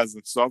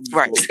supervisor, so I'm just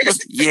right.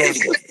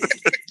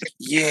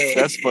 Yeah.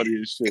 That's funny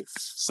as shit.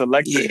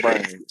 Selective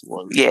brand.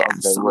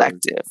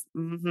 Selective.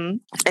 Mm-hmm.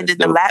 And then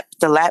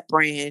the lap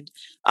brand.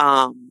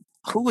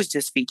 Who was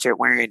just featured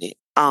wearing it?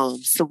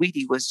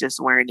 Saweetie was just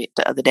wearing it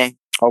the other day.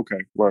 Okay,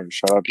 word.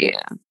 Shout out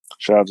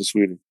to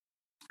Saweetie.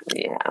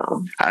 Yeah.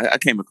 I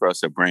came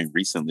across a brand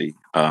recently,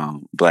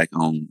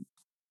 Black-owned,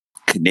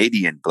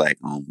 Canadian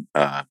Black-owned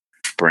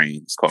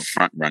brand. It's called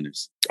Front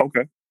Runners.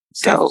 Okay.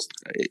 So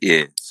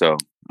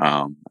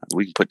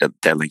we can put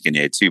that link in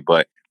there too.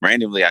 But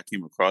randomly, I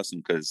came across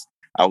them because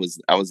I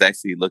was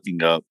actually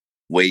looking up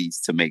ways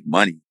to make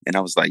money, and I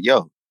was like,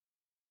 "Yo,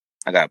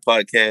 I got a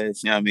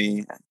podcast. You know what I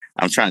mean?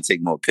 I'm trying to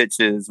take more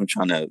pictures. I'm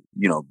trying to,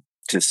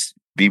 just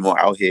be more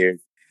out here."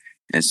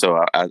 And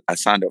so I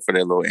signed up for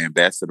their little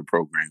ambassador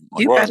program.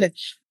 You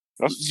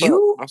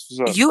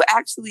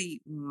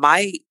actually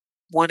might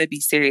want to be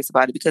serious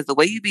about it, because the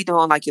way you be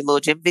doing like your little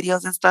gym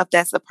videos and stuff,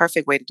 that's the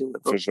perfect way to do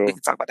it. For sure. We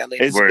can talk about that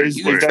later. Is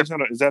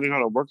that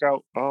not a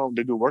workout?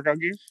 They do workout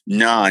gear?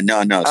 No.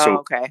 Oh,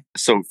 okay.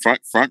 So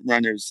Front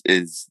Runners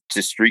is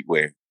just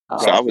streetwear. Oh,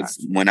 so I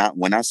was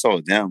when I saw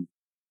them.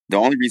 The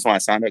only reason why I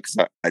signed up because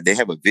they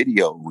have a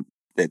video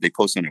that they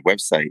post on their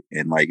website,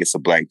 and like it's a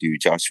black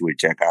dude, Joshua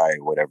Jack-I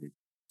or whatever.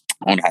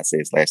 I don't know how to say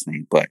his last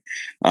name, but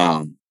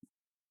when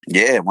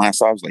I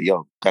saw, I was like,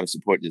 "Yo, gotta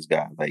support this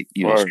guy!" Like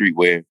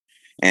streetwear,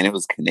 and it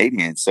was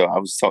Canadian. So I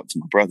was talking to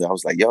my brother. I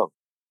was like, "Yo,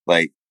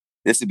 like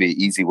this would be an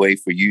easy way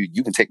for you.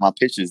 You can take my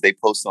pictures. They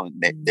post on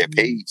their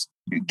page,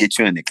 get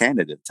you into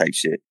Canada type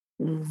shit,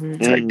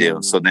 type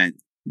deal." So then.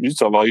 You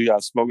talking about you got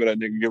to smoke with that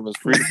nigga, give us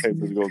freedom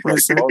papers to go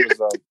take photos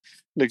of.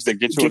 Niggas that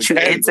get you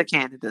into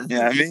Canada.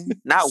 Yeah, I mean,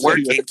 not work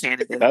in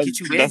Canada. Get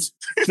you in.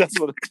 That's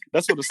what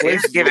the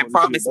slaves. It's giving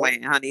promised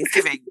land, honey. It's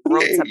giving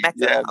road to Mecca.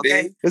 Yeah,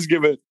 okay, it's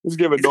giving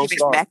no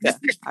star. Mecca.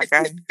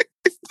 Okay.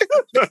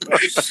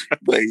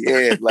 But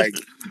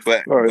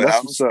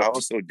I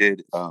also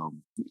did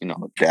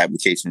the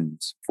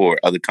applications for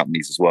other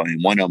companies as well,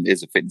 and one of them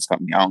is a fitness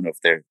company. I don't know if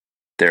they're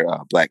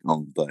black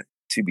owned, but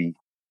to be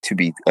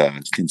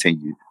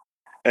continued.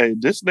 Hey,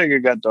 this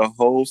nigga got the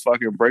whole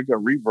fucking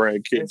breakup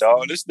rebrand kit,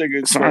 dog. This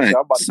nigga,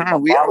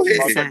 we out here.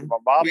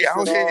 We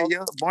out here,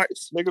 yo.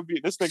 This nigga be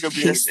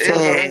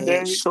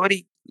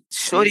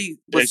Shorty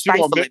was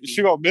stifling me.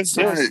 She gonna miss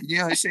this.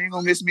 Yeah, she ain't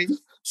gonna miss me.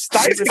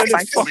 Stifling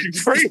is fucking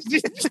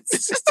crazy.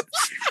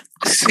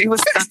 She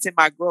was stunting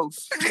my growth.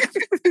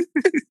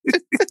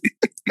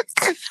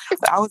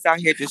 I was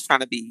out here just trying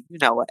to be,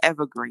 an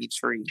evergreen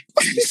tree.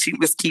 She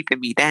was keeping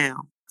me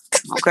down.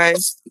 Okay.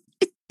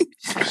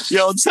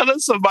 Yo, tell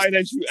us somebody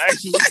that you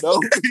actually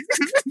know.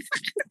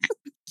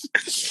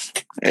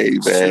 Hey,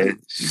 man.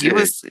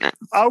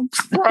 I'm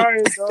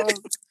crying, dog.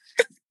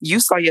 You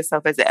saw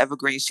yourself as an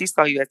evergreen. She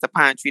saw you as the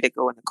pine tree that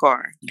go in the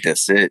car.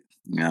 That's it.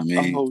 You know what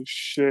I mean? Oh,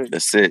 shit.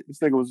 That's it. This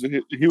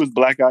nigga he was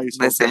black ice.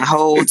 Listen,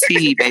 whole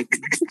tea, baby.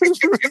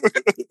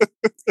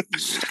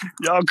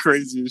 Y'all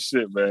crazy as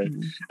shit, man.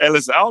 Mm-hmm. Hey,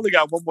 listen, I only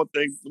got one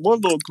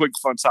little quick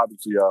fun topic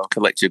for y'all.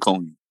 Collect your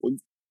coin.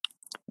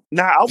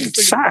 Nah, I was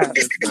thinking about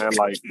this, man.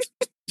 Like,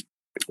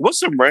 what's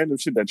some random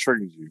shit that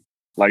triggers you?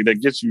 Like,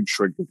 that gets you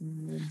triggered.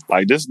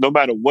 Like, this, no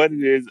matter what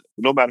it is,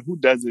 no matter who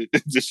does it,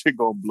 this shit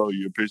gonna blow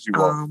you and piss you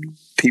off.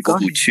 People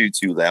who chew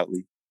too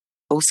loudly.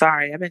 Oh,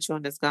 sorry. I've been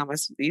chewing this gum. Been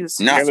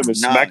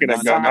smacking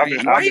that gum.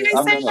 Why you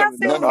ain't saying nothing?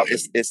 No,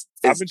 it's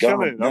I've been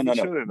gum.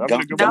 chilling.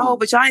 No,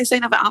 but y'all ain't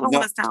saying nothing. I don't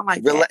want to sound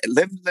like that.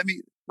 Let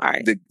me. All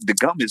right. The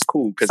gum is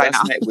cool because I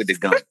snack with the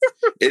gum.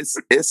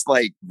 It's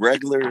like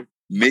regular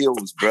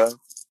meals, bro.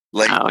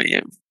 Like, oh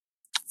yeah.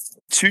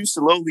 Chew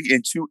slowly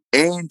and chew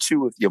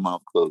with your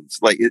mouth closed.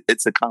 Like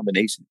it's a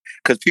combination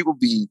because people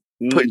be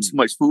putting too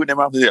much food in their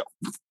mouth.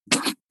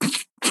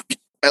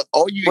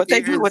 All you what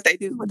they do? Hey,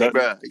 do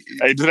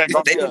that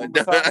gong gong.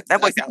 That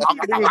boy said,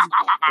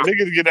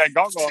 niggas get that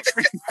gong gong.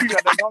 You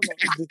got that gong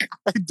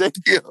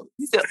gong.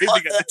 He said,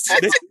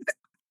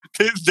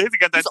 Daisy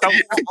got that thumb.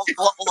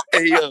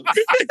 Hey yo.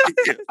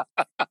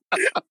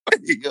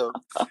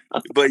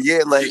 But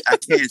yeah, like I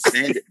can't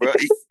stand it, bro.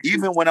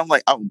 Even when I'm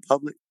like out in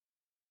public,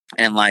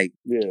 and like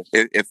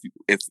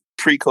if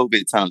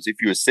pre-COVID times, if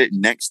you were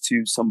sitting next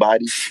to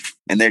somebody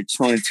and they're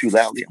chewing too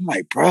loudly, I'm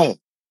like, bro.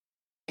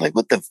 Like,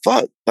 what the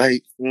fuck?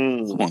 Like,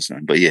 come on,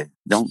 son. But yeah,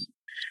 don't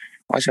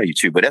watch how you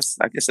chew. But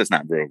I guess that's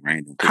not real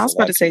random. I was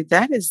about to say,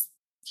 that is,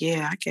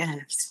 yeah, I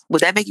guess.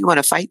 Would that make you want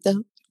to fight,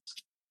 though?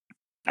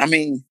 I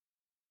mean,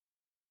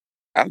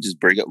 I'll just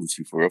break up with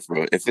you for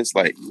real. If it's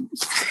like...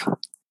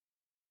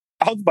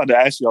 I was about to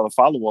ask y'all a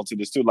follow-on to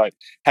this, too. Like,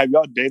 have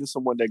y'all dated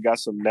someone that got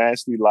some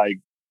nasty, like,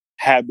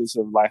 habits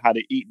of, like, how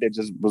to eat that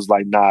just was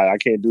like, nah, I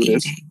can't do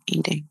this?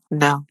 Eating.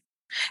 No.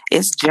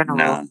 It's general.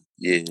 Nah,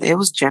 yeah. It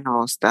was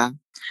general stuff.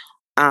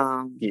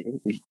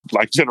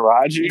 Like general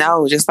hygiene?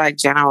 No, just like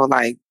general,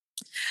 like,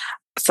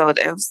 so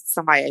there was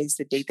somebody I used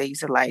to date that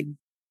used to like,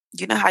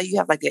 you know how you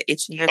have like an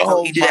itch in your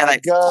toe? You do that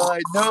like, God,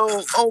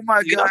 no. Oh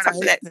my God.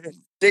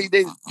 They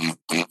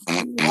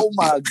oh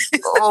my,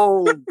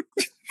 oh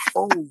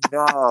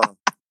no.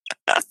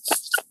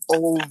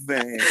 Oh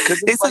man.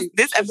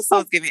 This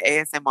episode's giving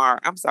ASMR.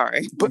 I'm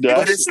sorry. But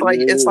it's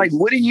like,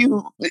 what do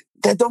you,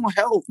 that don't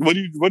help. What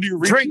do you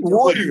reach? Drink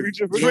water.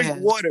 Drink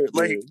water.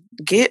 Like,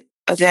 get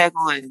a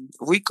daggone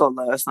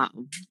Ricola or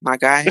something, my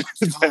guy.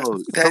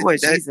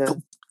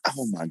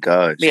 Oh my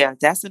gosh. Yeah,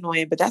 that's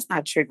annoying, but that's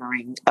not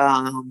triggering.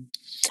 A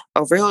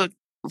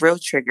real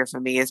trigger for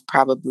me is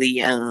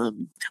probably when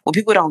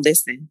people don't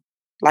listen.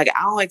 Like,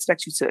 I don't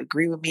expect you to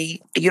agree with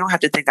me. You don't have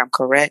to think I'm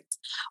correct,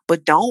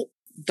 but don't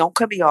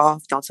cut me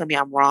off. Don't tell me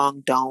I'm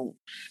wrong. Don't,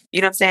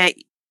 you know what I'm saying?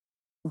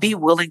 Be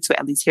willing to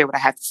at least hear what I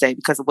have to say,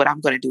 because what I'm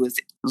going to do is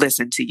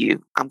listen to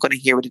you. I'm going to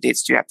hear what it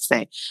is you have to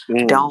say.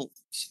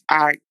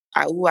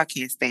 I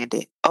can't stand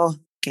it. Oh,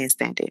 can't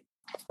stand it.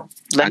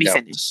 Let me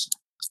finish.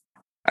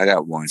 I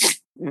got one.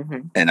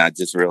 And I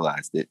just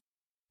realized it.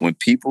 When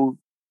people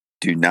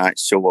do not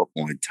show up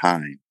on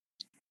time,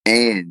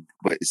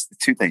 but it's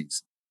two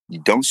things. You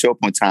don't show up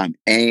on time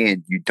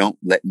and you don't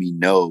let me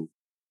know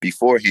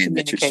beforehand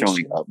that you're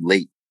showing up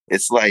late.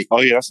 It's like,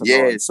 oh yeah, that's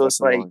annoying. So it's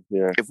like,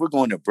 if we're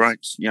going to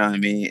brunch, you know what I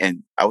mean?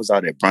 And I was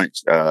out at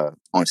brunch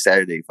on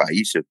Saturday for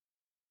Aisha.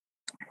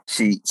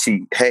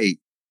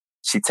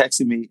 She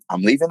texted me,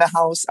 I'm leaving the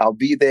house. I'll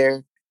be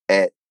there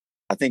at,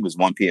 I think it was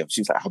 1 p.m. She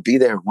was like, I'll be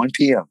there at 1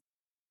 p.m.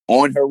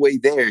 On her way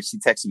there, she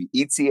texted me,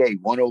 ETA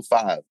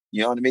 105.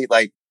 You know what I mean?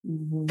 Like,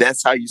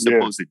 that's how you're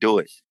supposed to do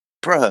it.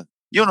 Bruh,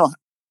 you don't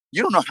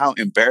know how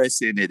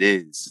embarrassing it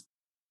is,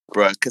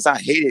 bruh. Because I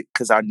hate it,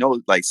 because I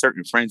know, like,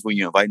 certain friends, when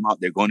you invite them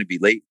out, they're going to be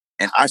late.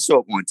 And I show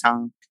up on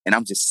time, and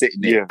I'm just sitting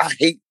there. Yeah. I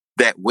hate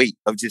that wait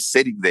of just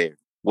sitting there,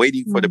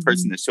 waiting for the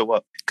person to show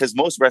up. Because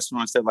most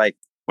restaurants, they're like,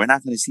 we're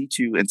not going to seat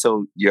you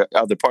until your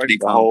other party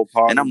comes.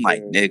 And I'm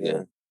like,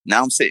 nigga,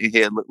 now I'm sitting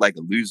here look like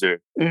a loser.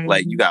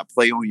 Like, you got to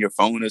play on your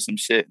phone or some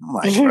shit. And I'm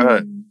like,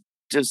 bruh,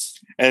 just...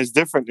 And it's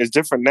different. It's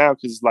different now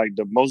because, like,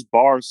 the most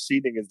bar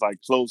seating is,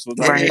 like, closed. So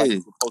right.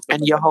 Like,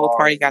 and your whole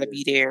party got to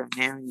be there.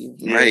 Now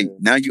Right.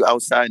 Now you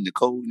outside in the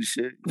cold and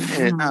shit.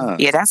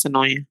 Yeah, that's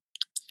annoying.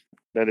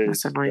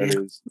 That's annoying. That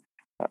is.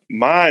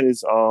 Mine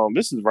is,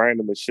 this is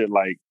random and shit.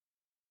 Like,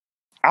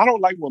 I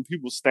don't like when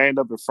people stand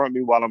up in front of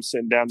me while I'm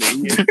sitting down to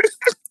eat.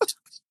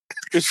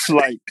 It's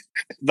like,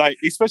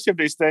 especially if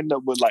they stand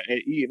up with like and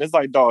eat, and it's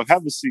like, dog,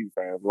 have a seat,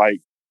 fam. Like,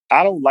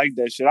 I don't like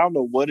that shit. I don't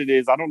know what it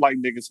is. I don't like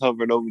niggas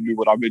hovering over me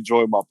when I'm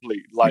enjoying my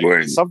plate. Like,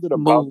 something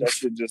about that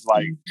shit just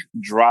like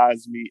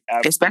drives me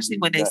absolutely especially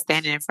when they're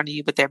standing in front of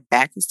you, but their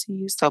back is to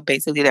you. So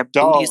basically, their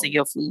booty is in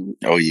your food.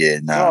 Oh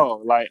yeah,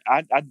 no, like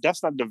I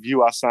that's not the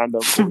view I signed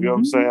up for. You know what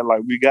I'm saying?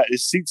 Like, we got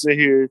seats in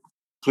here.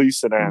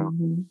 Please sit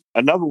down.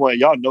 Another one,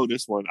 y'all know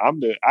this one.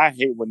 I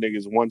hate when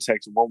niggas one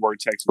word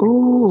text me.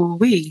 Ooh,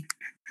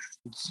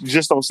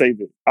 just don't save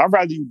it. I'd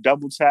rather you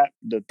double tap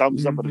the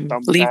thumbs up or the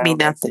thumbs Leave down, me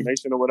nothing,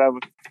 or whatever.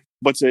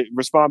 But to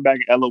respond back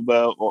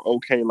LOL or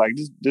okay, like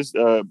this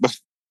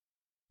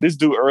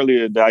dude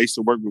earlier that I used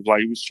to work with,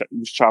 like he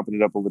was chopping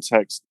it up over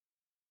text,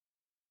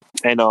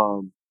 and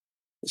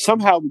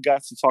somehow we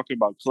got to talking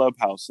about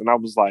Clubhouse, and I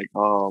was like,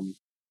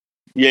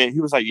 yeah,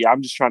 he was like, yeah,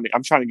 I'm trying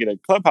to get a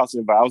Clubhouse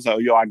invite. I was like,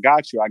 yo, I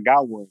got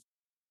one.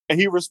 And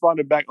he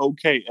responded back,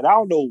 okay. And I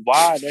don't know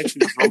why that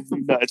shit drove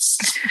me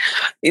nuts.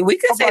 We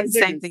could say the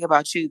same thing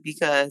about you,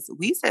 because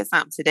we said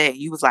something today.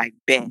 You was like,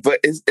 bet.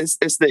 But it's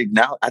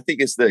the I think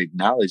it's the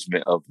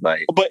acknowledgement of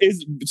like. But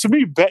to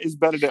me, bet is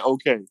better than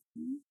okay.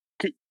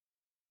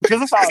 Because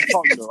that's how I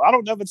talk, though. I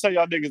don't never tell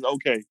y'all niggas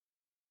okay.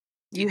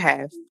 You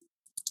have.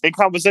 In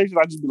conversation,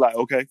 I just be like,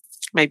 okay.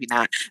 Maybe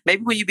not.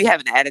 Maybe when you be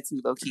having an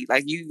attitude, low key,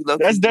 like you low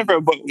key. That's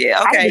different, but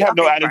yeah, okay, I don't have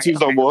no attitudes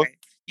no more.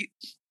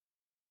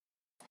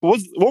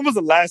 When was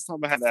the last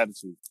time I had an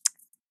attitude?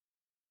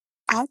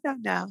 I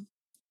don't know.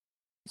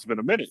 It's been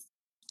a minute.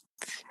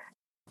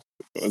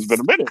 It's been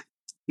a minute.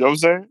 You know what I'm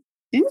saying?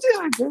 You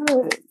doing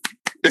good.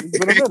 It's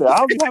been a minute. I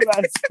don't be having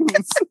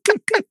attitudes.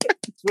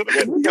 It's been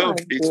a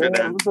minute.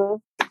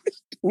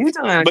 You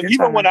doing but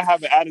even when I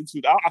have an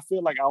attitude, I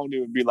feel like I don't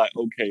even be like,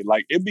 okay.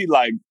 Like, it'd be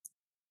like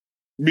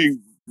me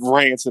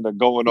ranting or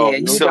going on.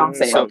 You don't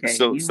say okay.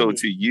 So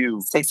to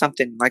you, say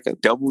something like a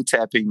double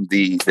tapping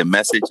the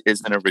message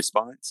isn't a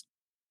response?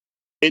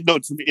 No,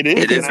 to me, it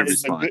is. It is a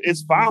response.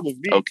 It's fine with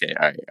me. Okay,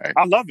 all right.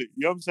 I love it.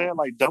 You know what I'm saying?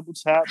 Like double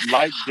tap,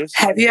 like this.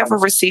 Have you ever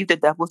received a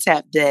double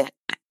tap that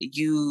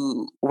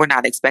you were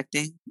not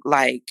expecting?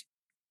 Like,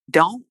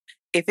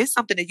 if it's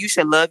something that you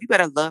should love, you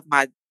better love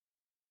my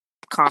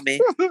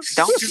comment.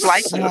 Don't just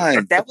like it.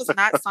 If that was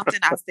not something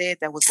I said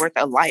that was worth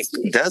a like.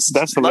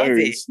 That's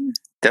hilarious.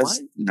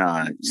 That's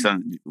nah.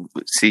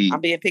 See, I'm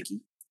being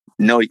picky.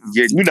 No,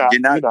 you're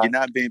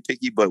not being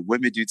picky, but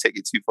women do take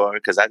it too far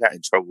because I got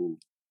in trouble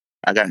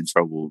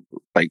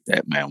like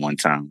that, man, one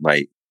time.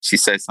 Like, she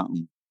said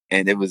something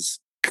and it was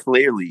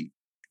clearly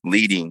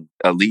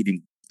a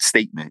leading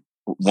statement,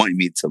 wanting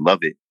me to love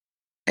it,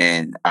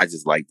 and I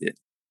just liked it.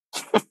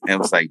 And it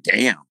was like,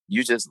 damn,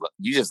 you just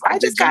I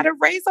just got a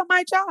raise on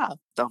my job.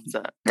 Thumbs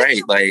up.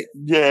 Right, like,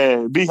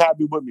 yeah, be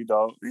happy with me,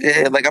 dog.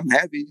 Yeah, like, I'm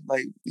happy.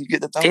 Like, you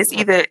get the thumbs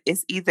up.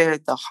 It's either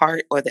the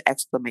heart or the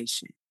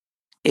exclamation.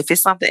 If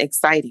it's something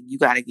exciting, you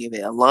got to give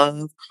it a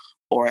love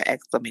or an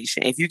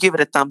exclamation. If you give it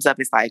a thumbs up,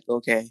 it's like,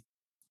 okay.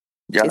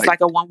 It's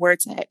like a one-word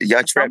tag.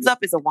 Thumbs up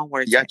is a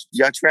one-word tag.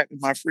 Y'all trapping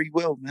my free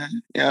will, man.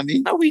 You know what I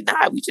mean? No, we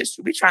not. We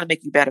trying to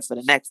make you better for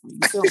the next one.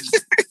 You feel me?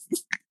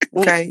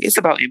 Okay? It's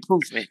about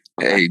improvement.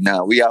 Okay? Hey,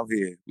 we out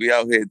here.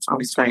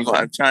 2021.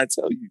 I'm trying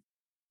to tell you.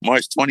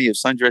 March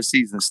 20th, sundress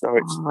season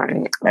starts. All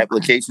right.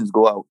 Applications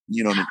go out,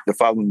 the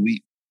following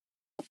week.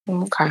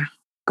 Okay.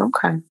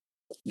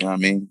 You know what I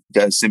mean?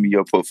 You gotta send me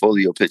your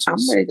portfolio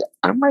pictures.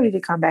 I'm ready to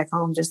come back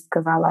home just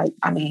because I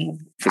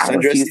for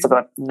refuse to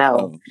go.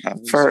 No,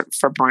 for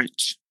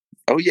brunch.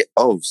 Oh yeah.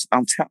 Oh,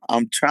 I'm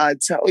trying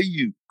to tell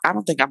you. I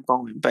don't think I'm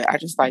going, but I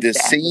just like the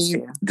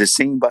scene. The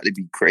scene about to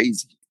be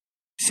crazy.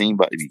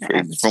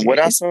 From what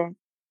I saw,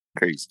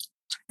 crazy.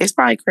 It's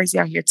probably crazy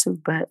out here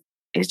too, but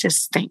it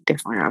just stink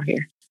different out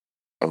here.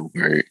 Oh,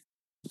 right.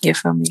 You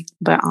feel me?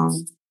 But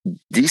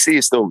DC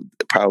is still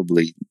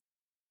probably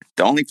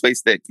the only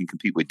place that can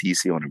compete with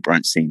DC on the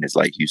brunch scene is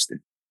like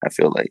Houston. I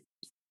feel like.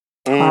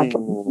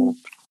 You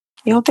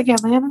don't think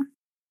Atlanta?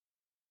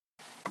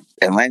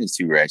 Atlanta's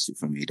too ratchet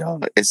for me,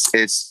 dog. It's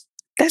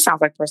that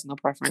sounds like personal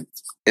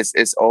preference.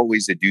 It's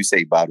always a Douce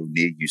bottle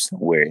near you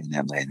somewhere in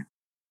Atlanta.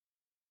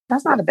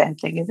 That's not a bad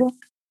thing, is it?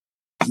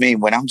 I mean,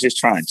 when I'm just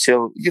trying to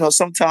chill,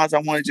 sometimes I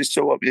want to just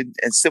show up and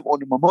sip on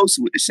the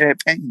mimosa with the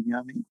champagne. You know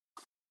what I mean?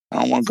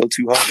 I don't want to go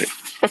too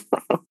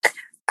hard.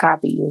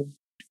 Copy you.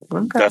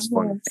 Okay. That's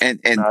funny.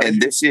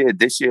 And this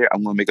year,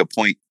 I'm gonna make a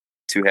point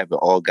to have an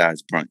all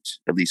guys brunch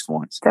at least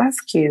once. That's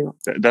cute.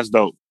 That's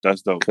dope.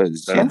 That's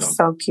That's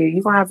so cute.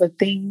 You gonna have a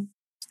theme?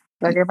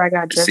 Like everybody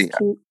got dressed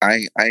cute.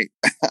 I ain't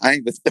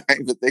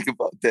even think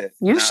about that.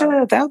 You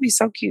should. That would be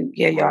so cute.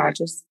 Yeah, y'all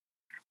just.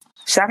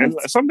 Something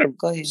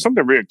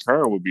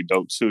reoccurring would be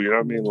dope too. You know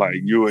what I mean? Like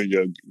you and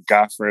your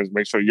guy friends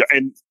make sure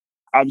and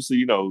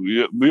obviously,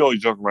 we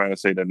always joke around and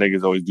say that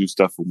niggas always do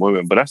stuff for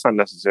women, but that's not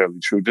necessarily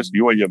true. Just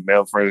you and your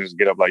male friends just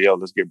get up like, yo,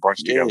 let's get brunch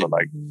together.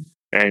 Like,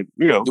 and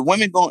the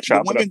women going,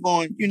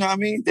 you know what I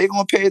mean? They're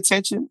going to pay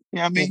attention. You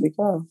know what I mean? You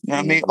know what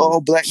I mean?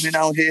 All black men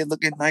out here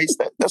looking nice.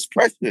 That's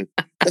pressure.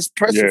 That's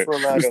pressure for a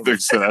lot of them.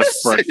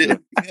 That's pressure. You know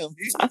what I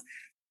mean?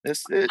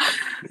 That's it.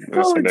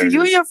 Do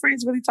you and your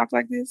friends really talk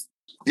like this?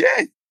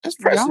 Yeah. That's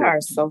pressure. Y'all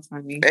are so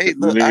funny. Hey,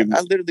 look, I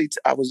literally,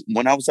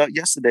 when I was out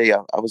yesterday,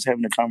 I was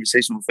having a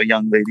conversation with a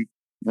young lady.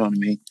 You know what I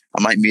mean?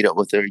 I might meet up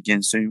with her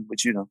again soon,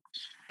 but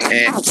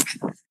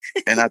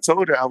and I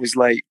told her, I was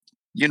like,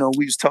 we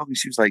was talking.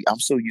 She was like, I'm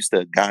so used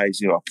to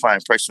guys,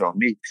 applying pressure on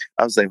me.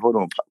 I was like, hold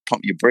on,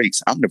 pump your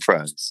brakes. I'm the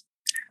prize.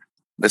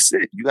 That's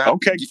it. You got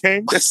okay,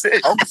 King. That's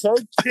it.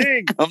 Okay,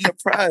 King. I'm the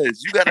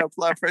prize. You got to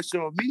apply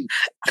pressure on me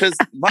because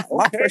my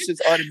pressure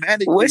is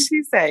automatically. What'd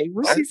she say?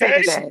 What she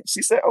say to that?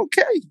 She said,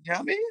 okay. You know what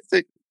I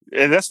mean?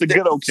 And that's the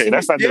good okay.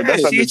 That's not the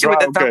that's not the dry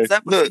okay. Thumbs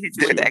up, look, she hit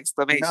you with the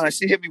exclamation. No,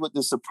 she hit me with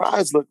the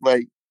surprise look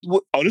like.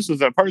 What? Oh, this was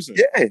that person?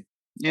 Yeah.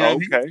 You know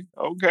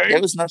okay.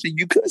 There was nothing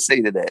you could say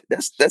to that.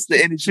 That's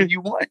the energy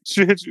you want.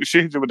 She hit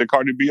you with the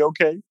Cardi B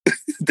okay?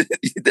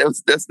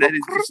 that's the energy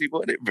she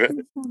wanted, bro.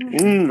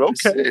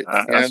 Okay.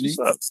 That's what's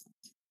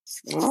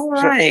up. All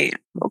right.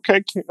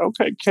 Okay,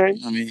 King.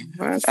 I mean,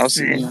 I'll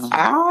see.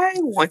 I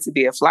want to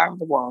be a fly on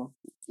the wall.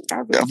 I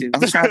really do.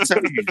 I'm trying to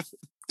tell you.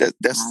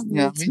 That's you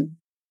know what I mean.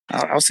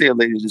 I'll see her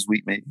later this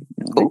week, maybe.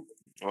 Okay.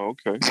 All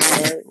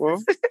right.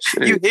 Well,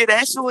 you hear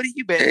that, shorty?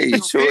 You better. Hey,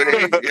 shorty.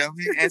 You know what I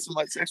mean? Answer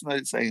my text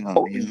message saying, you know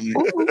what I mean?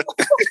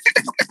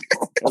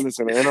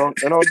 Listen, and on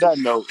that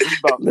note,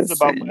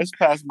 it's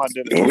past my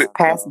dinner. It's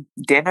past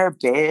dinner,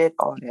 bed,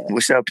 all that.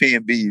 What's your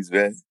P&Bs,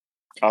 man?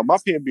 My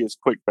P&B is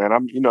quick,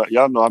 man.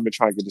 Y'all know I've been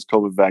trying to get this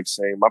COVID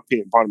vaccine.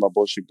 Part of my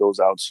bullshit goes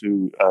out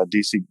to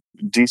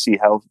DC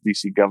Health,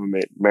 DC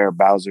government, Mayor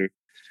Bowser.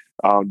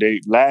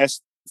 They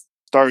last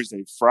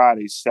Thursday,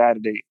 Friday,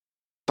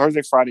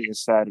 and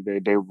Saturday,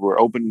 they were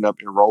opening up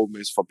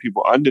enrollments for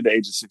people under the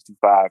age of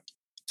 65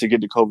 to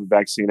get the COVID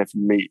vaccine if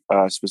you meet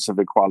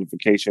specific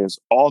qualifications.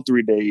 All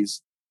 3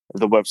 days,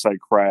 the website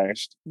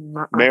crashed.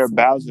 Mayor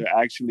Bowser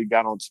actually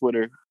got on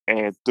Twitter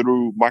and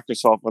threw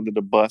Microsoft under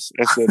the bus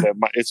and said that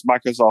it's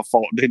Microsoft's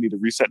fault. They need to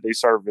reset their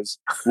service.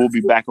 We'll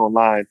be back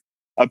online.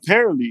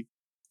 Apparently,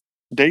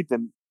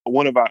 Dathan,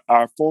 one of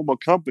our former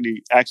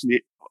company,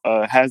 actually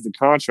has the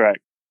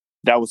contract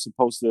that was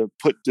supposed to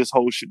put this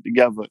whole shit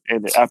together,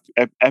 and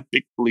it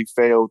epically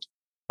failed.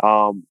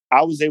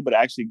 I was able to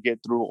actually get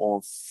through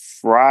on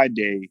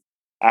Friday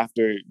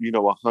after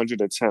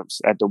 100 attempts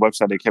at the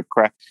website. They kept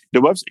crashing. The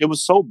website, it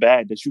was so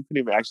bad that you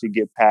couldn't even actually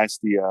get past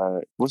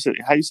the what's it?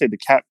 How you say the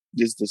captcha?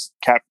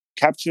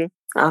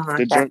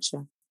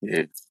 Captcha.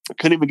 Yeah.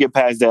 Couldn't even get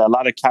past that. A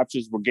lot of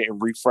captchas were getting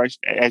refreshed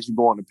as you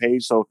go on the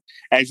page. So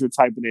as you're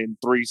typing in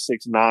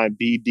 369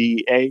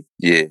 BDA,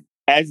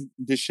 as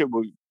the shit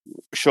would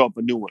show up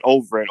a new one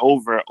over and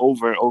over and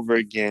over and over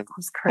again.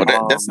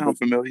 Well, that sounds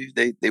familiar.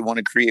 They want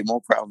to create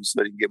more problems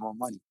so they can get more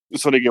money. You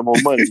know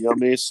what I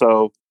mean?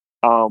 So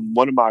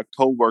one of my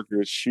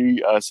coworkers,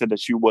 she said that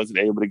she wasn't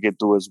able to get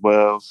through as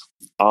well.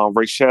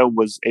 Rachel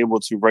was able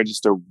to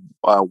register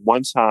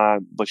one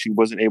time, but she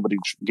wasn't able to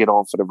get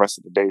on for the rest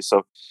of the day.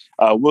 So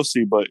we'll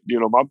see. But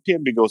my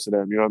P&B goes to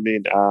them. You know what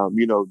I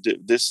mean?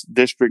 This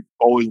district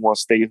always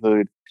wants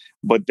statehood,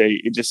 but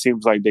it just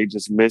seems like they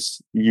just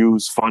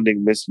misuse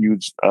funding,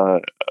 misuse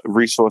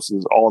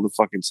resources all the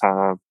fucking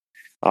time.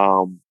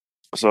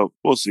 So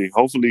we'll see.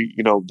 Hopefully,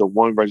 the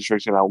one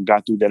registration I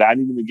got through that I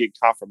didn't even get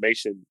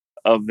confirmation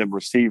of them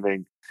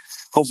receiving,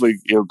 hopefully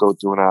it'll go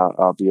through and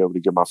I'll be able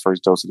to get my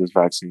first dose of this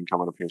vaccine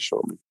coming up here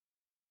shortly.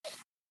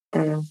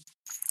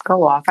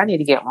 Go off. I need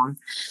to get one.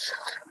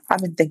 I've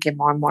been thinking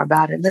more and more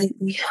about it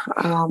lately.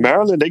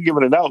 Maryland, they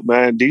giving it out,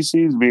 man.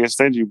 DC's being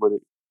stingy with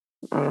it.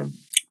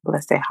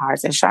 Bless their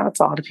hearts. And shout out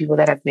to all the people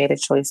that have made a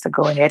choice to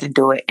go ahead and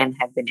do it and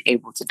have been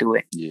able to do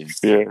it. Yeah.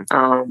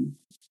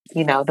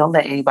 Don't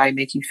let anybody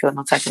make you feel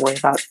no type of way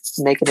about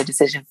making a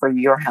decision for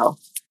your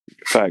health.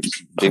 Facts.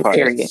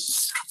 Period.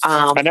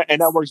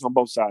 And that works on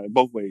both sides,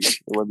 both ways.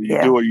 Whether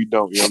you do or you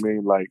don't. You know what I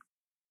mean? Like,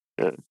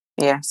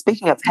 yeah.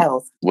 Speaking of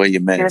health, wear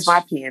your mask. Here's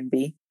my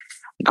P&B.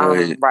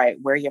 Right.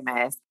 Wear your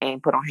mask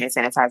and put on hand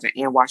sanitizer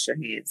and wash your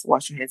hands.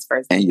 Wash your hands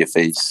first. And your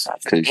face.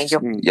 Because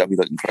y'all be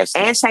looking crusty.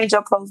 And change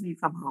your clothes when you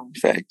come home.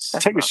 Facts.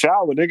 Take a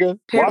shower, nigga.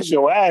 Period. Wash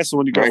your ass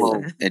when you come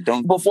home. And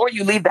don't before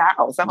you leave the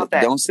house. How about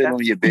that? Don't sit on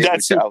your bed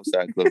with your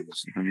outside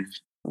clothes.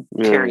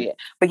 Period.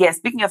 But yeah,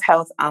 speaking of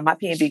health, my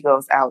P&B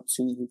goes out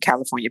to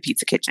California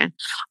Pizza Kitchen.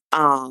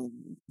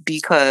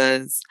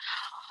 Because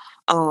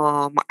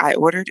I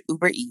ordered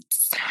Uber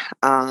Eats.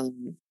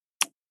 And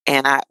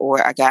I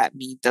got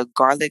me the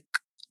garlic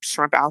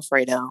shrimp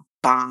Alfredo,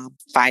 bomb,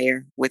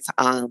 fire, with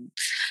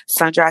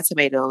sun-dried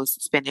tomatoes,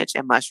 spinach,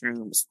 and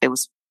mushrooms. It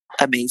was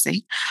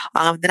amazing.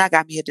 Then I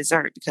got me a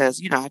dessert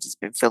because, I just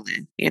been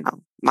feeling,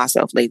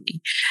 myself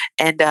lately.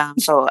 And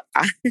so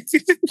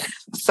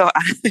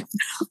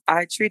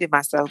I treated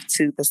myself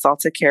to the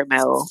salted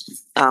caramel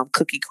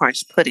cookie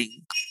crunch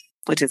pudding,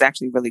 which is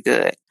actually really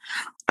good.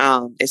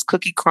 It's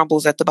cookie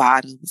crumbles at the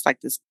bottom. It's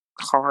like this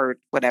hard,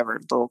 whatever,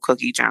 little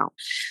cookie jump.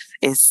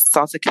 It's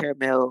salted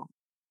caramel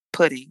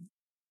pudding,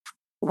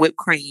 whipped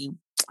cream,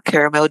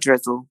 caramel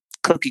drizzle,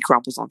 cookie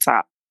crumbles on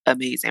top.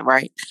 Amazing,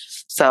 right?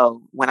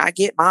 So when I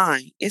get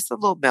mine, it's a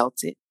little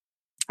melted.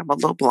 I'm a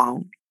little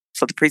blown.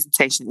 So the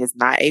presentation is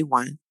not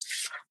A1,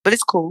 but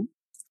it's cool.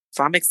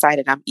 So I'm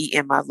excited. I'm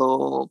eating my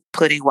little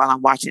pudding while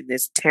I'm watching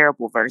this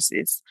terrible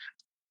Versus.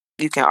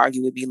 You can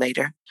argue with me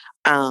later.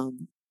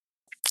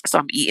 So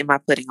I'm eating my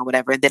pudding or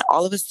whatever. And then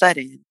all of a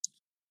sudden,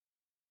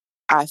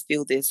 I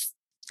feel this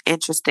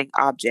interesting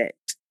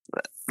object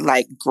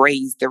like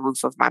graze the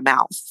roof of my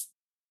mouth.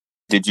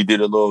 Did you do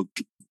the little?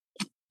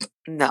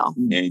 No.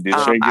 Yeah, you did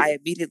I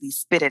immediately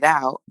spit it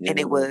out, and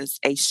it was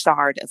a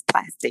shard of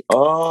plastic.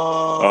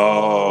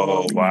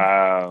 Oh,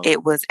 wow.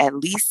 It was at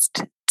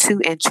least 2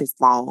 inches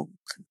long,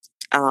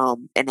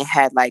 and it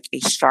had like a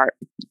sharp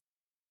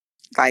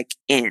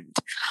end.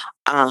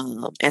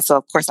 And so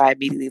of course I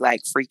immediately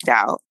freaked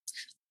out.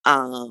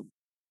 I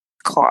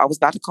was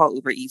about to call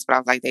Uber Eats, but I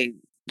was like,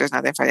 there's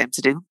nothing for them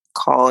to do.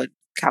 Called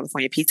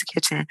California Pizza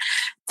Kitchen.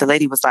 The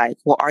lady was like,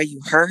 well, are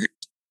you hurt?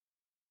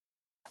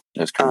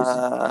 That's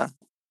crazy.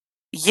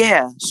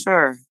 Yeah,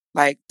 sure.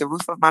 Like the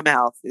roof of my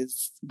mouth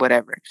is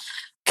whatever.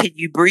 Can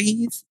you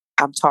breathe?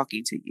 I'm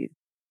talking to you.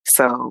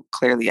 So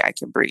clearly I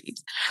can breathe.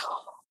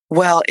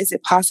 Well, is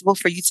it possible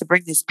for you to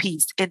bring this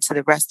piece into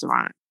the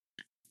restaurant?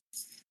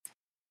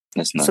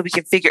 That's nuts. So we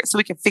can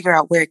figure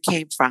out where it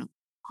came from.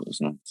 That's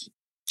nuts.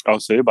 Oh,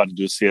 so you're about to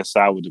do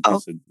CSI with the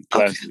piece of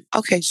plastic.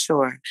 Okay,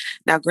 sure.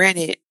 Now,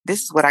 granted,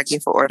 this is what I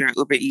get for ordering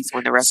Uber Eats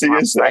when the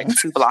restaurant is like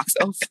 2 blocks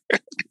over.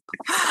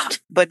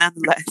 But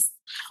nonetheless,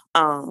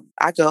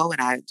 I go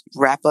and I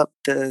wrap up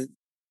the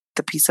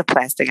piece of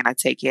plastic and I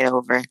take it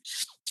over.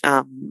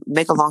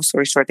 Make a long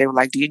story short, they were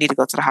like, "Do you need to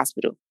go to the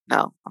hospital?"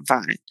 No, I'm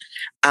fine.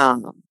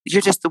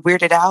 You're just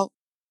weirded out?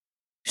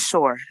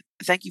 Sure.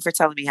 Thank you for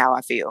telling me how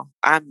I feel.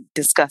 I'm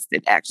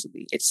disgusted,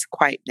 actually. It's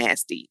quite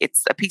nasty.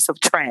 It's a piece of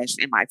trash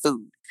in my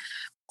food.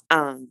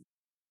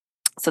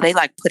 So they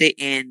like put it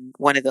in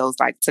one of those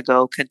like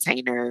to-go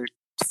containers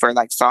for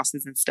like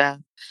sauces and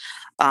stuff,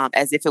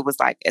 as if it was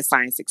like a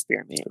science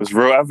experiment. It was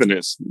real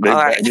evidence.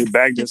 They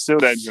bagged and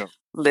sealed that junk.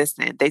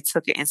 Listen, they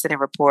took an incident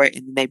report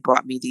and they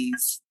brought me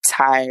these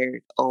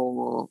tired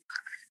old.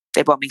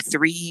 They bought me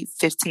 3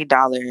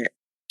 $15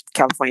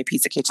 California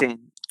Pizza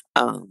Kitchen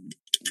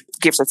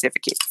gift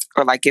certificates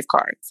or like gift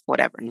cards,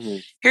 whatever. Mm-hmm.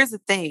 Here's the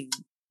thing.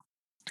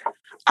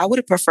 I would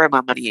have preferred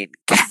my money in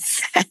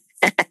cash.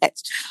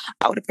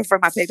 I would have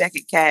preferred my payback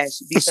in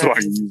cash. So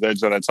I can use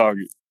that on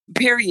Target.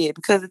 Period.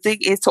 Because the thing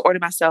is to order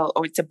myself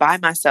or to buy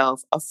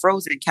myself a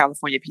frozen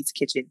California Pizza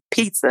Kitchen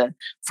pizza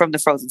from the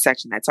frozen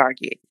section at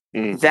Target.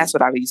 Mm-hmm. That's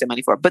what I would use the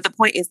money for. But the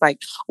point is like,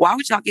 why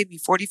would y'all give me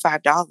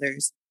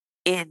 $45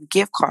 in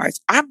gift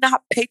cards? I'm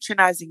not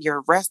patronizing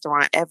your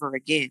restaurant ever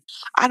again.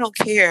 I don't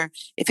care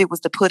if it was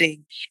the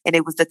pudding and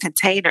it was the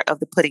container of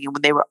the pudding. And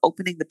when they were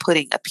opening the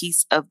pudding, a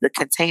piece of the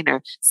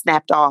container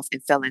snapped off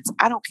and fell into.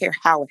 I don't care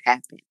how it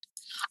happened.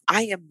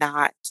 I am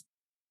not.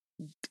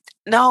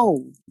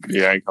 No.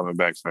 Yeah, I ain't coming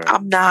back, fam.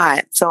 I'm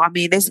not. So, I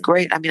mean, it's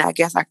great. I mean, I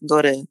guess I can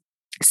go to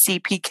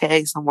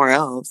CPK somewhere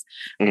else.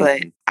 Mm-hmm.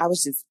 But I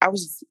was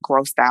just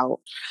grossed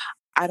out.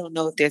 I don't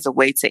know if there's a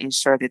way to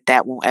ensure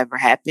that won't ever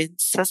happen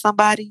to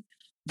somebody.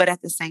 But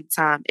at the same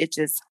time,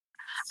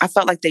 I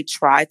felt like they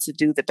tried to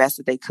do the best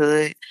that they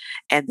could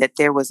and that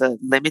there was a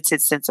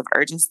limited sense of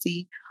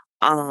urgency.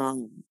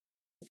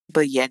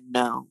 But yeah,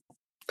 no.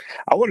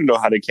 I want to know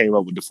how they came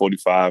up with the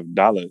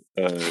 $45.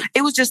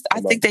 It was just, I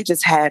think they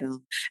just had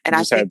them, and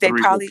I think they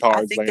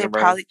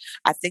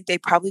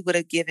probably would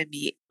have given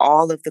me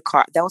all of the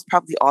cards. That was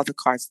probably all the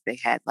cards that they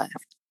had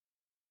left,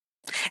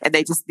 and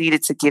they just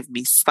needed to give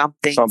me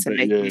something to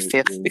make me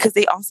feel. Yeah. Because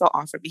they also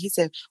offered me. He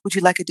said, "Would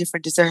you like a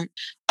different dessert?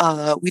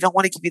 We don't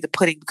want to give you the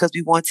pudding because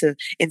we want to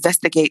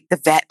investigate the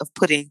vat of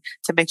pudding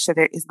to make sure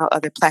there is no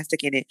other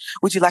plastic in it.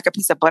 Would you like a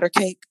piece of butter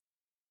cake?"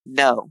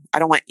 No, I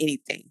don't want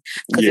anything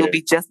because it would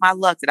be just my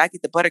luck that I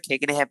get the butter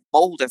cake and they have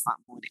mold or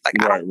something on it. Like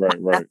I don't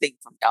want nothing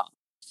from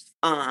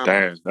y'all.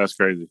 Damn, that's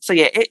crazy. So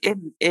yeah,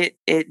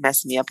 it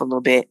messed me up a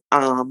little bit.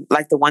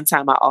 Like the one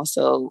time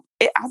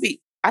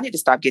I need to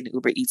stop getting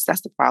Uber Eats.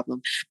 That's the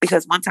problem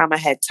because one time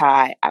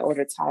I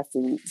ordered Thai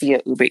food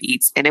via Uber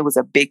Eats and it was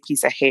a big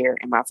piece of hair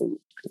in my food.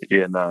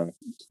 Yeah,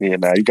 you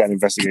got to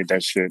investigate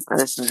that shit.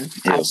 Listen,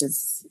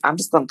 I'm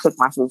just gonna cook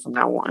my food from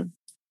now on.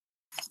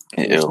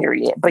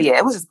 Period. But yeah,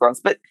 it was just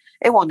gross. But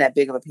it wasn't that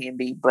big of a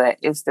P&B, but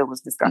it still was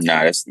disgusting.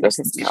 Nah, that's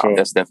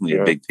definitely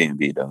a big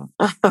P&B though.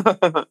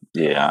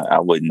 Yeah, I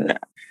wouldn't.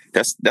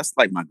 That's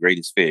like my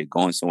greatest fear: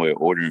 going somewhere,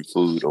 ordering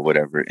food or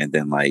whatever, and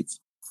then like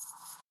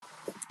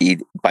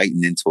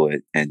biting into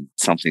it, and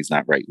something's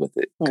not right with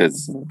it.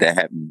 Because that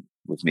happened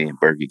with me in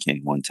Burger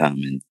King one time,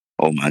 and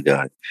oh my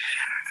god,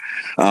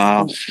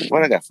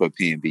 what I got for a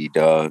P&B,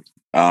 dog?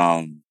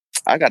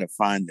 I gotta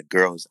find the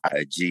girl's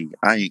IG.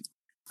 I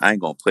ain't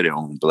gonna put it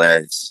on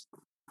blast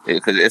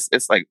because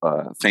it's like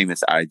a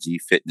famous IG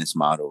fitness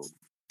model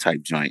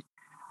type joint.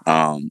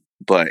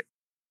 But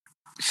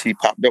she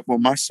popped up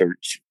on my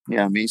search. You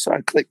know what I mean? So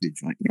I clicked the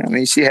joint. You know what I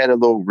mean? She had a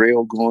little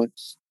reel going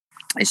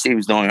and she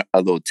was doing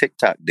a little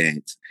TikTok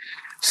dance.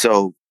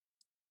 So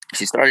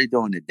she started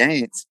doing the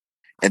dance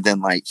and then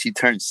like she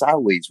turned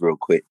sideways real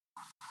quick.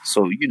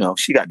 So, you know,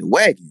 she got the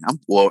wagon. I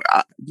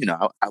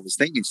was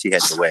thinking she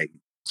had the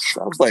wagon.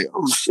 So I was like,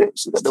 oh shit,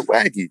 she got the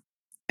wagon.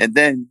 And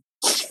then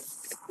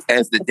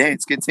as the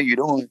dance continued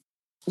on,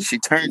 she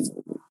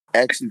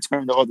actually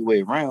turned all the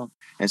way around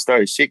and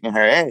started shaking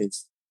her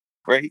ass,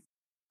 right?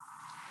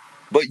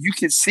 But you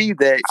can see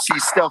that she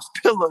stuffs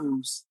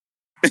pillows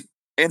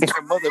in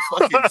her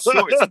motherfucking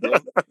shorts,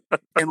 bro.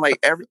 And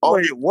like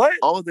all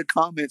the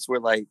comments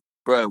were like,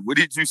 bro, what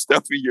did you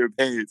stuff in your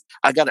pants?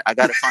 I gotta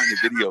find the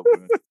video,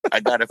 bro. I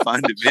gotta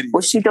find the video.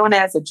 Was she doing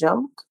it as a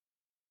joke?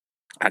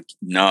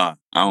 Nah,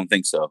 I don't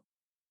think so.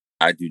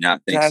 I do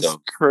not think That's so.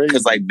 Crazy.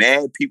 Because like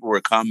mad people were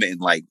commenting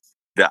like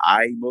the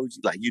eye emoji,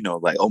 like, you know,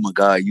 like, oh my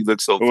God, you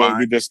look so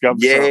fine.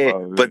 Yeah.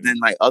 But then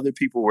like other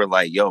people were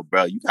like, yo,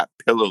 bro, you got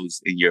pillows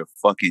in your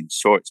fucking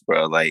shorts,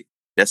 bro. Like,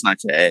 that's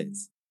not your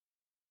ass.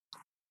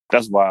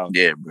 That's wild.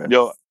 Yeah, bro.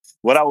 Yo,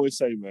 what I always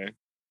say, man,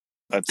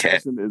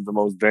 attention is the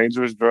most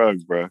dangerous drug,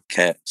 bro.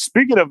 Cat.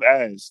 Speaking of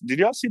ass, did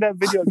y'all see that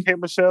video of K.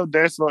 Michelle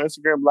dancing on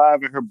Instagram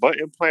Live and her butt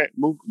implant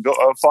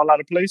fall out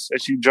of place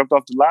as she jumped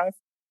off the live?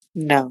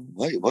 No.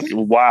 Wait, what?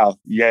 Wow.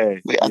 Yeah.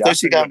 Wait, I thought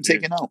she got him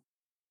taken out.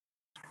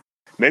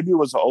 Maybe it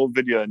was an old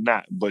video or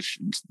not, but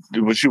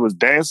when she was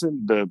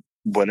dancing, the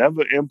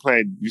whatever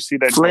implant, you see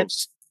that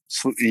flips.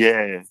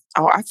 Yeah.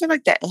 Oh, I feel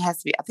like that it has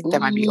to be. I think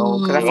that might be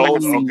old. Cause I feel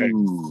like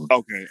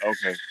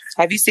Okay.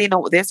 Have you seen?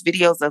 There's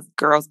videos of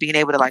girls being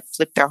able to like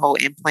flip their whole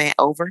implant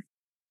over.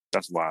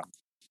 That's wild.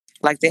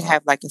 Like they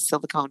have like a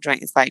silicone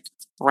joint. It's like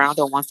round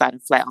on one side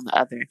and flat on the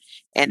other.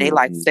 And they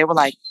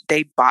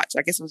they botched.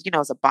 I guess it was it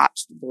was a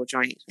botched little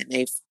joint, and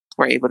they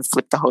were able to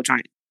flip the whole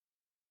joint.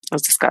 It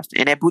was disgusting.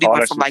 And that booty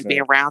went from like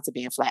being round to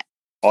being flat.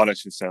 All that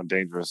should sound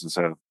dangerous as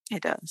hell.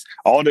 It does.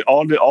 All the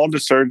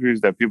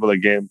surgeries that people are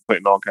getting,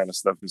 putting all kind of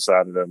stuff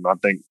inside of them. I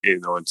think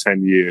in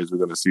 10 years we're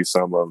going to see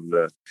some of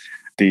the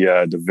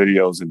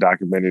videos and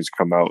documentaries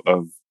come out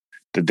of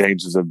the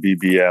dangers of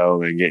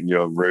BBL and getting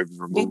your ribs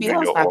removed.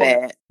 BBL's not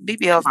bad.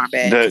 BBLs aren't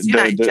bad because you're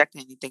not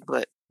injecting anything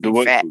but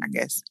fat, I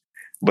guess.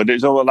 But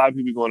there's a lot of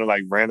people going to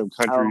like random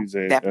countries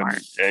and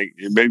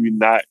maybe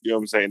not,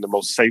 in the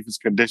most safest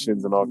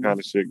conditions and all kind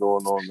of shit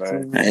going on,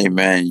 man. Hey,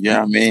 man, you know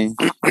what I mean?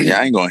 Yeah,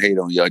 I ain't going to hate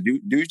on y'all.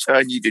 Do what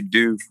y'all need to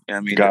do.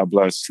 God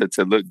bless.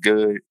 To look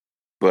good.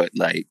 But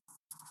like,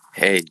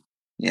 hey,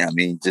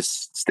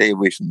 just stay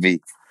away from me.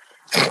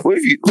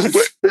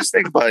 Let's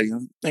think about it.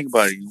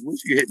 What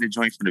if you're hitting the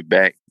joint from the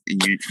back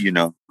and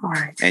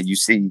and you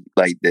see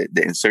like the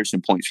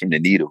insertion points from the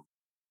needle?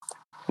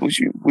 Would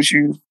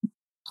you?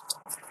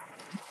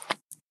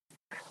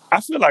 I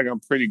feel like I'm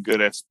pretty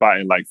good at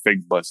spotting like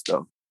fake butt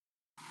stuff.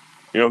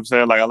 You know what I'm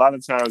saying? Like a lot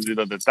of times,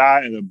 the thigh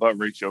and the butt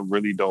ratio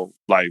really don't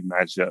like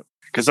match up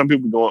because some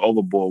people going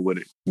overboard with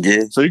it.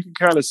 Yeah. So you can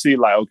kind of see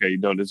like, okay,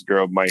 this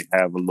girl might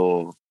have a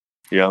little,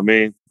 a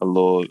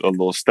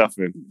little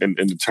stuffing in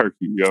the turkey.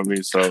 You know what I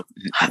mean? So,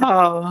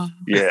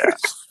 yeah.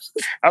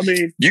 I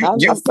mean, you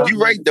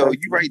right though.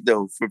 You right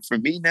though. For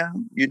me now,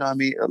 you know what I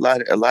mean. A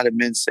lot of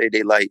men say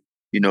they like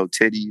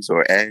titties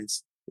or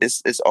ass.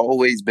 It's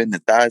always been the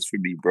thighs for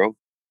me, bro.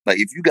 Like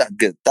if you got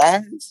good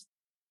thighs,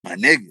 my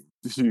nigga,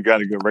 you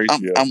got a good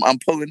ratio. I'm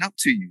pulling up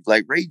to you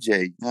like Ray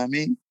J. You know what I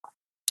mean?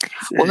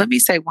 Well, let me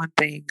say one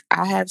thing.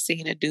 I have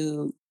seen a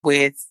dude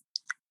with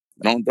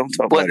don't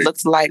talk what about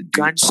looks like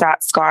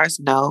gunshot scars.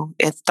 No,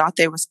 I thought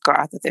they were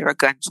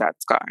gunshot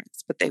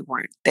scars, but they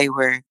weren't. They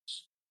were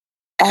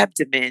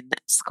abdomen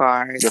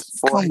scars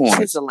for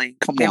chiseling.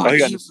 Come on,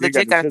 he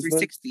legit got a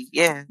 360.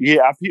 Yeah,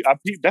 I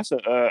peeped. That's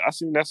I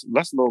seen that's a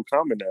little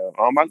common now.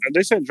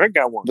 They said Drake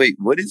got one. Wait,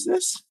 what is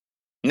this?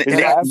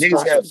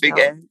 Niggas got big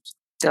abs.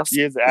 They'll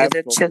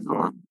chisel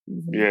them.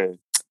 Yeah,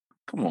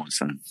 come on,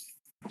 son.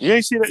 You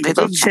ain't see that? They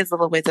don't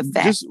chisel away the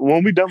fat. Just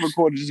when we done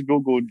recording, just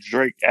Google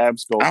Drake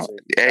abs sculpting.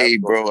 Hey,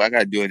 bro, I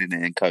gotta do it in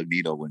the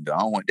incognito window. I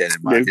don't want that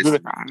in my history.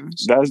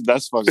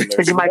 That's fucking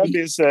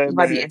hilarious. You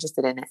might be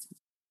interested in it.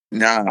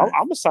 Nah, I'm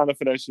gonna sign up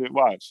for that shit.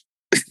 Watch.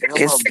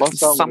 It's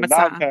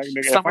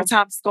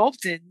summertime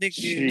sculpting, nigga.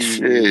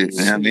 Shit, you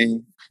know what I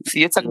mean? So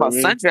you're talking about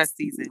sundress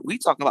season. We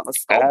talking about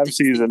sculpting. Ab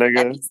season,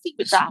 nigga. You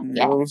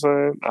know what I'm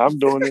saying? I'm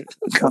doing it.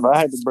 If I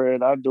had the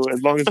bread, I'll do it.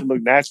 As long as it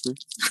look natural.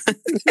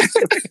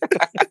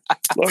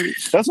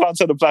 That's why I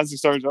tell the plastic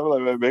surgeon, I'm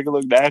like, man, make it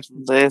look natural.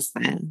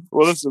 Listen.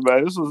 Well, listen,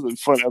 man, this was a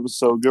fun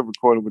episode. Good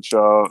recording with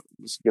y'all.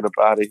 Let's get up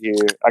out of here.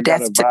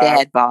 That's to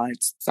dad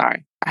bods.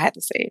 Sorry, I had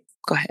to say it.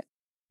 Go ahead.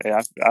 Hey,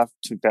 I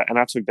took that, and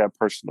I took that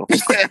personal.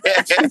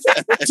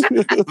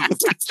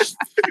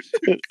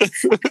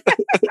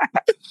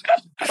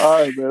 All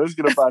right, man, let's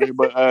get up out of here.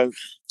 But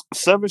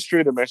 7th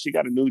Street, man, she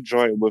got a new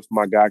joint with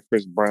my guy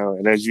Chris Brown,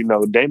 and as you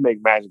know, they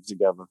make magic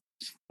together.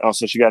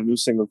 Also, she got a new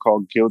single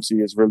called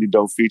 "Guilty." It's really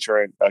dope,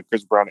 featuring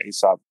Chris Brown and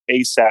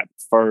ASAP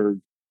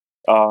Ferg.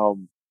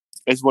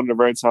 It's one of the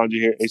rare times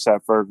you hear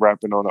ASAP Ferg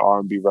rapping on an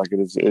R&B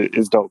record.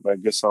 It's dope, man.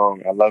 Good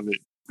song. I love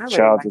it.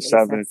 Shout out to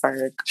 7.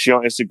 She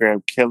on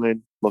Instagram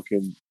killing,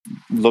 looking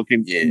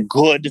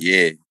good.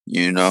 Yeah,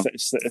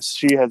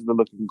 she has been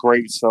looking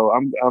great. So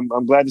I'm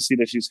glad to see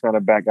that she's kind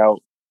of back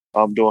out,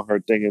 doing her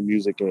thing in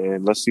music,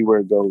 and let's see where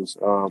it goes.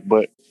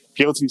 But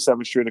Guilty,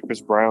 7th Street, and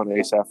Chris Brown and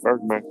ASAP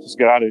Ferg, man. Let's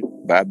get out of here.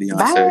 Bye, Beyonce.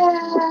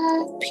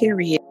 Bye.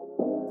 Period.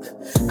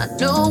 I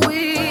know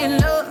we in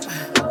love,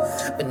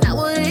 but not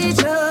with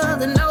each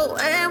other, no,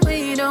 and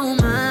we don't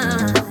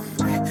mind,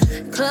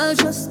 'cause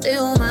you're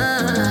still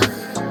mine.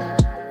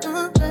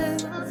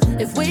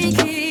 If we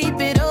keep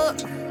it up,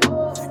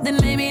 then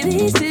maybe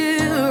these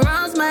 2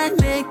 wrongs might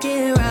make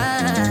it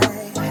right.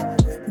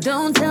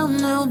 Don't tell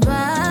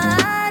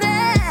nobody.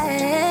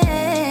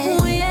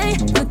 We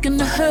ain't looking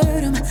to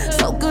hurt them.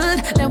 So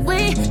good that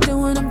we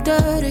doing them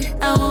dirty.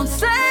 I won't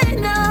say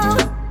no.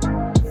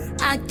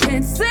 I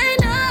can't say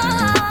no.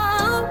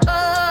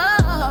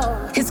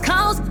 His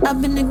calls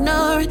I've been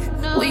ignoring.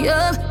 We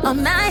up all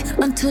night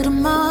until the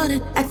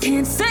morning. I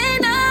can't say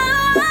no.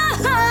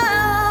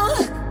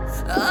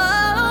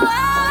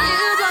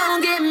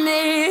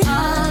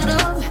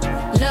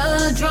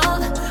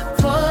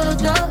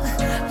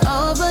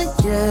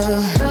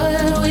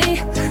 But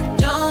we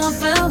don't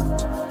feel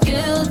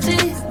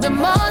guilty. The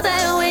more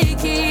that we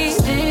keep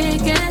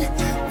sticking,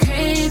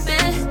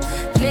 creeping,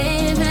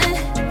 leaving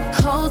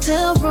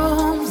hotel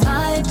rooms,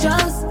 I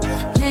just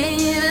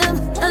leave them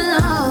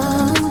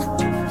alone.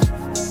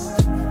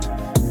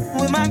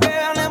 With my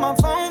girl and my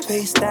phone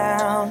face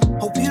down.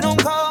 Hope you don't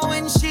call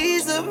when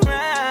she's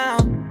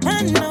around.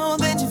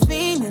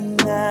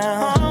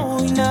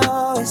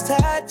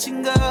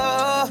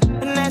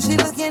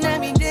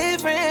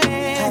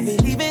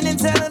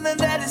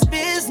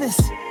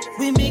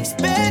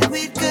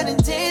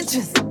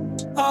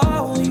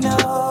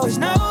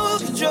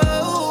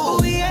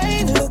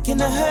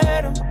 to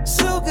hurt them.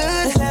 So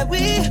good that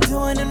we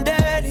doing them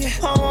dirty.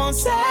 I won't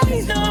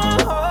say no,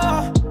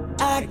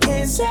 I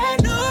can't say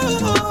no.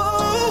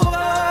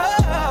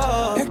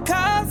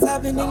 Because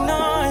I've been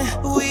ignoring.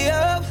 We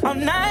up all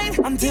night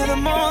until the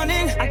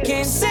morning. I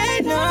can't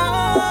say no.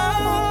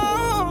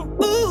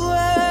 Ooh,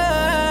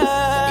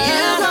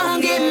 you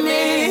gon' get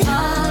me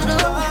caught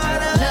up,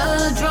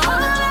 love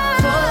drunk,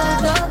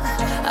 fucked up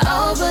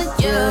over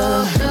you.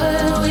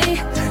 Girl, we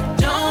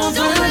don't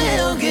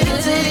feel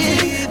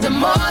guilty. The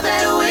more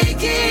that we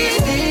keep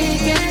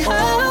thinking,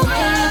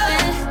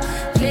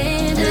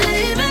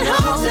 leaving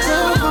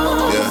hotel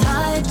rooms,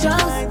 I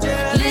just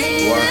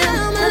leave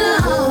them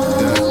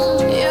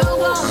alone. You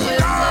won't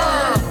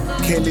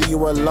can't leave you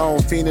alone,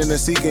 fiending and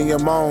seeking your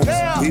moans.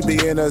 We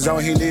be in the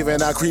zone, he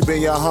leaving, I creep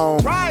in your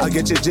home. I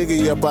get your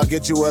jiggy up, I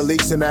get you a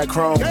leaks in that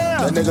chrome.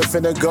 That nigga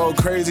finna go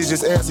crazy,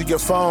 just answer your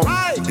phone.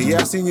 Yeah,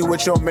 I seen you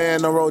with your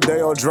man on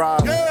Rodeo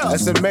Drive.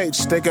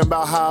 SMH, thinking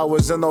about how I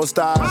was in those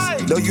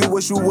styles. Know you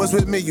wish you was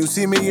with me, you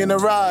see me in the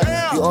ride.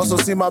 You also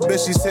see my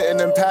bitch, she sitting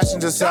in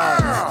passenger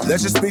side.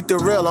 Let's just speak the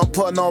real, I'm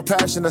putting all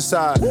passion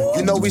aside.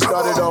 You know we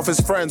started off as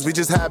friends, we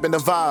just having a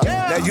vibe.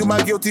 Now you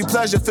my guilty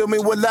pleasure, fill me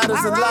with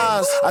ladders and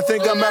lies. I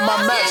think I'm at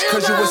my match,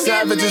 cause you was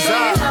savage as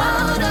I.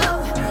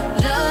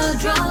 Love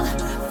drunk,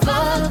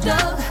 fucked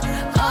up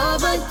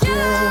over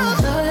you.